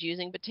aphids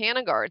using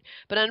Botanigard.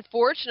 But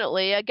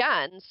unfortunately,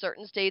 again,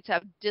 certain states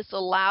have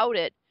disallowed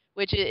it,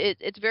 which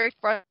it's very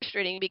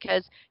frustrating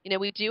because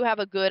we do have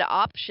a good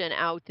option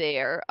out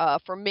there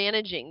for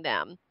managing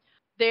them.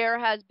 There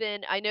has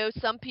been, I know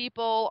some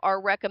people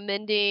are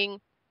recommending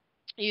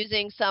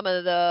using some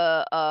of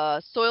the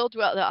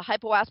the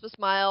Hypoaspis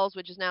miles,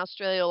 which is now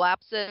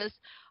Streliolapsus.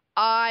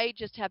 I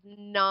just have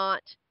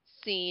not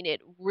seen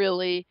it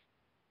really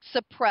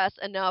suppress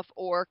enough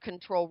or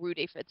control root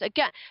aphids.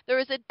 Again, there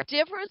is a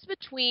difference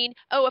between,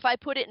 oh, if I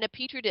put it in a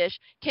petri dish,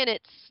 can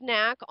it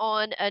snack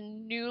on a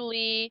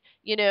newly,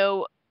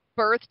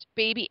 birthed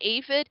baby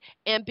aphid,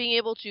 and being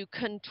able to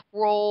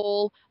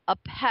control a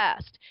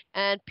pest.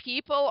 And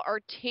people are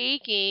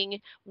taking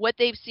what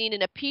they've seen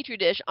in a petri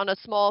dish on a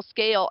small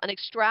scale and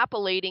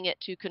extrapolating it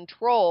to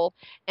control,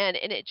 and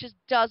it just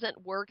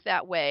doesn't work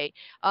that way.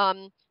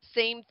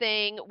 Same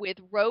thing with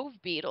rove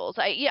beetles.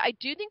 I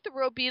do think the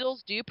rove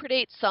beetles do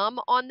predate some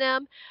on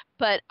them,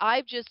 but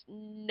I've just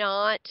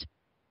not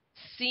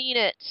seen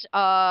it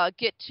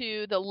get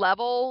to the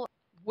level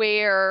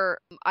where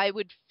I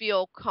would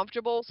feel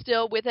comfortable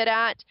still with it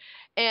at.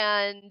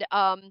 And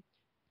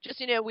just,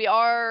 we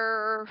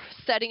are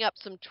setting up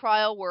some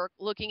trial work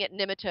looking at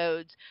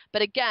nematodes.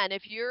 But again,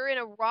 if you're in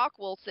a rock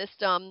wool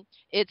system,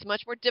 it's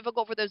much more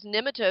difficult for those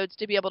nematodes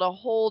to be able to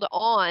hold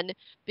on,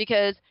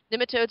 because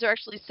nematodes are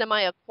actually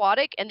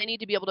semi-aquatic and they need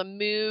to be able to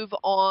move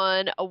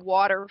on a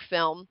water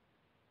film.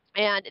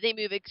 And they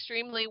move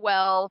extremely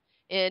well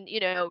in,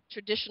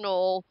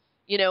 traditional,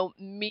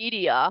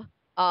 media.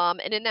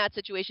 And in that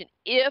situation,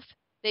 if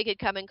they could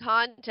come in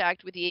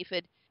contact with the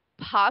aphid,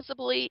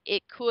 possibly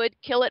it could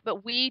kill it,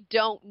 but we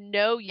don't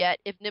know yet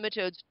if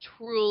nematodes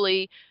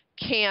truly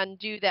can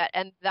do that.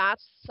 And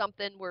that's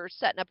something we're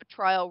setting up a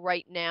trial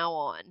right now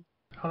on.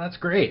 Oh, that's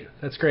great.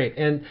 That's great.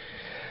 And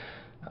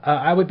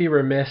I would be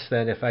remiss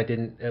then if I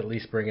didn't at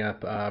least bring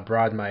up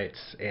broad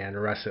mites and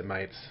russet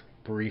mites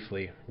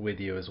briefly with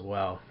you as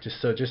well,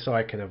 just so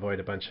I can avoid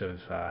a bunch of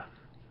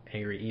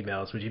angry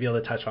emails. Would you be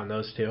able to touch on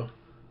those too?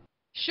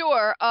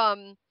 Sure.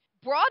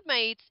 Broad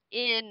mites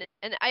and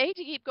I hate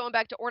to keep going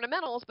back to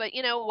ornamentals, but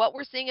what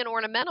we're seeing in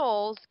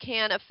ornamentals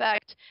can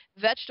affect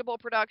vegetable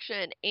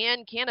production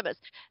and cannabis.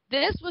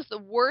 This was the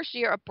worst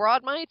year of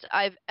broad mites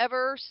I've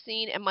ever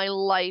seen in my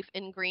life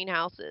in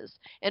greenhouses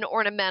and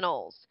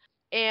ornamentals.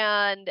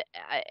 And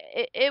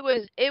it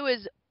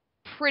was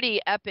pretty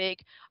epic.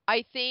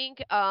 I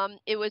think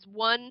it was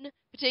one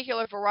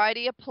particular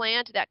variety of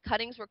plant that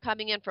cuttings were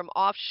coming in from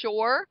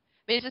offshore.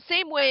 I mean, it's the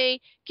same way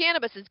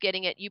cannabis is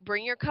getting it. You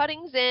bring your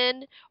cuttings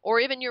in, or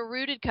even your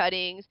rooted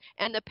cuttings,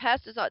 and the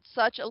pest is at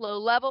such a low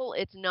level,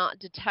 it's not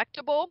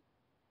detectable.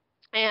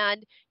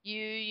 And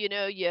you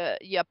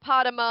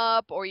pot them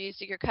up, or you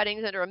stick your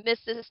cuttings under a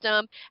mist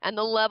system, and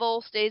the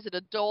level stays at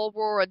a dull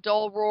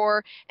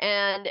roar,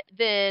 and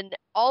then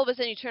all of a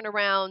sudden you turn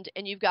around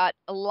and you've got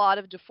a lot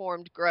of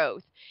deformed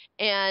growth.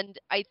 And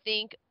I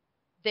think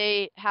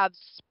they have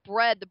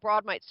spread, the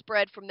broad mite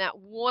spread from that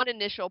one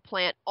initial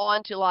plant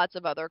onto lots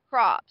of other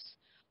crops.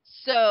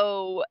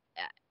 So,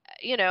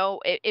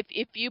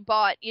 if you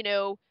bought,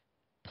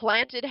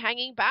 planted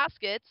hanging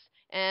baskets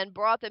and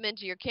brought them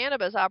into your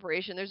cannabis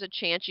operation, there's a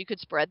chance you could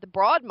spread the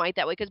broad mite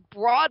that way, because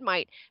broad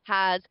mite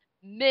has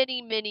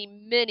many, many,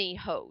 many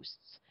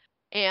hosts.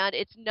 And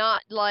it's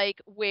not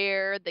like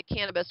where the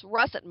cannabis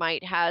russet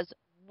mite has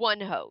one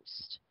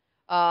host.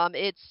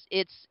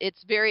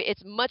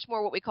 It's much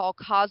more what we call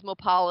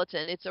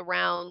cosmopolitan. It's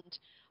around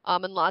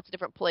in lots of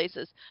different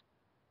places.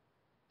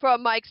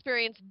 From my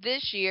experience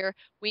this year,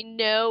 we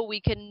know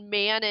we can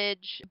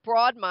manage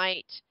broad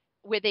mite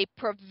with a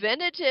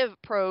preventative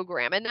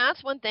program. And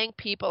that's one thing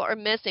people are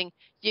missing.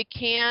 You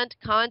can't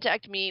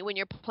contact me when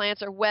your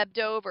plants are webbed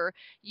over.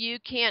 You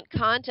can't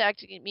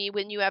contact me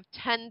when you have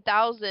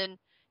 10,000,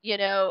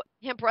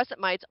 hemp russet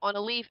mites on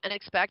a leaf and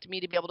expect me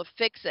to be able to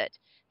fix it.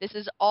 This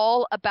is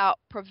all about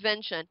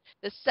prevention.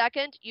 The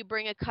second you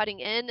bring a cutting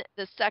in,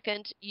 the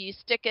second you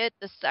stick it,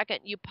 the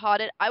second you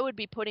pot it, I would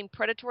be putting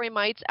predatory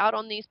mites out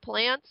on these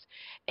plants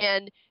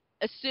and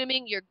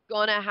assuming you're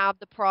going to have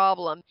the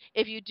problem.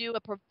 If you do a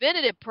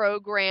preventative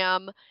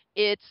program,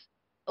 it's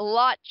a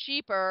lot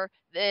cheaper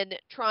than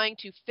trying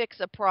to fix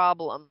a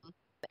problem.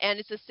 And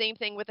it's the same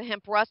thing with the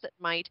hemp russet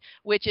mite,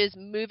 which is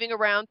moving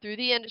around through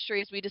the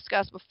industry, as we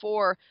discussed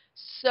before,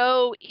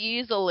 so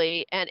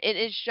easily. And it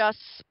is just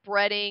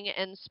spreading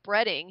and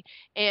spreading.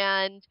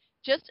 And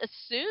just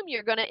assume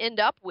you're going to end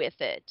up with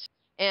it.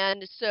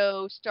 And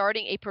so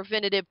starting a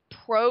preventative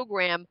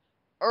program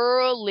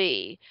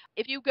early.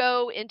 If you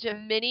go into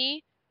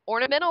many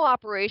ornamental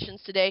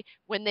operations today,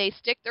 when they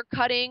stick their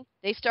cutting,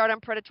 they start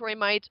on predatory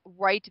mites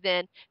right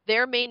then.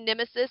 Their main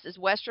nemesis is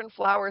western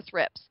flower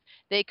thrips.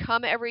 They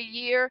come every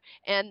year,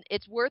 and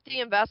it's worth the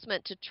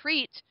investment to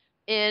treat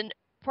in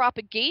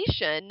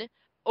propagation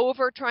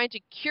over trying to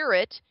cure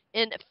it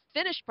in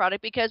finished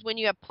product, because when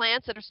you have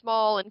plants that are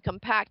small and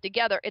compact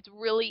together, it's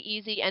really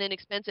easy and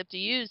inexpensive to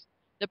use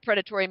the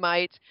predatory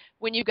mites.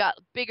 When you've got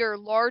bigger,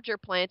 larger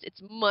plants,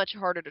 it's much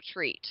harder to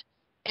treat.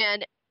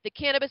 And the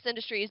cannabis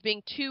industry is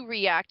being too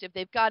reactive.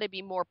 They've got to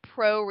be more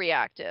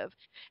pro-reactive.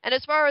 And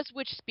as far as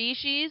which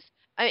species,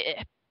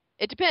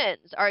 it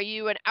depends. Are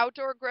you an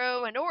outdoor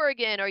grow in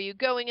Oregon? Are you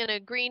going in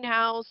a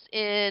greenhouse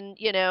in,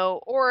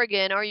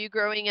 Oregon? Are you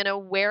growing in a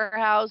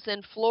warehouse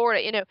in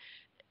Florida?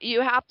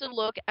 You have to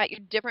look at your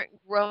different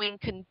growing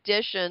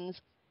conditions,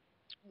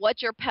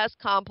 what your pest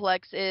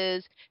complex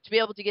is, to be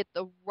able to get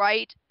the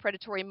right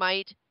predatory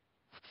mite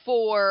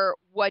for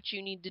what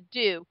you need to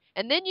do.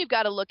 And then you've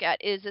got to look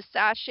at, is a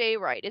sachet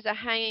right? Is a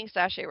hanging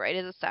sachet right?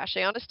 Is a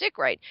sachet on a stick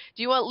right?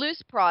 Do you want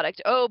loose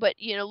product? Oh, but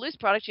loose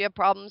product, you have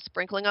problems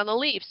sprinkling on the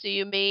leaf, so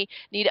you may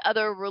need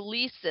other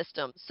release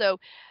systems. So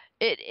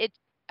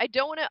I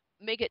don't want to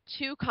make it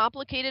too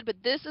complicated,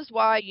 but this is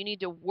why you need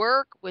to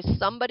work with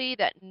somebody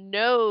that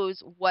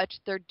knows what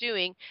they're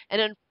doing.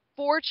 And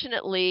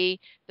unfortunately,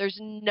 there's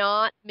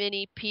not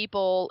many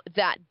people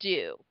that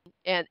do.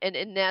 And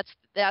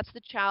that's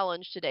the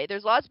challenge today.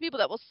 There's lots of people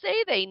that will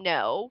say they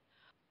know,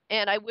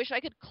 and I wish I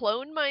could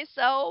clone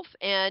myself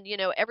and,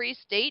 every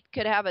state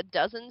could have a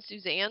dozen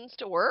Suzannes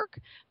to work,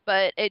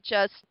 but it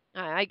just,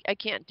 I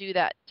can't do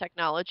that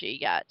technology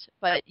yet.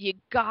 But you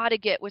got to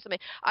get with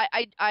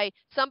somebody.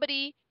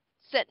 Somebody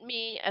sent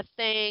me a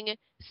thing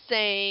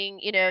saying,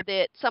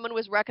 that someone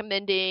was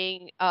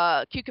recommending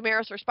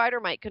cucumaris for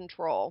spider mite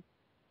control.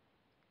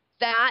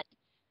 That,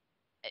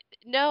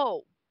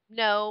 no,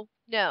 no,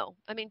 no.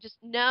 I mean, just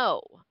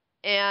no.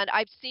 And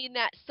I've seen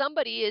that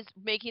somebody is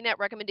making that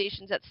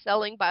recommendations, that's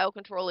selling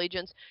biocontrol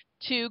agents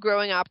to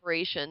growing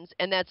operations,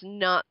 and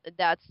no,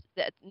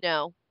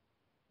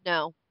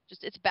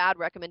 just it's bad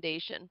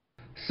recommendation.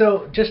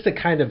 So just to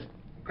kind of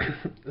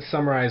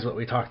summarize what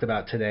we talked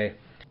about today,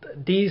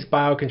 these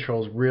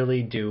biocontrols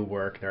really do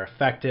work. They're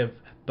effective,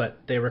 but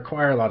they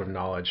require a lot of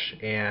knowledge,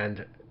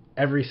 and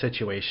every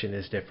situation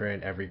is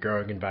different, every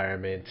growing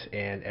environment,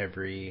 and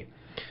every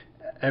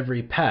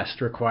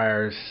pest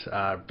requires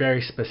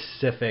very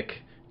specific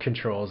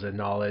controls and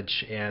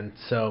knowledge. And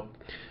so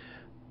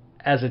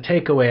as a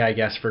takeaway, I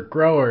guess, for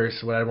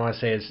growers, what I want to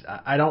say is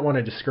I don't want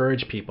to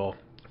discourage people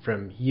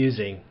from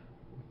using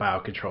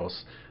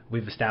biocontrols.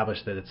 We've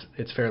established that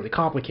it's fairly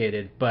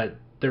complicated, but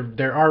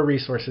there are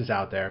resources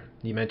out there.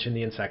 You mentioned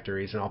the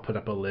insectaries, and I'll put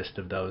up a list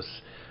of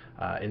those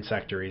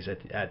insectaries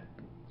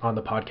on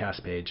the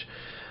podcast page.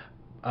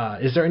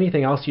 Is there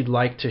anything else you'd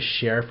like to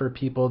share for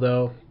people,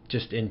 though,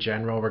 just in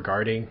general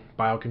regarding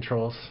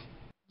biocontrols?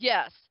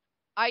 Yes.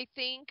 I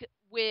think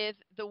with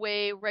the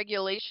way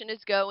regulation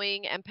is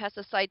going and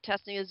pesticide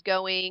testing is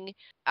going,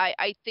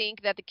 I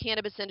think that the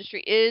cannabis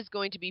industry is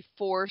going to be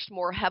forced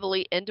more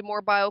heavily into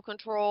more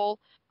biocontrol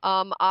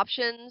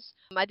options.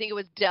 I think it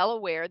was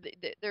Delaware.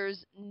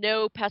 There's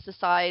no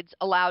pesticides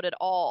allowed at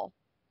all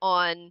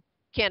on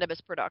cannabis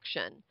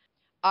production.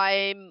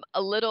 I'm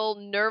a little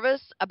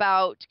nervous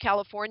about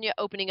California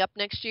opening up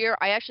next year.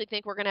 I actually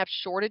think we're going to have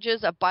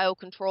shortages of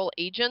biocontrol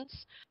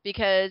agents,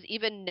 because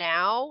even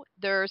now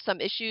there are some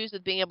issues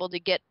with being able to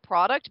get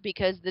product,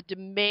 because the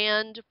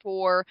demand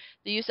for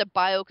the use of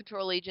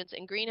biocontrol agents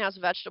in greenhouse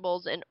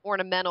vegetables and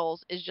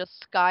ornamentals is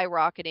just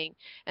skyrocketing.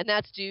 And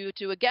that's due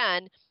to,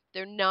 again,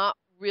 they're not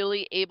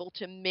really able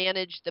to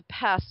manage the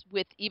pests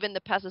with even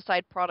the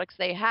pesticide products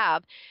they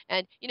have.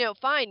 And,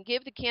 fine,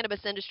 give the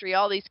cannabis industry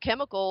all these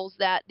chemicals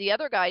that the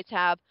other guys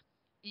have.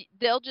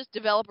 They'll just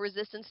develop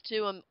resistance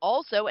to them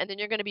also, and then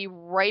you're going to be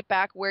right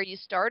back where you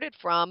started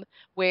from,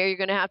 where you're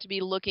going to have to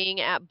be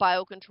looking at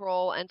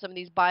biocontrol and some of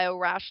these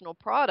biorational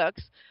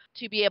products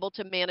to be able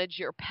to manage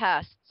your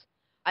pests.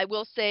 I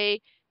will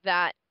say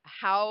that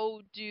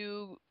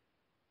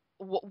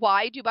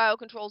why do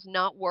biocontrols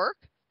not work?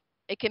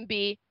 It can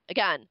be,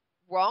 again,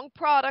 wrong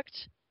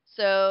product.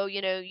 So,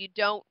 you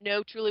don't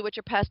know truly what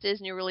your pest is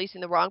and you're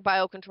releasing the wrong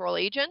biocontrol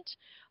agent.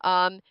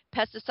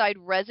 Pesticide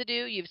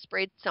residue, you've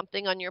sprayed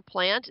something on your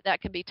plant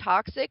that can be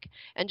toxic.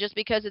 And just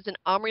because it's an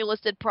OMRI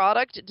listed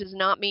product, it does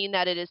not mean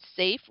that it is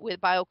safe with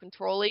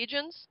biocontrol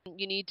agents.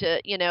 You need to,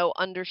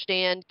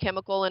 understand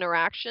chemical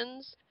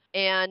interactions,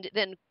 and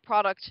then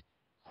product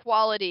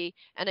quality.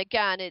 And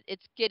again,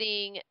 it's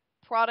getting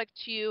product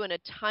to you in a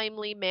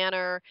timely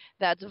manner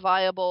that's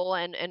viable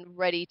and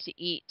ready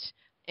to eat.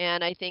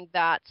 And I think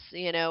that's,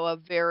 a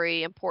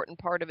very important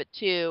part of it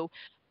too.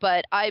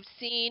 But I've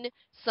seen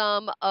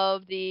some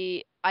of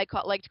the,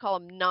 like to call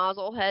them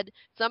nozzle head,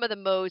 some of the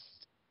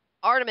most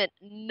ardent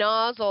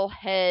nozzle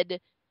head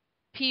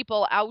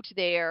people out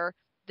there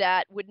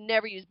that would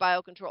never use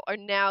biocontrol are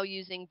now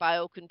using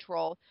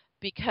biocontrol,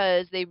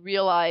 because they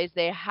realize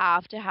they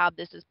have to have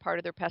this as part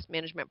of their pest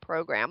management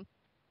program.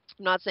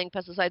 I'm not saying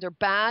pesticides are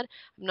bad.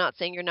 I'm not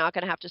saying you're not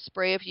going to have to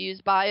spray if you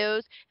use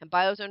bios, and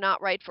bios are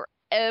not right for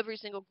every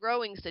single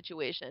growing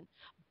situation.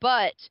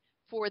 But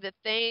for the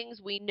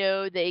things we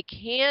know they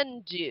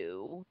can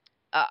do,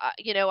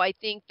 I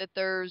think that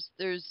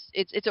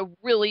it's a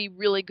really,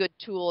 really good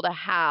tool to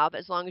have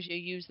as long as you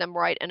use them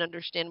right and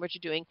understand what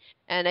you're doing.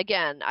 And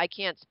again, I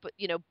can't put,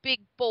 big,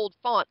 bold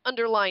font,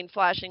 underline,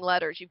 flashing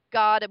letters. You've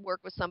got to work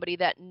with somebody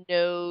that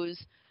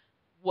knows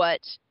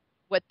what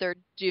they're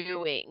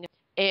doing.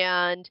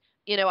 And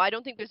I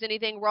don't think there's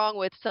anything wrong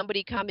with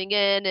somebody coming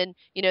in and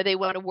they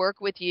want to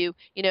work with you.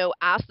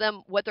 Ask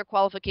them what their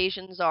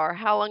qualifications are.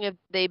 How long have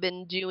they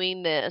been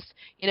doing this?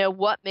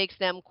 What makes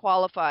them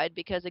qualified?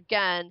 Because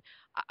again,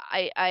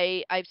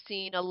 I've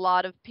seen a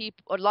lot of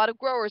people, a lot of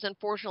growers,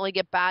 unfortunately,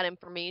 get bad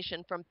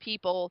information from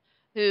people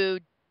who,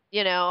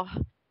 you know,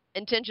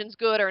 intentions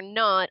good or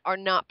not, are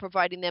not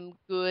providing them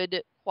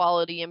good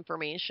quality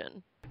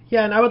information.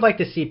 Yeah, and I would like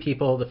to see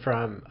people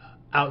from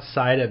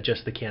outside of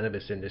just the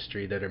cannabis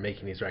industry that are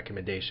making these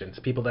recommendations.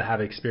 People that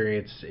have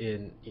experience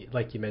in,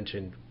 like you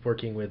mentioned,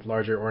 working with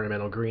larger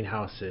ornamental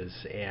greenhouses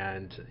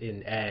and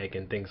in egg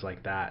and things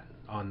like that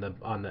on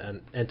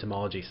the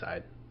entomology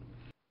side.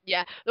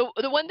 Yeah,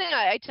 the one thing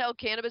I tell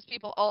cannabis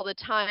people all the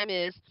time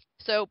is,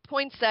 so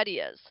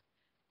poinsettias.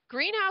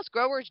 Greenhouse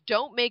growers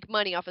don't make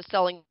money off of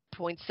selling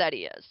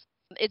poinsettias.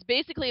 It's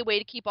basically a way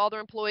to keep all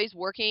their employees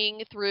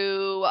working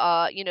through,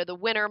 the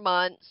winter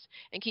months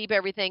and keep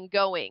everything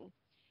going.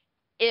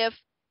 If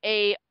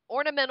a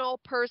ornamental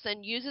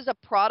person uses a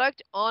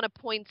product on a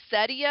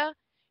poinsettia,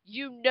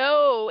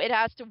 it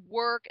has to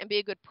work and be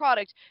a good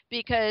product,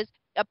 because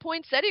a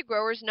poinsettia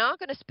grower is not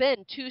going to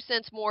spend 2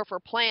 cents more for a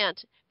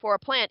plant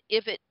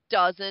if it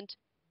doesn't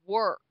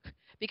work,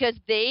 because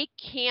they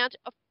can't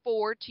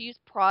afford to use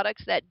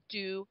products that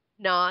do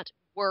not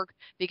work,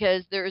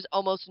 because there's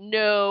almost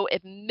no,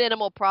 if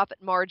minimal, profit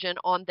margin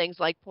on things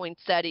like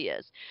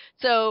poinsettias.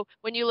 So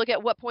when you look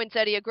at what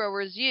poinsettia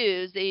growers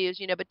use, they use,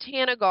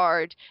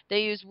 Botanigard,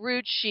 they use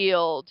Root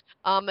Shield.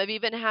 I've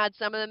even had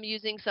some of them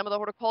using some of the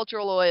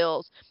horticultural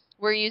oils.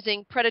 We're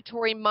using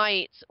predatory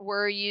mites.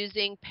 We're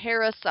using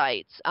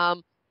parasites.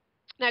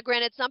 Now,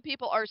 granted, some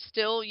people are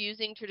still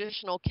using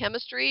traditional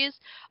chemistries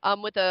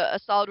with a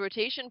solid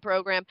rotation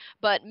program,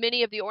 but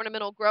many of the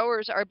ornamental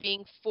growers are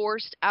being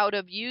forced out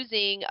of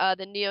using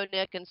the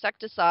neonic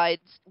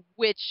insecticides,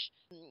 which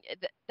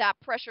that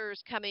pressure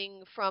is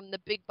coming from the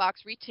big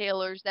box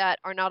retailers that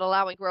are not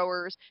allowing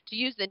growers to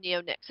use the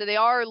neonic. So they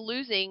are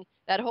losing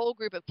that whole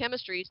group of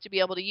chemistries to be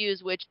able to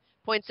use, which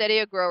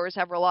poinsettia growers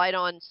have relied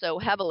on so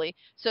heavily.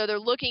 So they're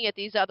looking at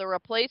these other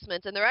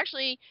replacements, and they're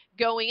actually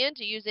going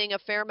into using a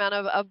fair amount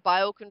of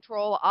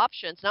biocontrol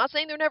options. Not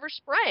saying they're never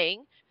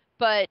spraying,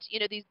 but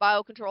these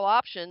biocontrol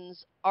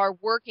options are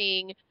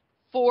working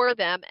for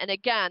them. And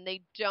again,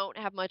 they don't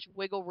have much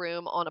wiggle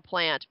room on a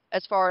plant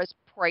as far as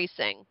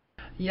pricing.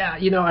 Yeah,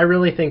 I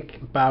really think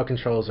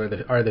biocontrols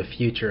are the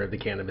future of the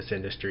cannabis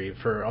industry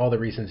for all the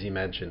reasons you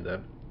mentioned.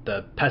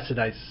 The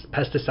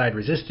pesticide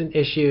resistant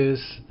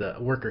issues, the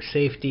worker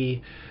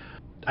safety.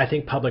 I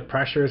think public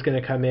pressure is going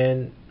to come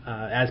in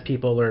as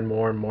people learn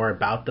more and more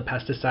about the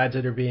pesticides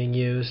that are being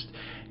used,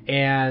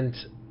 and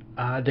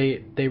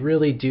they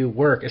really do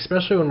work,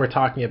 especially when we're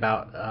talking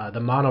about the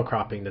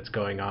monocropping that's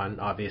going on,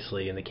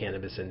 obviously, in the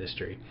cannabis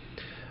industry,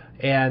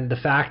 and the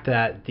fact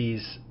that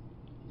these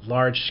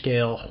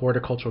large-scale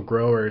horticultural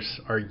growers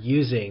are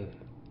using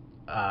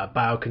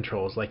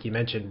biocontrols, like you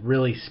mentioned,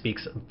 really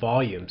speaks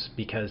volumes,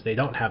 because they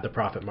don't have the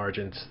profit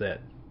margins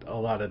that a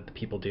lot of the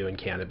people do in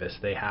cannabis.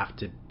 They have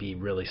to be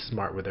really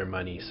smart with their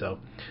money. So,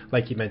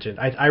 like you mentioned,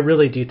 I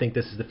really do think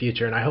this is the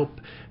future, and I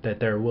hope that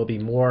there will be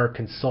more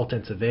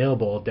consultants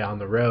available down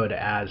the road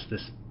as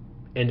this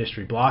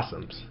industry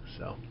blossoms.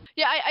 So.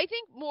 Yeah, I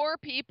think more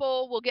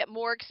people will get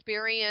more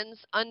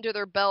experience under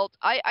their belt.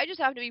 I just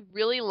happen to be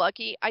really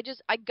lucky. I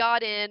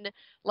got in,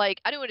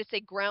 like, I don't want to say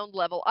ground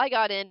level. I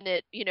got in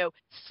at,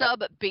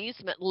 sub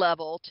basement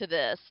level to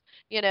this,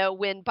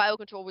 when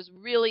biocontrol was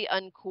really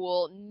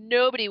uncool.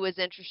 Nobody was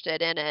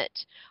interested in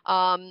it.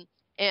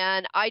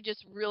 And I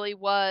just really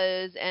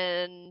was.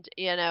 And,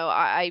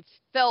 I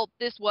felt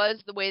this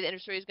was the way the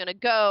industry is going to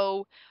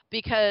go,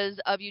 because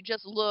of, you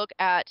just look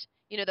at,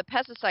 the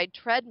pesticide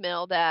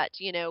treadmill that,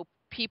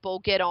 people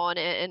get on,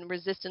 and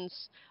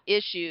resistance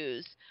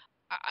issues.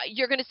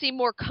 You're going to see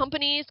more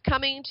companies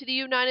coming to the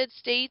United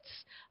States,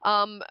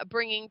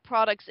 bringing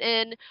products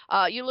in.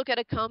 You look at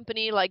a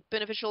company like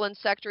Beneficial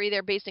Insectary,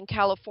 they're based in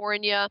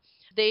California.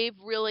 They've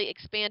really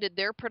expanded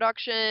their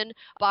production.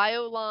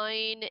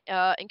 BioLine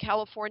in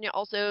California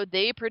also,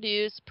 they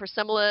produce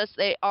Prisimilis.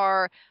 They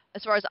are,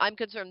 as far as I'm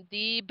concerned,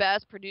 the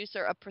best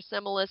producer of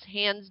Prisimilis,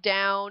 hands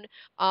down.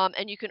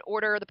 And you can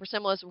order the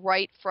Prisimilis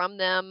right from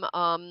them.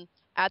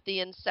 At the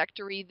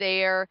insectary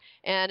there,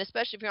 and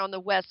especially if you're on the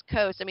West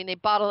Coast, I mean, they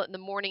bottle it in the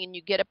morning and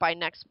you get it by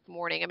next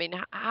morning. I mean,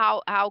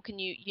 how can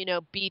you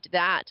beat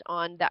that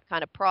on that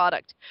kind of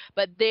product?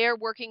 But they're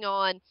working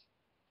on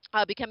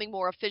becoming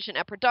more efficient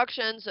at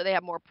production, so they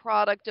have more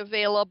product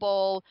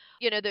available.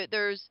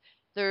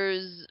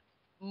 There's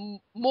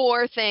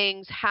more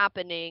things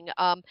happening,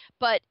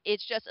 but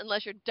it's just,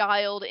 unless you're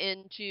dialed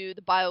into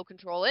the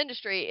biocontrol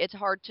industry, it's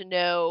hard to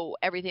know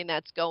everything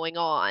that's going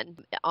on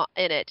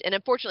in it. And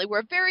unfortunately, we're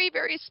a very,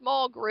 very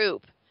small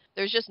group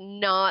there's just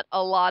not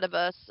a lot of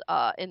us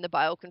in the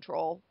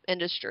biocontrol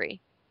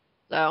industry.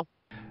 So.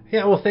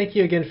 Yeah, well, thank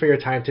you again for your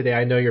time today.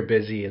 I know you're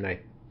busy, and I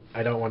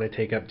don't want to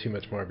take up too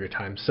much more of your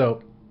time.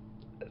 So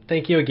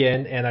thank you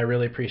again, and I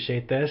really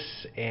appreciate this,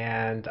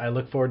 and I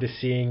look forward to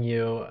seeing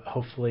you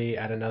hopefully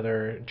at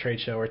another trade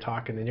show or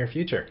talk in the near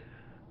future.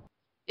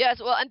 Yes,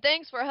 well, and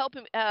thanks for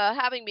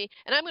having me.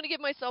 And I'm going to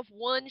give myself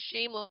one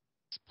shameless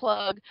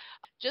plug.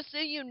 Just so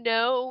you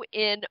know,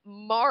 in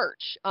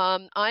March,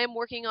 I am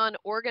working on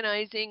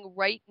organizing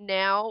right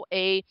now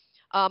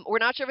we're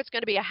not sure if it's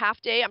going to be a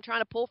half day. I'm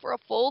trying to pull for a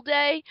full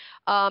day,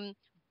 um,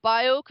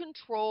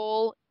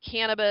 biocontrol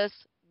cannabis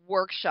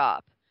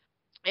workshop.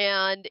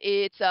 And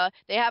it's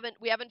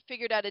we haven't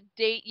figured out a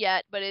date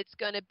yet, but it's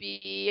going to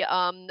be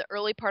the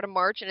early part of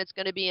March, and it's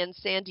going to be in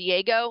San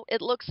Diego,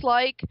 it looks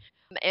like.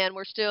 And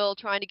we're still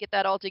trying to get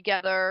that all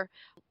together.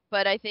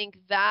 But I think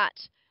that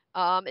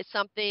is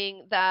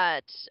something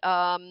that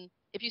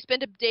if you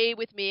spend a day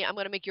with me, I'm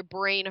going to make your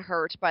brain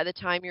hurt by the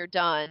time you're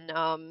done.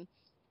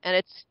 And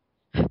it's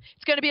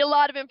going to be a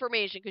lot of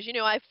information because,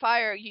 I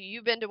fire you.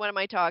 You've been to one of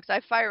my talks.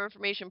 I fire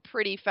information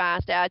pretty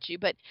fast at you.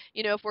 But,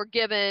 if we're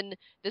given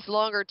this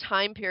longer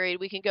time period,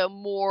 we can go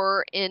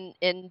more in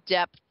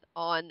depth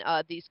on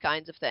these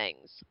kinds of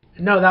things.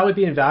 No, that would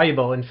be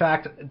invaluable. In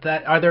fact,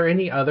 are there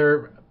any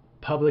other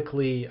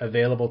publicly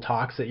available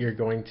talks that you're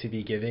going to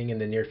be giving in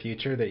the near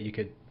future that you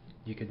could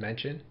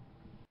mention?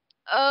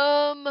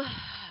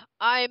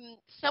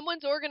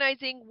 Someone's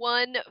organizing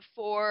one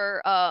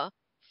for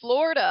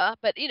Florida,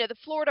 but the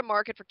Florida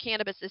market for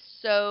cannabis is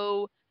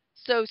so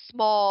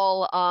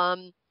small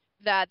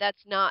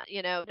that's not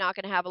not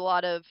going to have a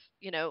lot of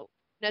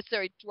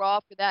necessary draw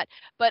for that.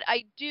 But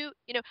I do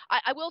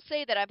I will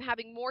say that I'm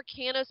having more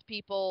cannabis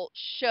people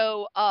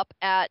show up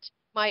at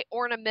my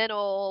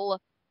ornamental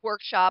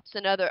workshops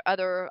and other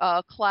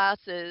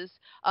classes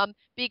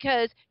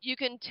because you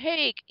can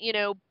take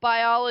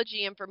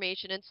biology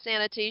information and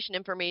sanitation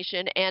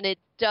information and it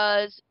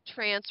does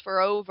transfer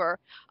over.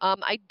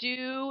 I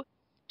do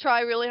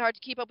try really hard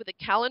to keep up with the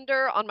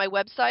calendar on my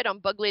website on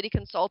Bug Lady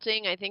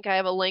Consulting. I think I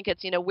have a link.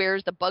 It's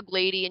where's the Bug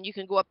Lady, and you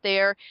can go up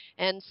there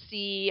and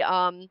see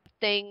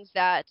things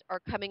that are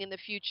coming in the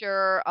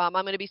future. I'm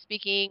going to be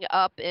speaking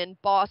up in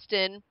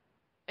Boston.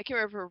 I can't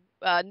remember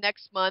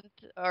next month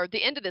or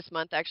the end of this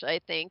month, actually, I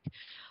think,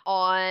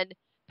 on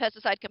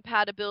pesticide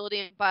compatibility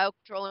and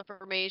biocontrol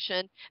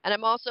information. And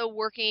I'm also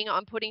working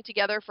on putting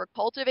together for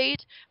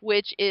Cultivate,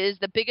 which is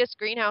the biggest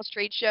greenhouse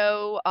trade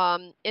show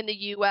in the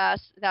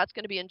U.S. That's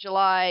going to be in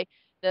July.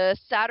 The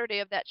Saturday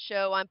of that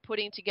show, I'm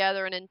putting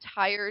together an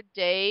entire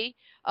day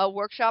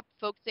workshop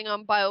focusing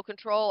on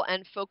biocontrol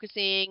and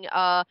focusing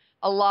a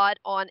lot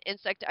on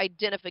insect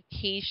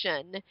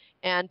identification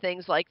and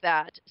things like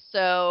that.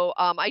 So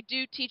I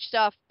do teach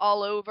stuff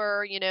all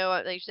over.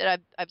 Like you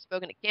said, I've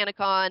spoken at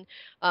CannaCon.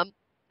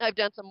 I've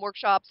done some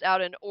workshops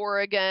out in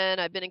Oregon.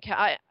 I've been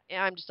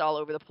I'm just all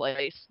over the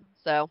place.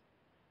 So.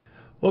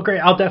 Well,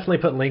 great. I'll definitely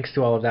put links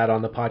to all of that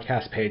on the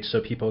podcast page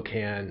so people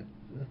can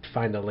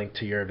find a link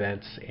to your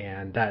events.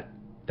 And that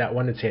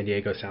one in San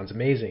Diego sounds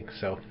amazing.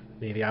 So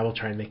maybe I will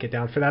try and make it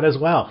down for that as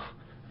well.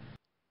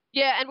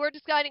 Yeah, and we're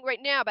deciding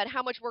right now about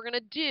how much we're going to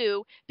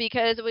do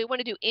because if we want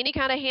to do any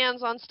kind of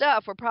hands-on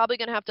stuff, we're probably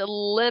going to have to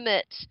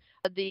limit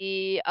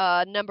the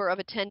number of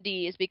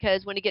attendees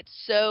because when it gets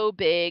so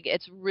big,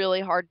 it's really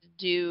hard to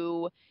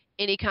do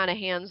any kind of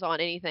hands-on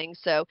anything.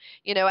 So,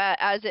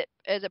 as it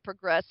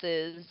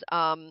progresses,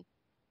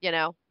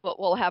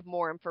 we'll have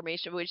more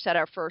information. We just had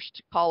our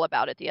first call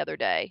about it the other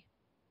day.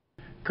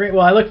 Great.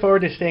 Well, I look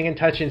forward to staying in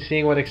touch and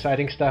seeing what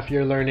exciting stuff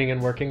you're learning and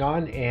working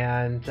on.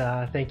 And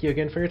thank you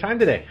again for your time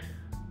today.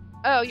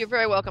 Oh, you're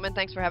very welcome, and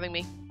thanks for having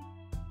me.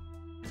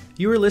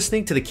 You were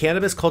listening to the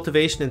Cannabis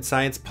Cultivation and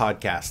Science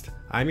Podcast.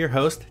 I'm your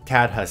host,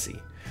 Tad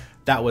Hussey.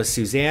 That was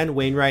Suzanne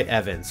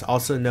Wainwright-Evans,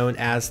 also known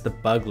as the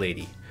Bug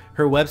Lady.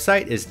 Her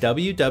website is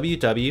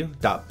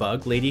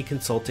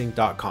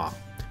www.bugladyconsulting.com.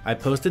 I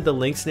posted the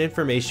links and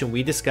information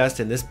we discussed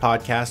in this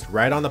podcast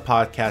right on the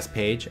podcast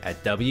page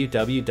at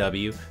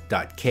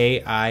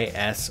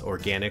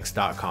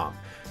www.kisorganics.com.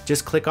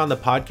 Just click on the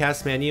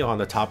podcast menu on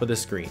the top of the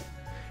screen.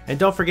 And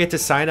don't forget to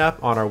sign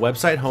up on our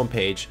website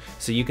homepage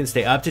so you can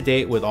stay up to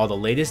date with all the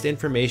latest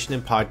information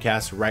and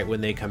podcasts right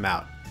when they come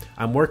out.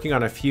 I'm working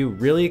on a few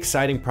really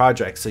exciting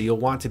projects, so you'll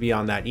want to be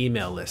on that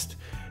email list.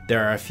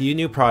 There are a few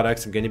new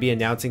products I'm going to be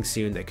announcing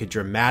soon that could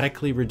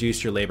dramatically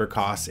reduce your labor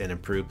costs and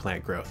improve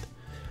plant growth.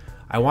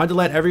 I wanted to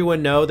let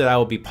everyone know that I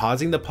will be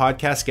pausing the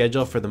podcast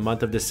schedule for the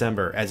month of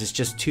December as it's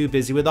just too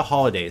busy with the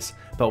holidays,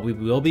 but we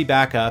will be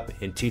back up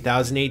in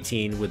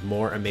 2018 with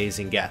more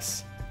amazing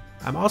guests.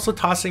 I'm also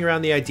tossing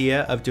around the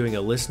idea of doing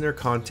a listener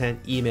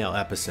content email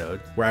episode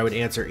where I would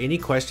answer any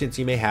questions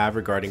you may have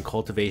regarding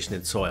cultivation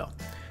and soil.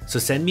 So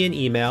send me an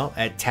email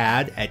at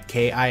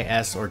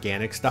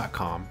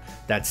tad@kisorganics.com.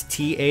 That's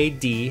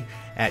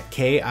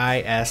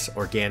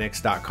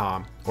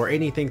TAD@kisorganics.com, or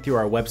anything through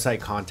our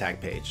website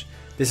contact page.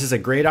 This is a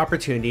great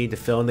opportunity to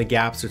fill in the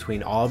gaps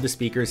between all of the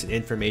speakers and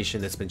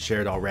information that's been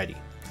shared already.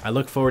 I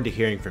look forward to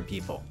hearing from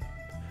people.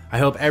 I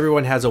hope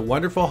everyone has a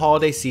wonderful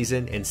holiday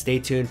season and stay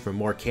tuned for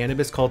more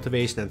cannabis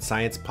cultivation and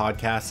science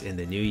podcasts in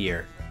the new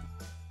year.